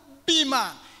abantu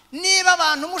b'Imana. Niba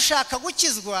abantu mushaka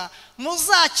gukizwa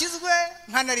muzakizwe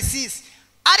nka Narisisi.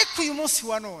 Ariko uyu munsi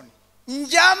wa none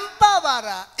njya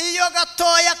mbabara iyo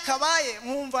gatoya kabaye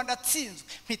nkumva ndatsinzwe,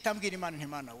 mpita mbwira Imana nti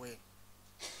Imana we,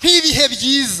 nk'ibihe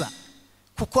byiza,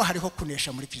 kuko hariho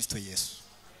kunesha muri Kristo Yesu.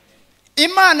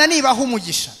 Imana nibaha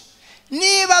umugisha.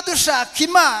 Niba dushaka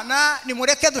Imana,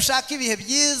 nimureke dushaka ibihe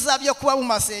byiza byo kuba mu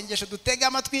masengesho, dutega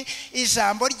amatwi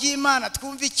ijambo ry'Imana,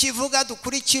 twumva ikivuga,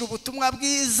 dukurikira ubutumwa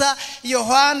bwiza.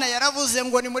 Yohana yaravuze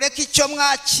ngo nimureke icyo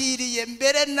mwakiriye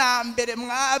mbere na mbere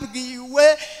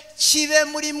mwabwiwe kibe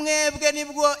muri mwebwe,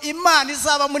 nibwo Imana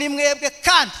izaba muri mwebwe,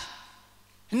 kandi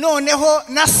noneho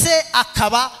na Se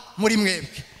akaba muri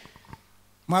mwebwe.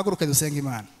 Muhaguruke dusenga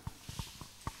Imana.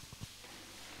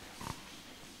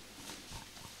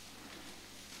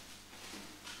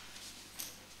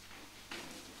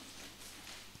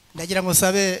 Ndagira ngo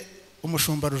sabe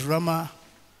umushumba Rujurama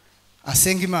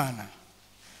asenga Imana,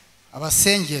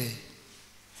 abasengere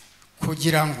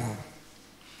kugira ngo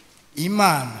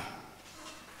Imana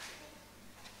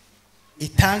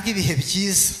itange ibihe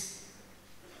byiza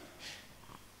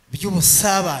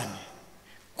by'ubusabane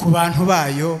ku bantu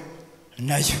bayo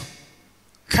nayo.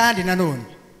 Kandi nanone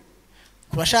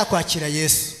ku bashaka kwakira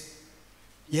Yesu,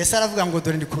 Yesu aravuga ngo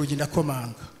dore ndi ku rugi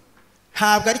ndakomanga.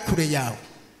 Ntabwo ari kure yawe.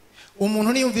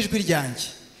 Umuntu niyumva ijwi ryanjye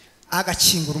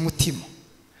agakingura umutima,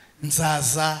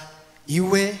 nzaza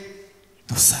iwe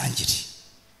dusangire.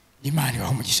 Imana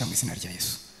ibahe umugisha mu izina rya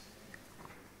Yesu.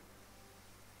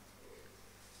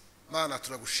 Mana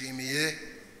turagushimiye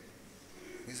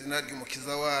mu izina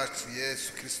ry'umukiza wacu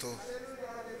Yesu Kristo,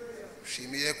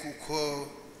 ushimiye kuko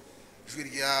ijwi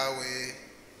ryawe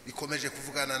rikomeje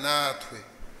kuvugana natwe.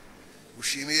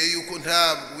 Ushimiye yuko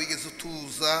ntabwo wigeze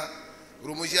utuza,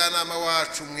 uri umujyanama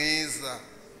wacu mwiza.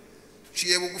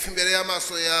 Uciye bugufi imbere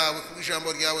y'amaso yawe kuko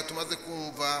ijambo ryawe tumaze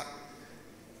kumva.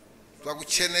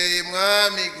 Twagukeneye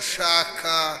mwami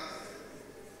gushaka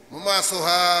mu maso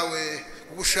hawe,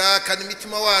 gushaka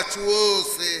n'imitima wacu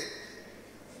wose.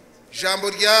 Ijambo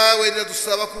ryawe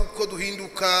riradusaba kuko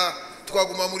duhinduka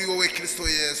twaguma muri wowe Kristo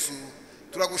Yesu.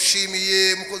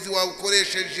 Turagushimiye mukozi wawe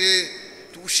ukoresheje,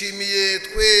 tugushimiye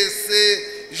twese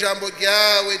ijambo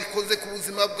ryawe rikoze ku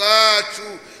buzima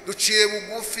bwacu. Duciye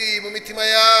bugufi mu mitima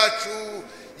yacu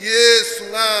Yesu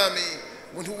mwami,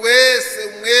 umuntu wese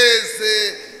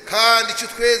umweze kandi icyo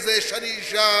twezesha ni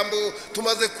ijambo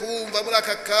tumaze kumva muri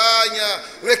aka kanya.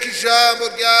 Ureka ijambo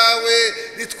ryawe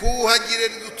ritwuhagire,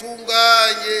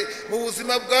 ridutunganye mu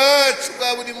buzima bwacu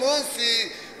bwa buri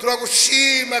munsi.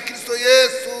 Turagushima Kristo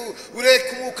Yesu, ureke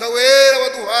umwuka wera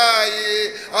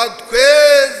waduhaye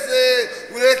atweze,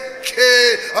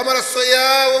 ureke amaraso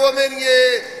yawe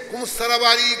wamenye ku musaraba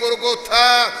ari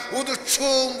Golgota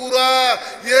uducungura.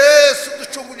 Yesu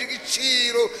ducunguje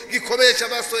igiciro gikomeye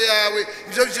cy'amaraso yawe.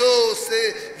 Ibyo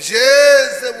byose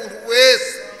byeze umuntu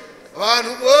wese,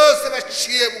 abantu bose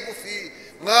baciye bugufi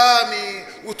mwami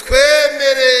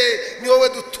utwemere. Ni wowe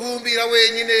dutumbira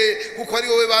wenyine kuko ari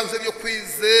wowe banze byo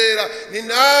kwizera. Ni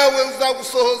nawe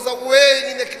uzagusohoza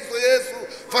wenyine Kristo Yesu.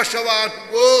 Fasha abantu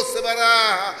bose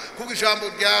baraha kuko ijambo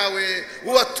ryawe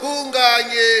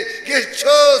ubatunganye. Igihe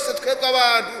cyose twebwe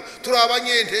abantu turi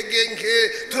abanyentege nke,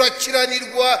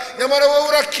 turakiranirwa, nyamara wowe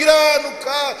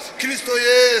urakiranuka Kristo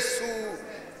Yesu.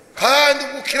 Kandi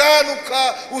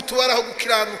gukiranuka utubaraho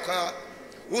gukiranuka,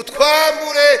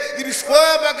 utwambure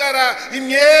ibishwamagara,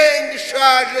 imyenda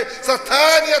ishaje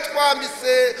Satani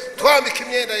yatwambise, twambika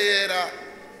imyenda yera.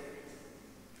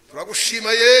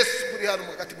 Turagushima Yesu kuri hano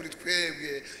hagati muri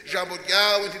twebwe. Ijambo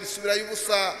ryawe ntirisubirayo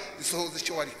ubusa, risohoza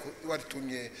icyo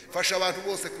waritumye. Fasha abantu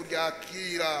bose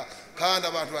kuryakira kandi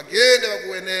abantu bagende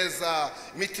baguwe neza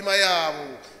imitima yabo.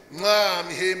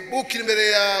 Mwami hembukira imbere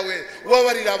yawe,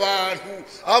 ubabarira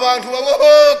abantu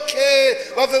babohoke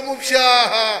bave mu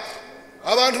byaha,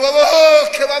 abantu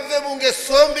babohoke bave mu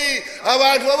ngeso mbi,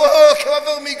 abantu babohoke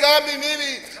bave mu migambi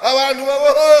mibi, abantu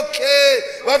babohoke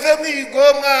bave mu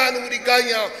igomwa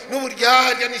n'uburiganya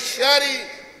n'uburyarya n'ishyari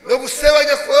no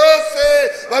gusebanya kose,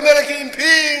 bamere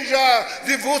nk'impinja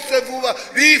zivutse vuba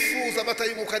bifuza amata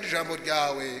y'umwuka n'ijambo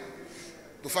ryawe.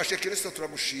 Dufashe Kristo,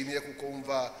 turagushimiye kuko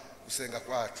wumva gusenga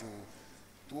kwacu.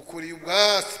 Tugukuriye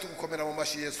ubwatsi, tugukomera mu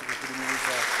mashyi Yesu kuko uri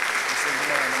mwiza. Dusenga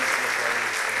Imana mu izina rya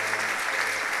Yesu.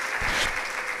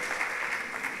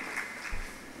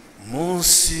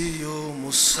 Munsi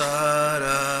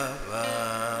y'umusaraba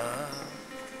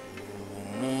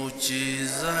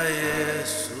umukiza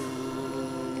Yesu,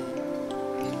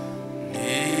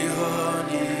 niho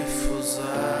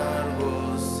nifuza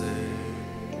rwose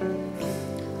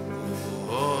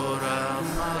guhora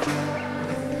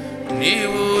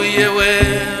nibuye we,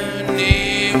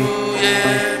 nibuye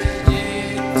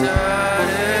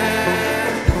ry'igitare,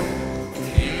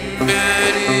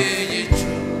 imbere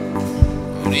y'igicu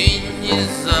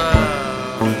urinyiza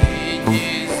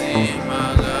inkizi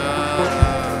magara.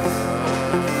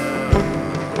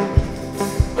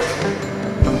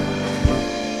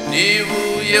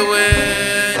 Nibuye we,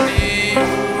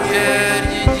 nibuye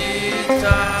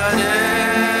ry'igitare,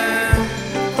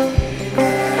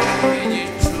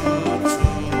 igicucu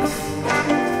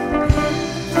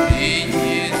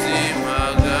inkizi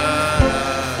magara,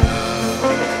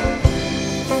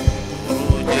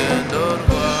 urugendo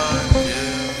rwanjye.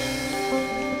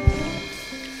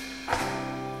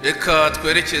 Reka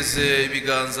twerekeze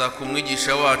ibiganza ku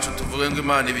mwigisha wacu, tuvuge ngo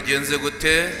Imana ibigenze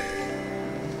gute.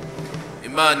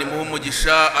 Imana imuha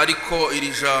umugisha, ariko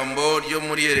iri jambo ryo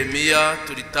muri Yeremiya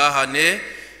turitahane,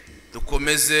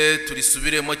 dukomeze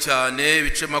turisubiremo cyane.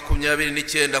 Ibice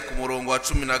 29 ku murongo wa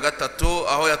 13,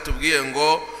 aho yatubwiye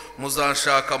ngo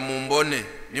muzanshaka mu mbone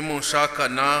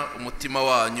nimunshakana umutima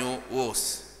wanyu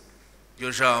wose.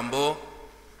 Iryo jambo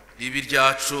ribi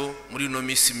ryacu muri no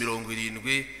minsi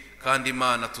 70, kandi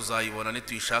Imana tuzayibona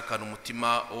nituyishakana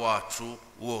umutima wacu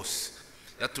wose.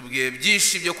 Yatubwiye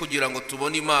byinshi byo kugira ngo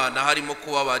tubone Imana, harimo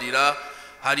kubabarira,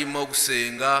 harimo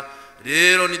gusenga.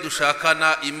 Rero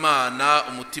nidushakana Imana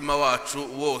umutima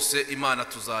wacu wose, Imana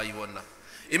tuzayibona.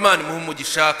 Imana imuha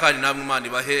umugisha, kandi namwe Imana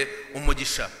ibahe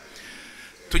umugisha.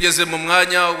 Tugeze mu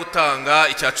mwanya wo gutanga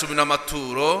icya 10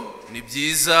 n'amaturo. Ni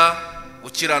byiza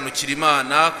gukiranukira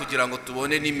Imana kugira ngo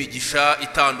tubone n'imigisha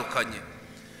itandukanye.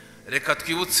 Reka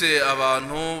twibutse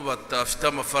abantu batafite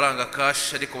amafaranga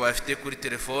cash ariko bayafite kuri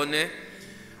telefone,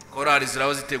 korari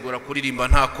ziraba zitegura kuririmba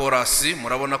nta korasi,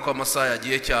 murabona ko amasaha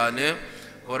yagiye cyane.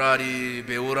 Korari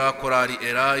Beura, korari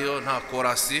Erayo nta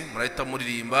korasi, murahita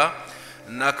muririmba.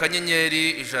 Na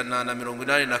kanyenyeri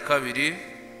 182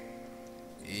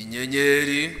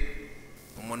 inyenyeri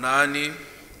 8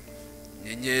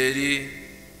 inyenyeri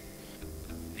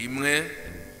 1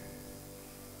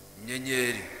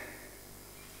 inyenyeri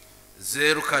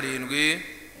 07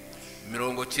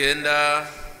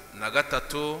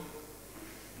 93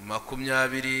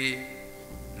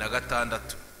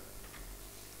 26.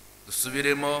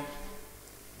 Dusubiremo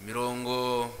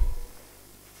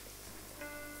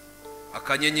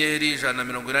akanyenyeri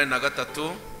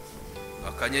 183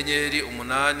 akanyenyeri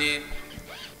 8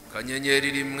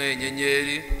 akanyenyeri 1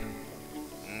 inyenyeri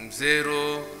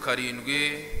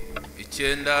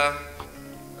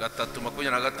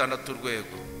 07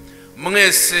 urwego.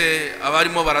 Mwese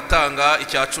abarimo baratanga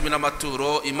icya 10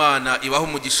 n'amaturo, Imana ibaho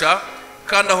umugisha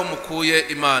kandi aho mukuye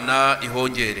Imana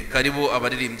ihongere. Karibu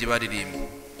abaririmbyi baririmba.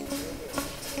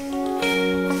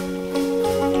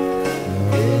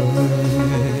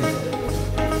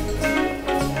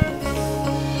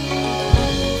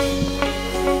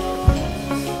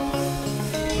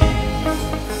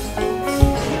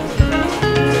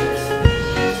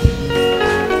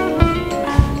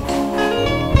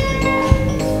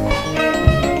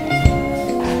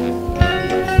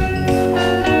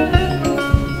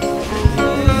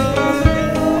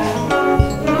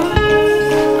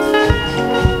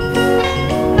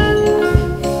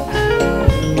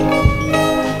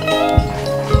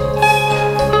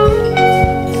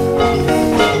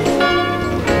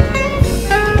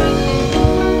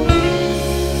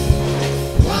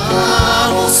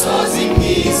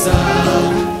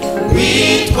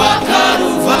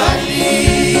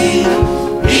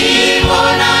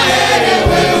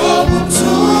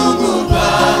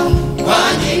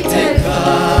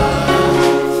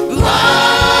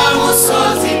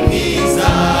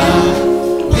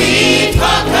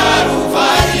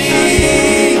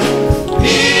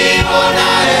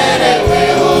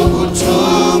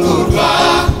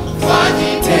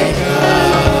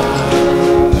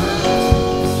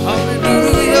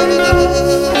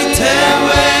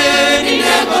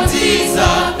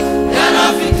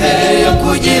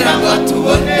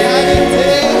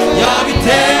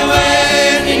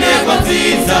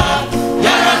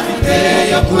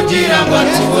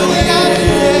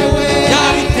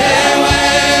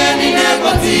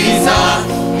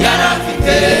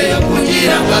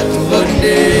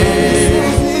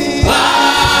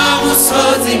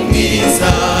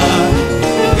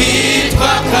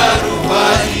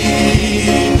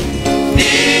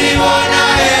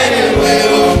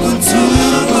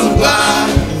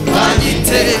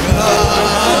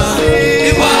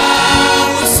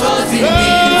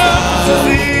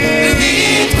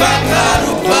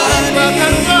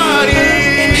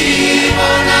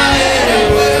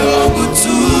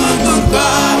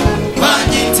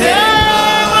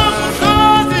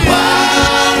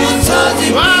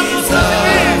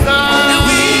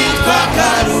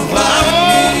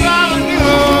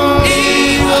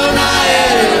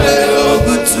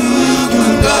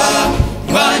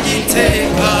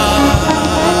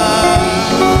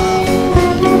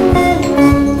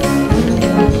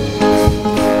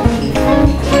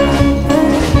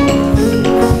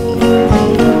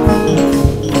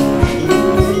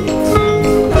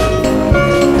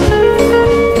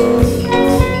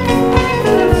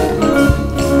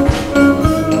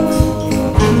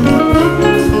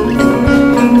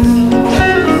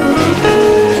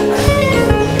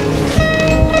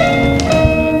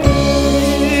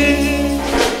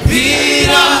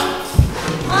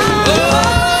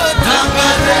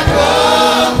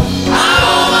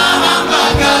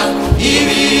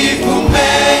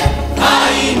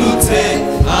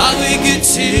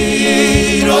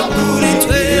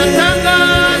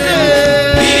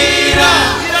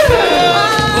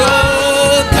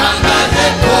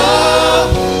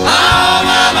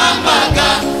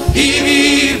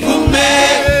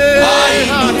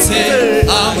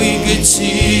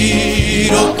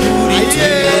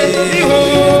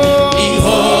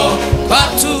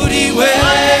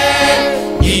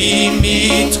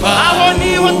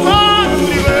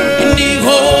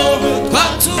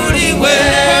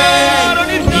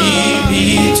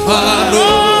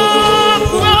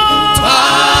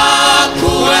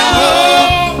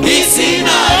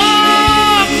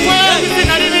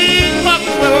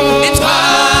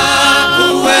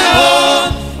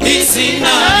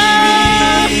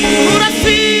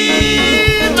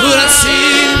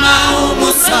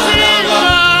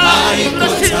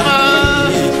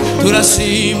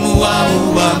 Turasimu wa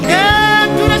ubambe,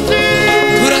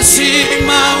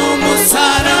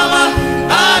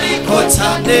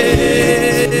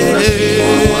 cyane.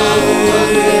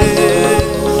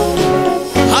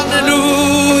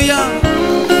 Haleluya,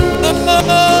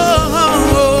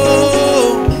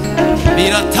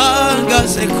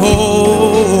 biratangaje ko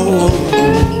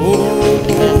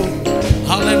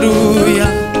haleluya.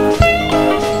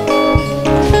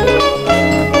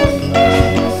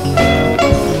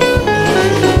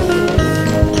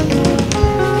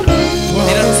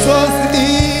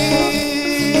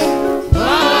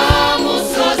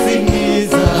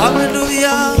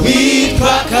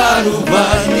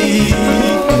 Karubani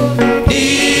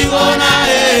nibona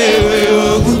ewe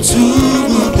wo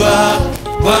gucungurwa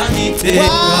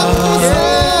waniteka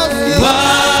wa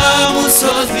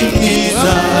musozi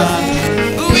mwiza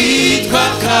witwa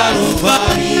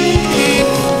Karubani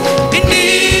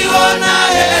nibona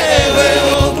ewe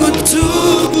wo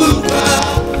gucungurwa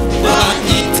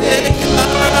waniteka.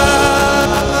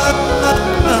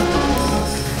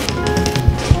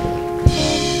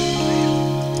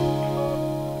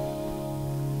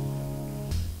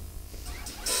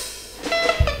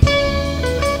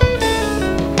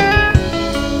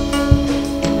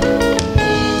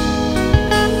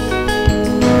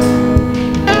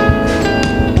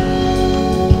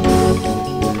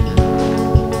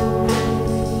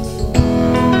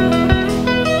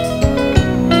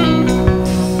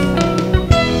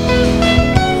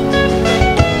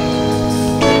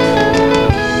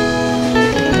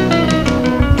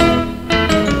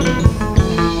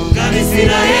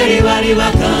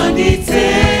 Bakanditse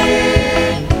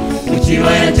mu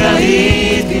kibaya cya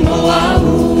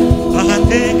Mowabu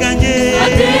ahateganye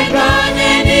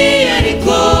ni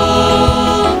Yeriko,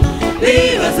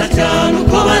 bibaza cyane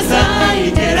uko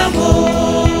bazayigeramo.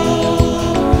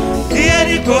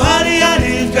 Yeriko hari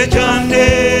yarinzwe cyane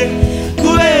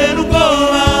kubera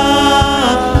ubwoba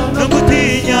no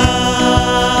gutinya,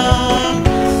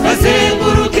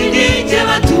 bazenguruka inkike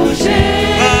batuje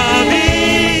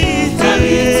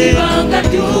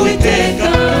Uwiteka,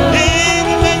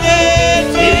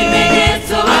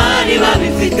 ibimenyetso bari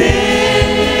babifite.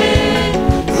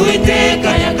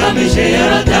 Uwiteka yakamije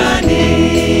Yorodani,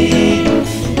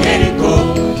 Yeriko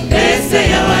ese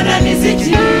yabananiza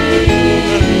iki?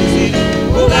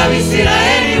 Ubwo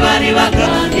Abisirayeli bari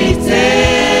bakanditse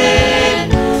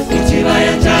mu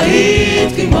kibaya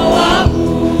cy'ahitwa Mowabu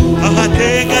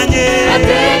ahateganye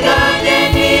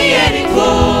ni Yeriko,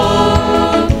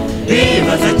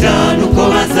 bibaza cyane uko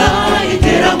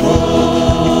bazayigeramo.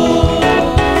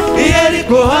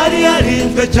 Yeriko hari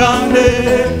yarinzwe cyane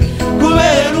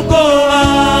kubera ubwoba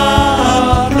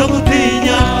no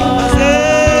gutinya,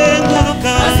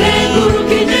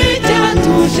 bazenguruka inkike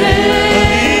batuje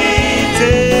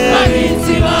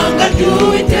babitse ibanga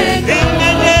ry'Uwiteka.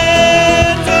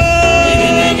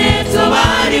 Ibimenyetso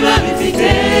bari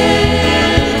babifite.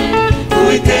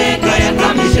 Uwiteka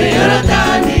yakamije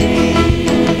Yorodani,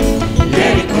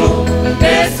 Yeriko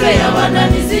ese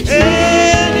yabananiza iki?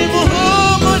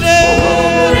 Muhumure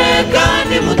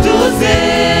kandi mutuze,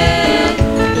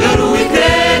 dore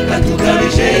Uwiteka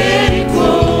tugabije Yeriko.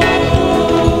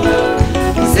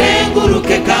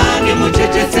 Muzenguruke kandi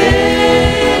mucecetse,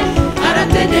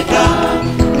 arategeka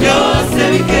byose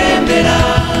bikemera.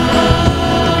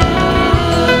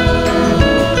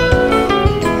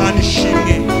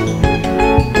 Manishimwe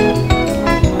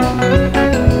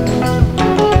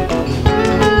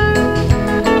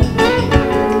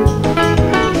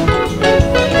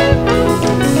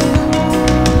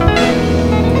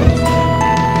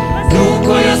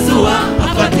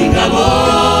ingabo,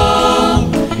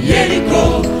 Yeriko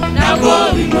ntabwo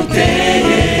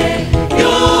bimuteye.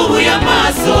 Yubuye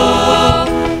amaso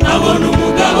abona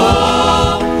umugabo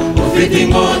ufite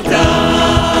inkota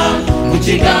mu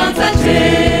kiganza cye,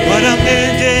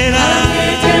 baramwegera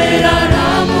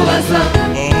aramubaza,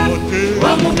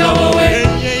 wa mugabo we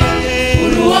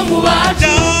uri uwo mu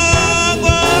bacu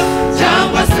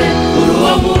cyangwa se uri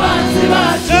uwo mu banzi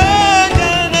bacu?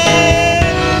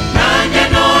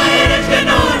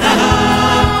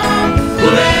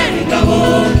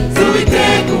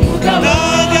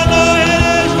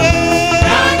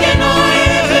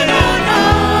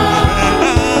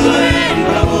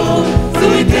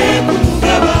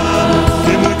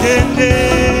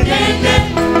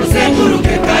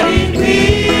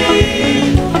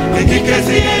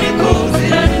 Yeriko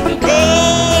zirariduka,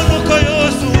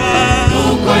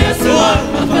 nuko Yosuwa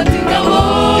afata ingabo.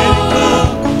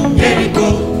 Yeriko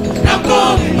ntabwo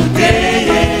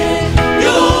bimuteye.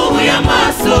 Yubuye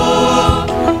amaso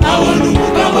abona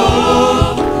umugabo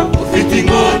ufite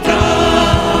inkota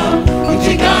mu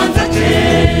kiganza cye,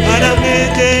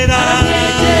 aramwegera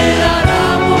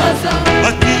aramubaza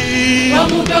ati, wa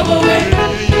mugabo we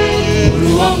uri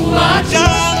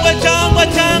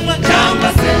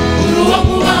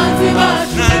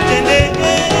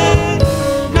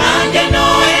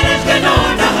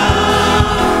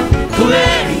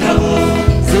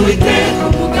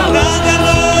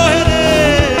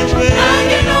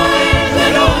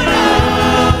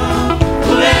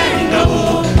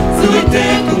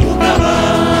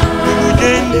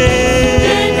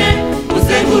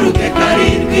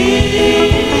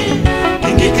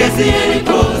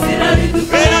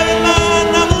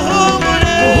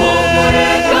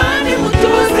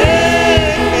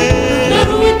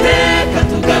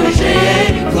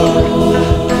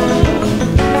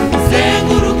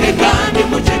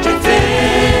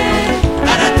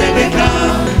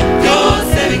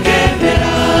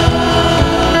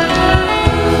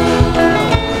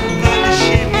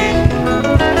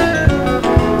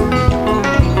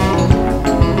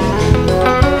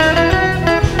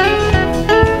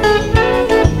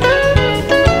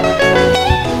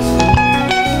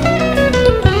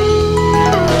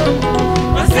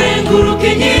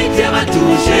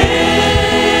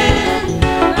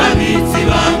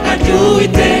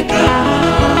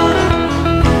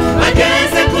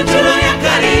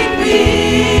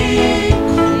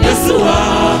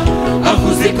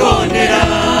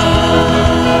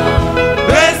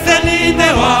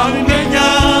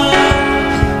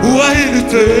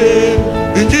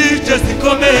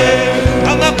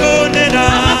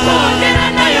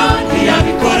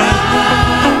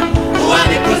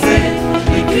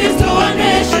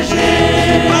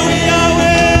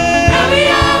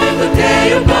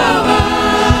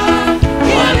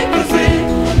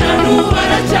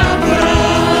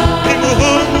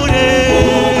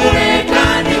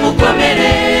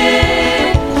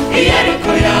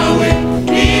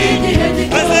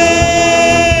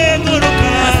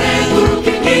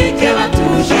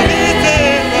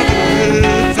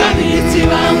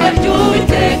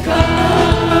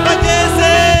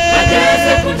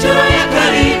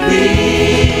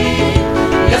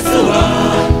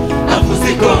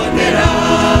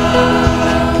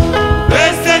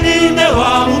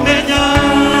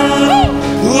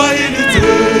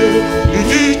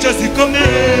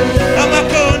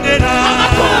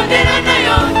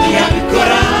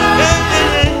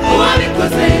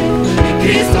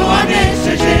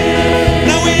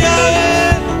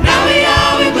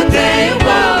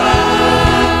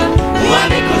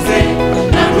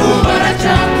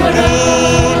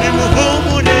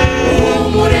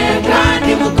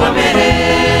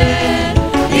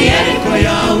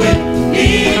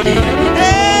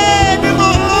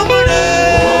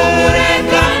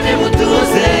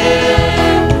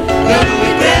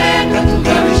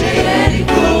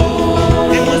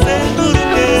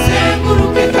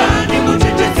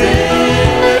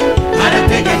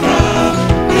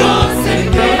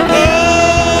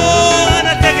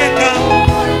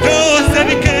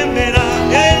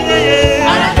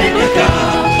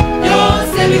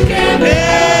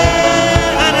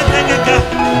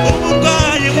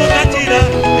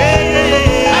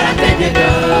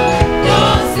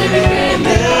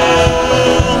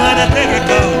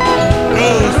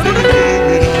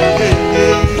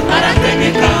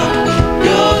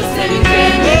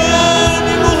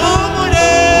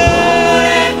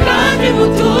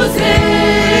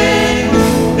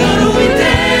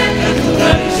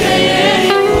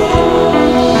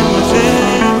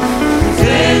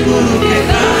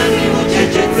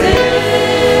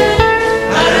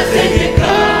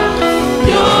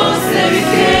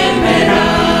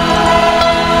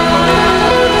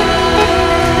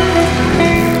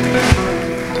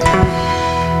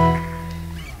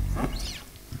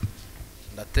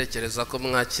ntekereza ko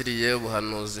mwakiriye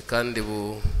ubuhanuzi kandi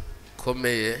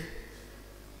bukomeye.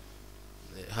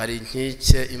 Hari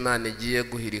inkike Imana igiye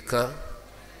guhirika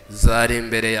zari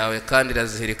imbere yawe kandi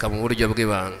irazihirika mu buryo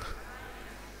bw'ibanga.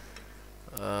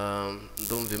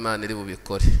 Ndumva Imana iri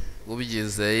bubikore,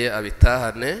 ubyizeye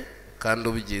abitahane kandi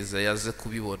ubyizeye aze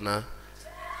kubibona,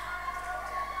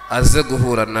 aze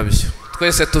guhura nabyo.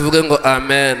 Twese tuvuge ngo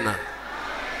amen.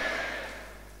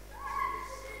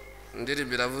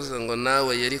 Indirimbo iravuze ngo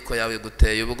nawe Yeriko yawe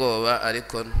guteye ubwoba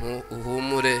ariko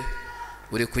ntuhumure,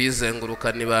 uri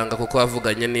kuyizengurukana ibanga kuko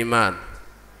wavuganye n'Imana.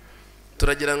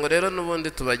 Turagira ngo rero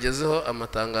n'ubundi tubagezeho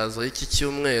amatangazo y'iki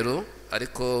cyumweru,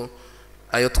 ariko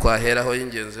ayo twaheraho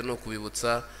y'ingenzi ni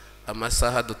ukubibutsa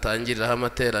amasaha dutangiriraho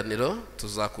amateraniro.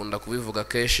 Tuzakunda kubivuga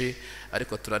kenshi,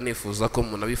 ariko turanifuza ko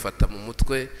umuntu abifata mu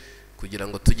mutwe kugira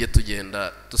ngo tujye tugenda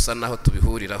dusa naho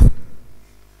tubihuriraho.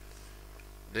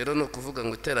 Rero ni ukuvuga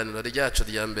ngo iteraniro ryacu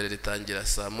rya mbere ritangira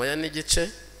 1:30,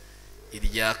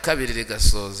 irya kabiri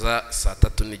rigasoza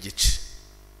 3:30.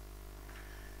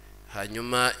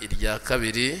 Hanyuma irya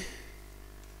kabiri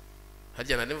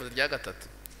harya na nivuze rya gatatu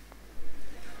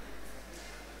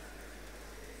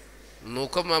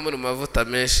nuko muri mavuta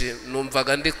menshi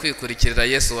numvaga ndi kwikurikirira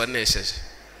Yesu wanesheje.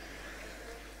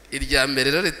 Irya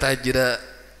mbere rero ritangira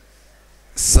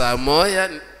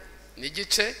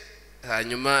 1:30,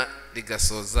 hanyuma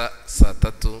rigasoza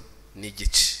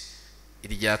 3:30.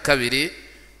 Irya kabiri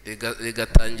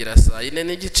rigatangira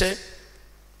 4:30,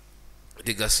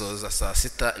 rigasoza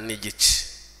 6:30.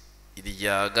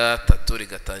 Irya gatatu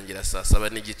rigatangira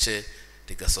 7:30,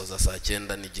 rigasoza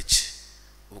 9:30.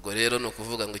 Ubwo rero ni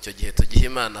ukuvuga ngo icyo gihe tugihe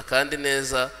Imana kandi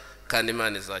neza, kandi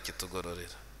Imana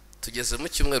izakitugororera. Tugeze mu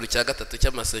cyumweru cya gatatu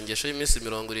cy'amasengesho y'iminsi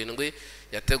 70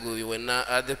 yateguwe na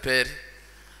ADEPR.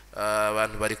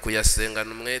 Abantu bari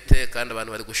kuyasengana umwete kandi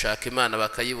abantu bari gushaka Imana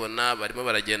bakayibona, barimo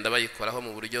baragenda bayikoraho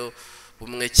mu buryo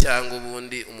bumwe cyangwa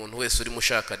ubundi. Umuntu wese urimo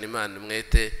ushakana Imana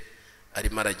umwete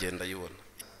arimo aragenda yibona.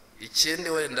 Ikindi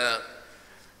wenda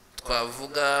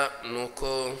twavuga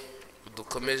nuko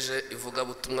dukomeje ivuga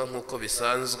butumwa nkuko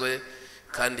bisanzwe,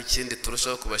 kandi ikindi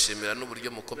turushaho kubashimira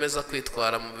n'uburyo mukomeza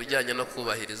kwitwara mu bijyanye no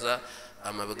kubahiriza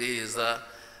amabwiriza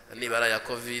nibara ya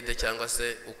COVID cyangwa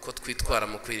se uko twitwara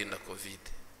mu kwirinda COVID.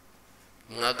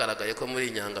 Mwagaragaye ko muri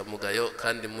inyangamugayo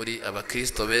kandi muri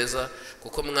abakristo beza,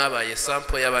 kuko mwabaye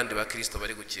sample y'abandi bakristo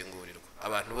bari gukingurirwa.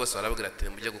 Abantu bose barabwira ati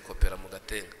mujye gukopera mu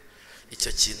Gatenga.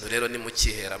 Icyo kintu rero ni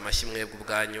mukihera amashyi mwebwe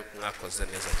ubwanyu, mwakoze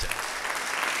neza cyane.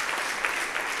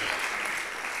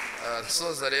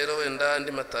 Soza rero wenda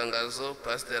andi matangazo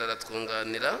pastor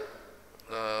aratwunganira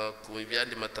ku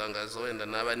byandi matangazo wenda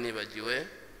naba nibagiwe.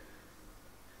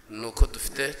 Nuko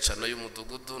dufite cano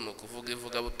y'umudugudu, no kuvuga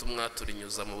ivuga butumwa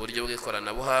turinyuza mu buryo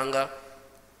bw'ikoranabuhanga.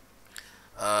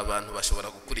 Abantu bashobora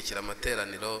gukurikira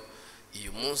amateraniro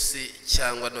uyu munsi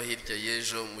cyangwa no hirya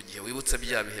y'ejo, mu gihe wibutse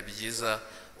bya bihe byiza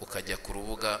ukajya ku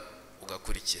rubuga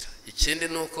ugakurikira. Ikindi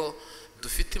nuko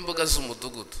dufite imbuga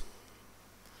z'umudugudu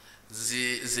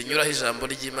zinyuraho ijambo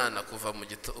ry'Imana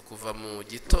kuva mu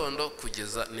gitondo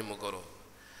kugeza nimugoroba.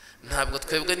 Ntabwo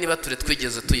twebwe niba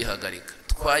twigeze tuyihagarika,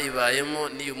 twayibayemo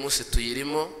n'uyu munsi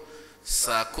tuyirimo.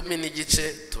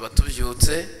 10:30 tuba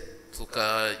tubyutse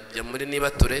tukajya muri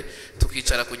nibature,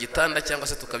 tukicara ku gitanda cyangwa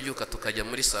se tukabyuka tukajya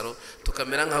muri salo,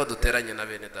 tukamera nkaho duteranye na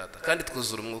bene data kandi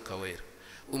twuzura umwuka wera.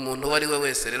 Umuntu wari we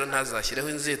wese rero ntazashyireho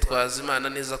inzitwazo. Imana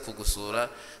niza kugusura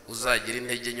uzagira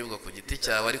intege nyubwo ku giti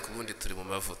cyawe, ariko ubundi turi mu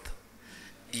mavuta.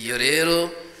 Iyo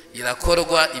rero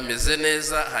irakorwa imeze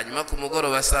neza. Hanyuma ku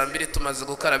mugoroba 2:00 tumaze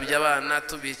gukarabya abana,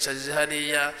 tubicaje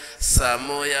hariya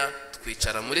 1:00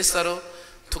 twicara muri salo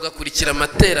tugakurikira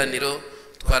amateraniro,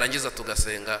 twarangiza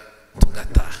tugasenga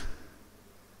tugataha.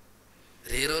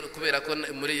 Rero kubera ko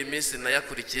muri iyi minsi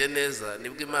nayakurikiye neza,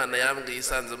 nibwo Imana yambwiye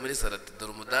isanze muri salo ati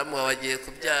dore umudamu wawe agiye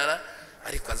kubyara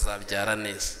ariko azabyara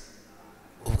neza.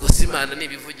 Ubwo si Imana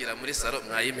nibivugira muri salo,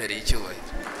 mwayimpereye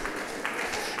icyubahiro.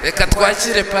 Reka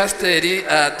twakire pasiteri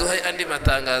duhe andi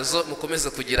matangazo. Mukomeze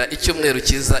kugira icyumweru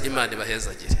cyiza, Imana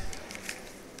ibahezagire.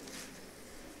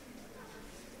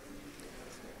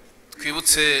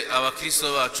 Twibutse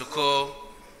abakristo bacu ko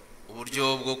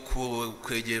uburyo bwo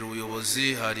kwegera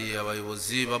ubuyobozi, hari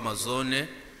abayobozi b'amazone,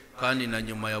 kandi na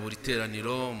nyuma ya buri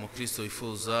teraniro umukristo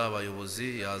wifuza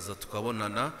abayobozi yaza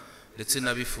tukabonana, ndetse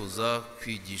n'abifuza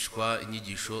kwigishwa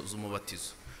inyigisho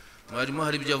z'umubatizo. Mwarimo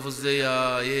hari ibyo yavuze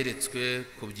yeretswe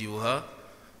kubyibuha.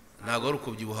 Ntabwo ari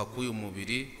ukubyibuha k'uyu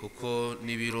mubiri, kuko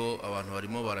n'ibiro abantu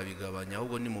barimo barabigabanya,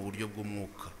 ahubwo ni mu buryo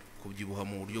bw'umwuka. Kubyibuha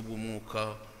mu buryo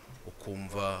bw'umwuka,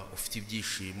 ukumva ufite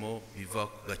ibyishimo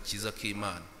biva ku gakiza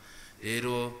k'Imana.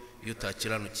 Rero iyo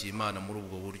utakiranukiye Imana muri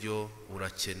ubwo buryo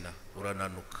urakena,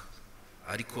 urananuka.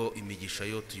 ariko imigisha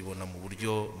yo tuyibona mu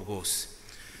buryo bwose.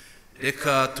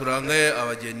 Reka turange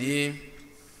abageni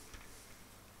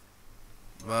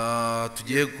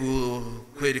tugiye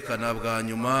kwerekana bwa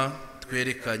nyuma.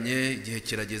 Twerekanye, igihe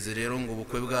kirageze rero ngo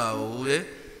ubukwe bwabo bube.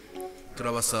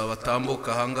 Turabasaba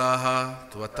batambuka ahangaha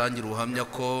tubatangira ubuhamya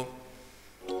ko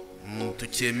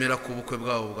tukemera ko ubukwe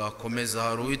bwabo bwakomeza.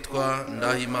 Hari uwitwa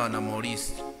Ndahimana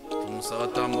Maurice, tumusaba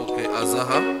atambuke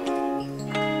azaha.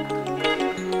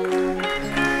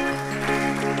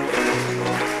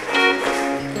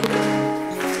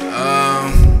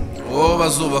 Uwo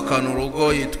bazubakana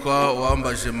urugo yitwa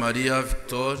Uwambaje Maria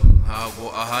Victor,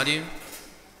 ntago ahari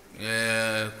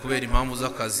kubera impamvu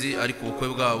z'akazi, ariko ubukwe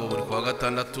bwabo buri kuwa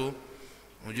gatandatu.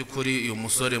 Mu by'ukuri uyu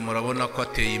musore murabona ko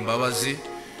ateye imbabazi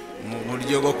mu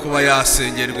buryo bwo kuba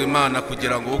yasengerwa Imana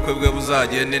kugira ngo ubukwe bwe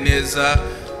buzagende neza,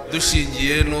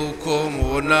 dushingiye nuko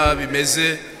mubona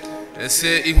bimeze.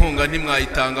 Ese inkunga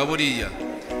ntimwayitanga buriya?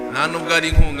 Nta nubwo ari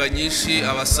inkunga nyinshi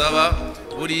abasaba,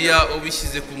 buriya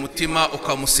ubishyize ku mutima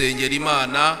ukamusengera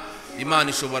Imana, Imana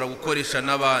ishobora gukoresha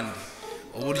n'abandi.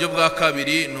 Uburyo bwa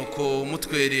kabiri ni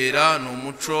ukumutwerera, ni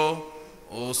umuco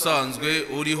usanzwe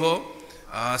uriho.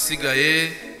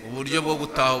 Ahasigaye uburyo bwo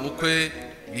gutaha ubukwe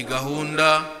ni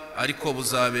gahunda, ariko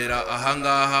buzabera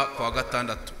ahangaha kwa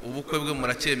gatandatu. Ubukwe bwe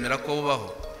muracyemera ko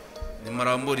bubaho?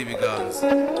 Nimurambura ibiganza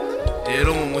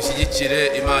rero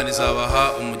mumushyigikire, Imana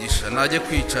izabaha umugisha. Najye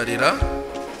kwicarira.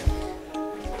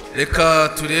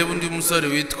 Reka turebe undi musore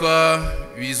witwa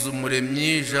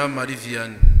Bizumuremyi Jean Marie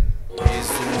Vianney.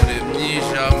 Bizumuremyi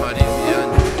Jean Marie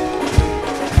Vianney.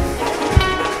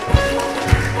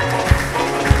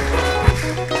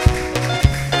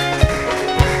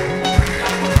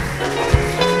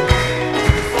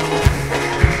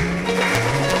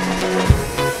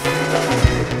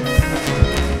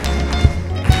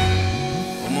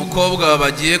 Umukobwa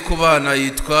bagiye kubana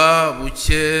yitwa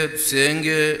Buke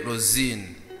Dusenge Rosine,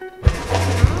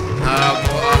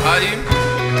 ntabwo ahari,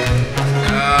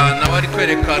 nawe ari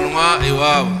kwerekanwa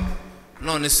iwabo.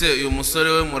 None se uyu musore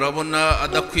we murabona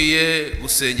adakwiye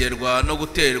gusengerwa no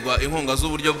guterwa inkunga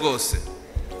z'uburyo bwose?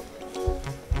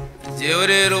 Jewe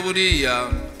rero buriya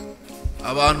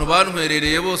abantu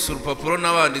bantwerereye bose urupapuro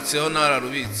nabanditseho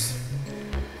nararubitse,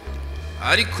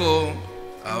 ariko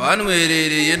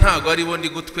abanwerereye ntago ari bo ndi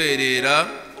gutwerera.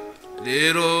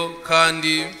 Rero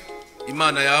kandi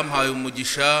Imana yampaye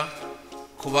umugisha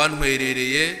ku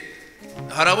bantwerereye.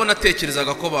 Harabona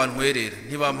atekerezaga ko bantwerera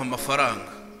ntibampa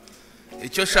amafaranga.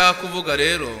 Icyo shaka kuvuga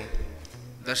rero,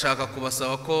 ndashaka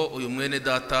kubasaba ko uyu mwene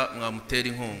data mwamutera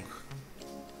inkunga.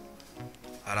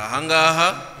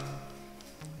 Arahangaha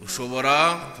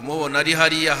ushobora kumubona ari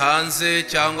hariya hanze,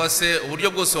 cyangwa se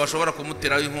uburyo bwose washobora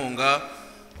kumuteraho inkunga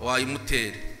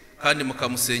wayimutere, kandi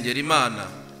mukamusengera Imana,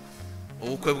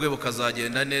 ubukwe bwe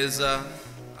bukazagenda neza,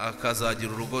 akazagira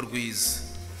urugo rwiza.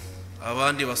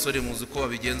 Abandi basore muzi ko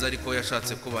babigenza, ariko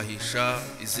yashatse kubahisha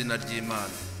izina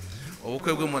ry'Imana.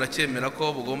 Ubukwe bwe muracyemera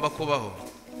ko bugomba kubaho?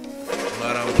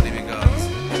 Mwarambura ibiganza.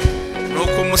 No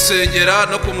kumusengera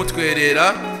no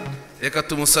kumutwerera. Reka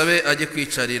tumusabe ajye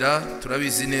kwicarira,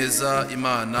 turabizi neza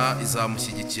Imana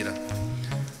izamushyigikira.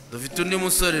 Dufite undi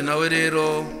musore nawe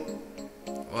rero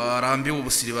warambiwe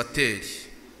ubusiribateri,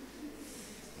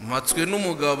 mpatswe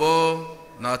n'umugabo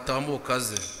natambuka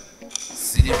ze.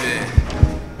 Silver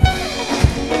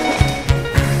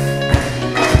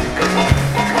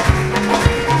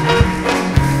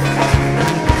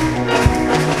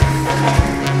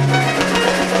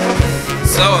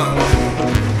sawa.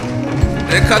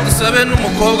 Reka dusabe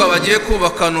n'umukobwa bagiye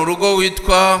kubakana urugo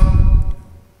witwa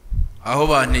Aho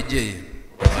Bantegeye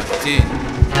ati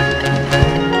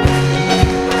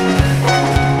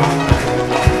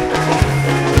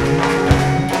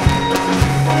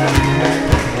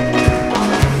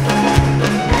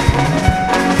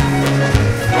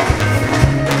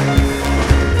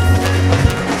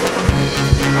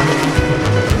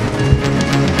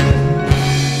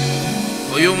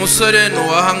uyu musore ni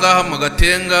uwahangaha mu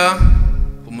Gatenga,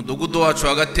 ku mudugudu wacu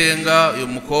wa Gatenga. Uyu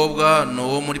mukobwa ni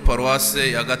uwo muri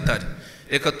paruwase ya Gatare.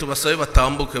 Reka tubasabe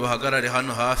batambuke bahagarare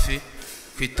hano hafi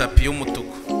ku itapi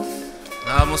y'umutuku.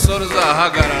 Nta musore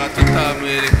uzahagarara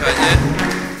tutamwerekanye.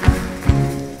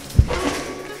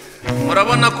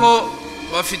 Murabona ko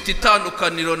bafite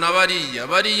itandukaniro na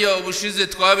bariya ubushize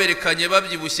twaberekanye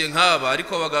babyibushye nk'aba,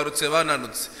 ariko bagarutse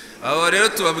bananutse. Aba rero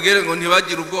tubabwire ngo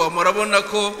ntibagire ubwoba. Murabona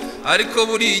ko ariko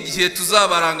buri igihe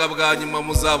tuzabaranga bwa nyuma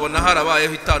muzabona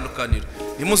harabayeho itandukaniro.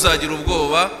 Ntimuzagire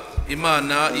ubwoba,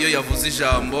 Imana iyo yavuze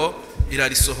ijambo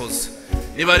irarisohoza.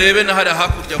 Nibarebe na hari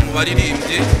hakurya mu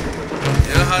baririmbyi,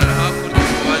 hari hakurya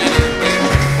mu baririmbyi.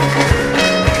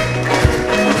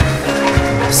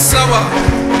 sawa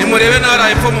nimurebe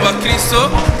n'ahari hepfo mu bakristo,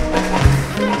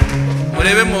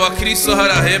 murebe mu bakristo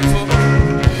hari hepfo.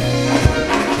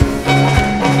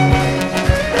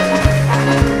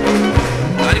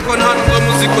 Ariko nta nubwo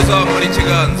muzi kuzamura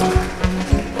ikiganza.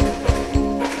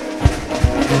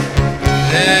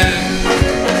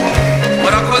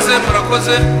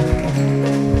 Murakoze.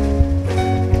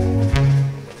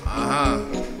 Aha.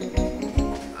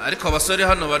 Ariko abasore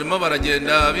hano barimo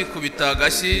baragenda bikubita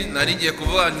agashyi, nari ngiye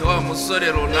kuvuga nti wa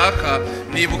musore runaka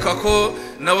nibuka ko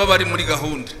nabo bari muri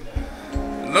gahunda.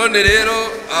 None rero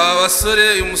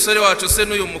abasore, uyu musore wacu se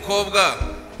n'uyu mukobwa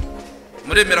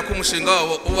muremera ko umushinga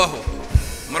wabo ubaho?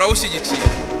 Murawushyigikiye?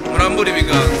 Murambura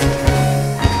ibiganza.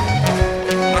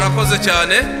 Murakoze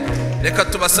cyane. Reka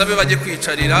tubasabe bajye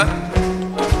kwicarira.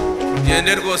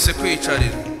 Gende rwose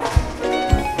kwicarira.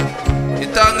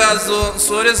 Itangazo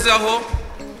nsorezaho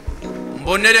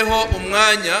mbonereho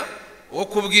umwanya wo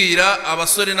kubwira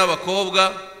abasore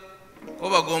n'abakobwa ko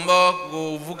bagomba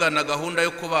kuvugana gahunda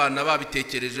yo kubana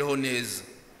babitekerejeho neza.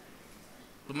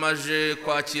 Tumaje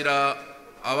kwakira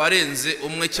abarenze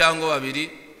umwe cyangwa babiri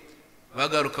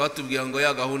bagaruka batubwira ngo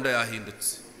ya gahunda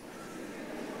yahindutse.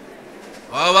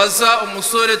 Wabaza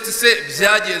umusore ati se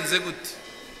byagenze gute?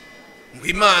 Ngo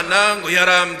Imana ngo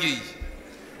yarambwiye.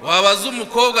 Wabaza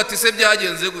umukobwa ati se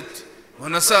byagenze gute? Ngo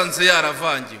nasanze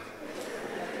yaravangiwe.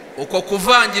 Uko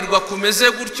kuvangirwa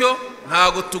kumeze gutyo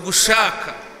ntago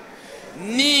tugushaka.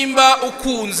 Nimba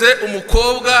ukunze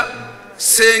umukobwa,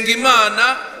 senga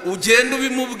Imana, ugende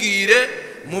ubimubwire,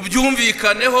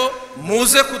 mubyumvikaneho,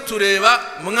 muze kutureba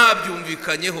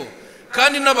mwabyumvikanyeho.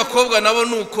 Kandi n'abakobwa nabo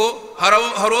nuko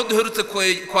haro duherutse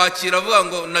kwakira avuga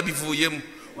ngo nabivuyemo.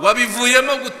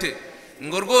 Wabivuyemo gute?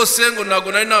 Ngo rwose ngo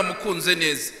nago nari namukunze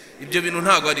neza. Ibyo bintu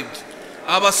ntago ari byo.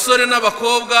 Abasore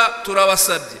n'abakobwa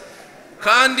turabasabye.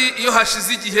 Kandi iyo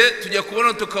hashize igihe tujya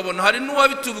kubona tukabona hari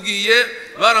n'uwabitubwiye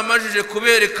baramajije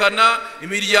kuberekana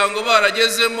imiryango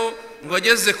baragezemo, ngo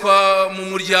ageze mu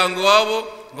muryango wabo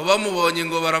ngo bamubonye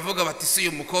ngo baravuga bati si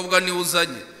uyu mukobwa niwe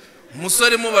uzanye.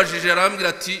 Umusore mubajije arambwira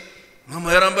ati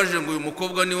mama yarambajije ngo uyu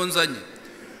mukobwa niwe nzanye.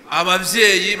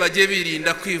 Ababyeyi bajye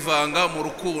birinda kwivanga mu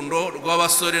rukundo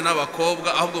rw'abasore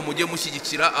n'abakobwa, ahubwo mujye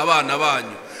mushyigikira abana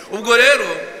banyu. Ubwo rero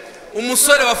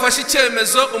umusore wafashe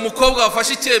icyemezo, umukobwa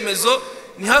wafashe icyemezo,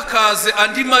 ntihakaze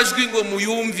andi majwi ngo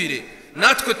muyumvire.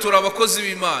 Natwe turabakozi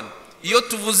b'Imana. Iyo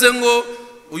tuvuze ngo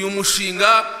uyu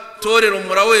mushinga torero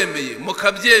murawemeye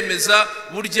mukabyemeza,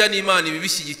 burya n'Imana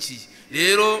ibibishyigikiye.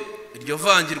 Rero iryo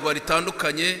vangirwa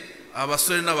ritandukanye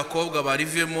abasore n'abakobwa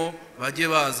barivemo, bajye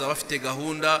baza bafite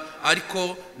gahunda.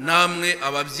 Ariko namwe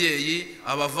ababyeyi,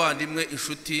 abavandimwe,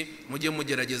 inshuti, mujye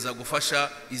mugerageza gufasha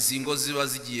izi ngo ziba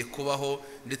zigiye kubaho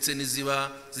ndetse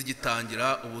n'iziba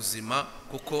zigitangira ubuzima,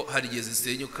 kuko hari igihe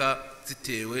zisenyuka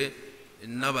zitewe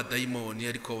n'abadayimoni,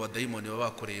 ariko abadayimoni baba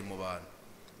bakoreye mu bantu.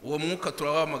 Uwo mwuka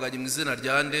turabamaganye mu izina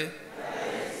rya nde?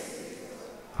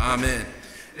 Amen.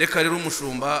 Reka rero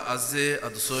umushumba aze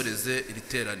adusoreze iri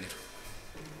teraniro.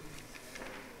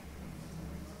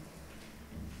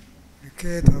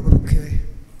 Reke duhaguruke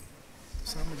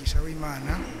dusaba umugisha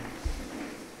w'Imana.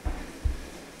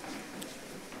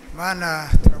 Mana,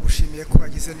 turagushimiye ko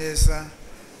wagize neza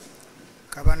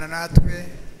kabana natwe.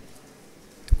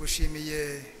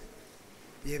 Tugushimiye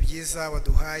ibihe byiza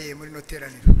waduhaye muri no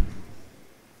teraniro.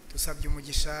 Dusabye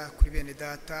umugisha kuri bene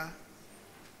data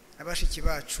n'abashiki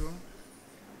bacu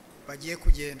bagiye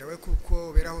kugenda, we kuko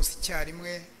ubera hose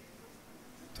icyarimwe.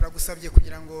 Turagusabye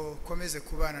kugira ngo ukomeze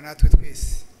kubana natwe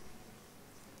twese,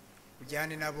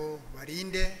 ujyane nabo,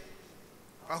 barinde,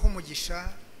 aho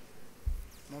umugisha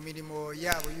mu mirimo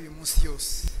yabo y'uyu munsi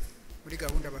yose, muri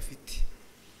gahunda bafite.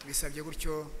 Tubisabye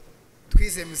gutyo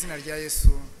twizeye mu izina rya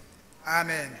Yesu,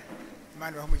 amen.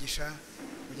 Imana ibahe umugisha,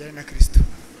 ujyane na Kristo.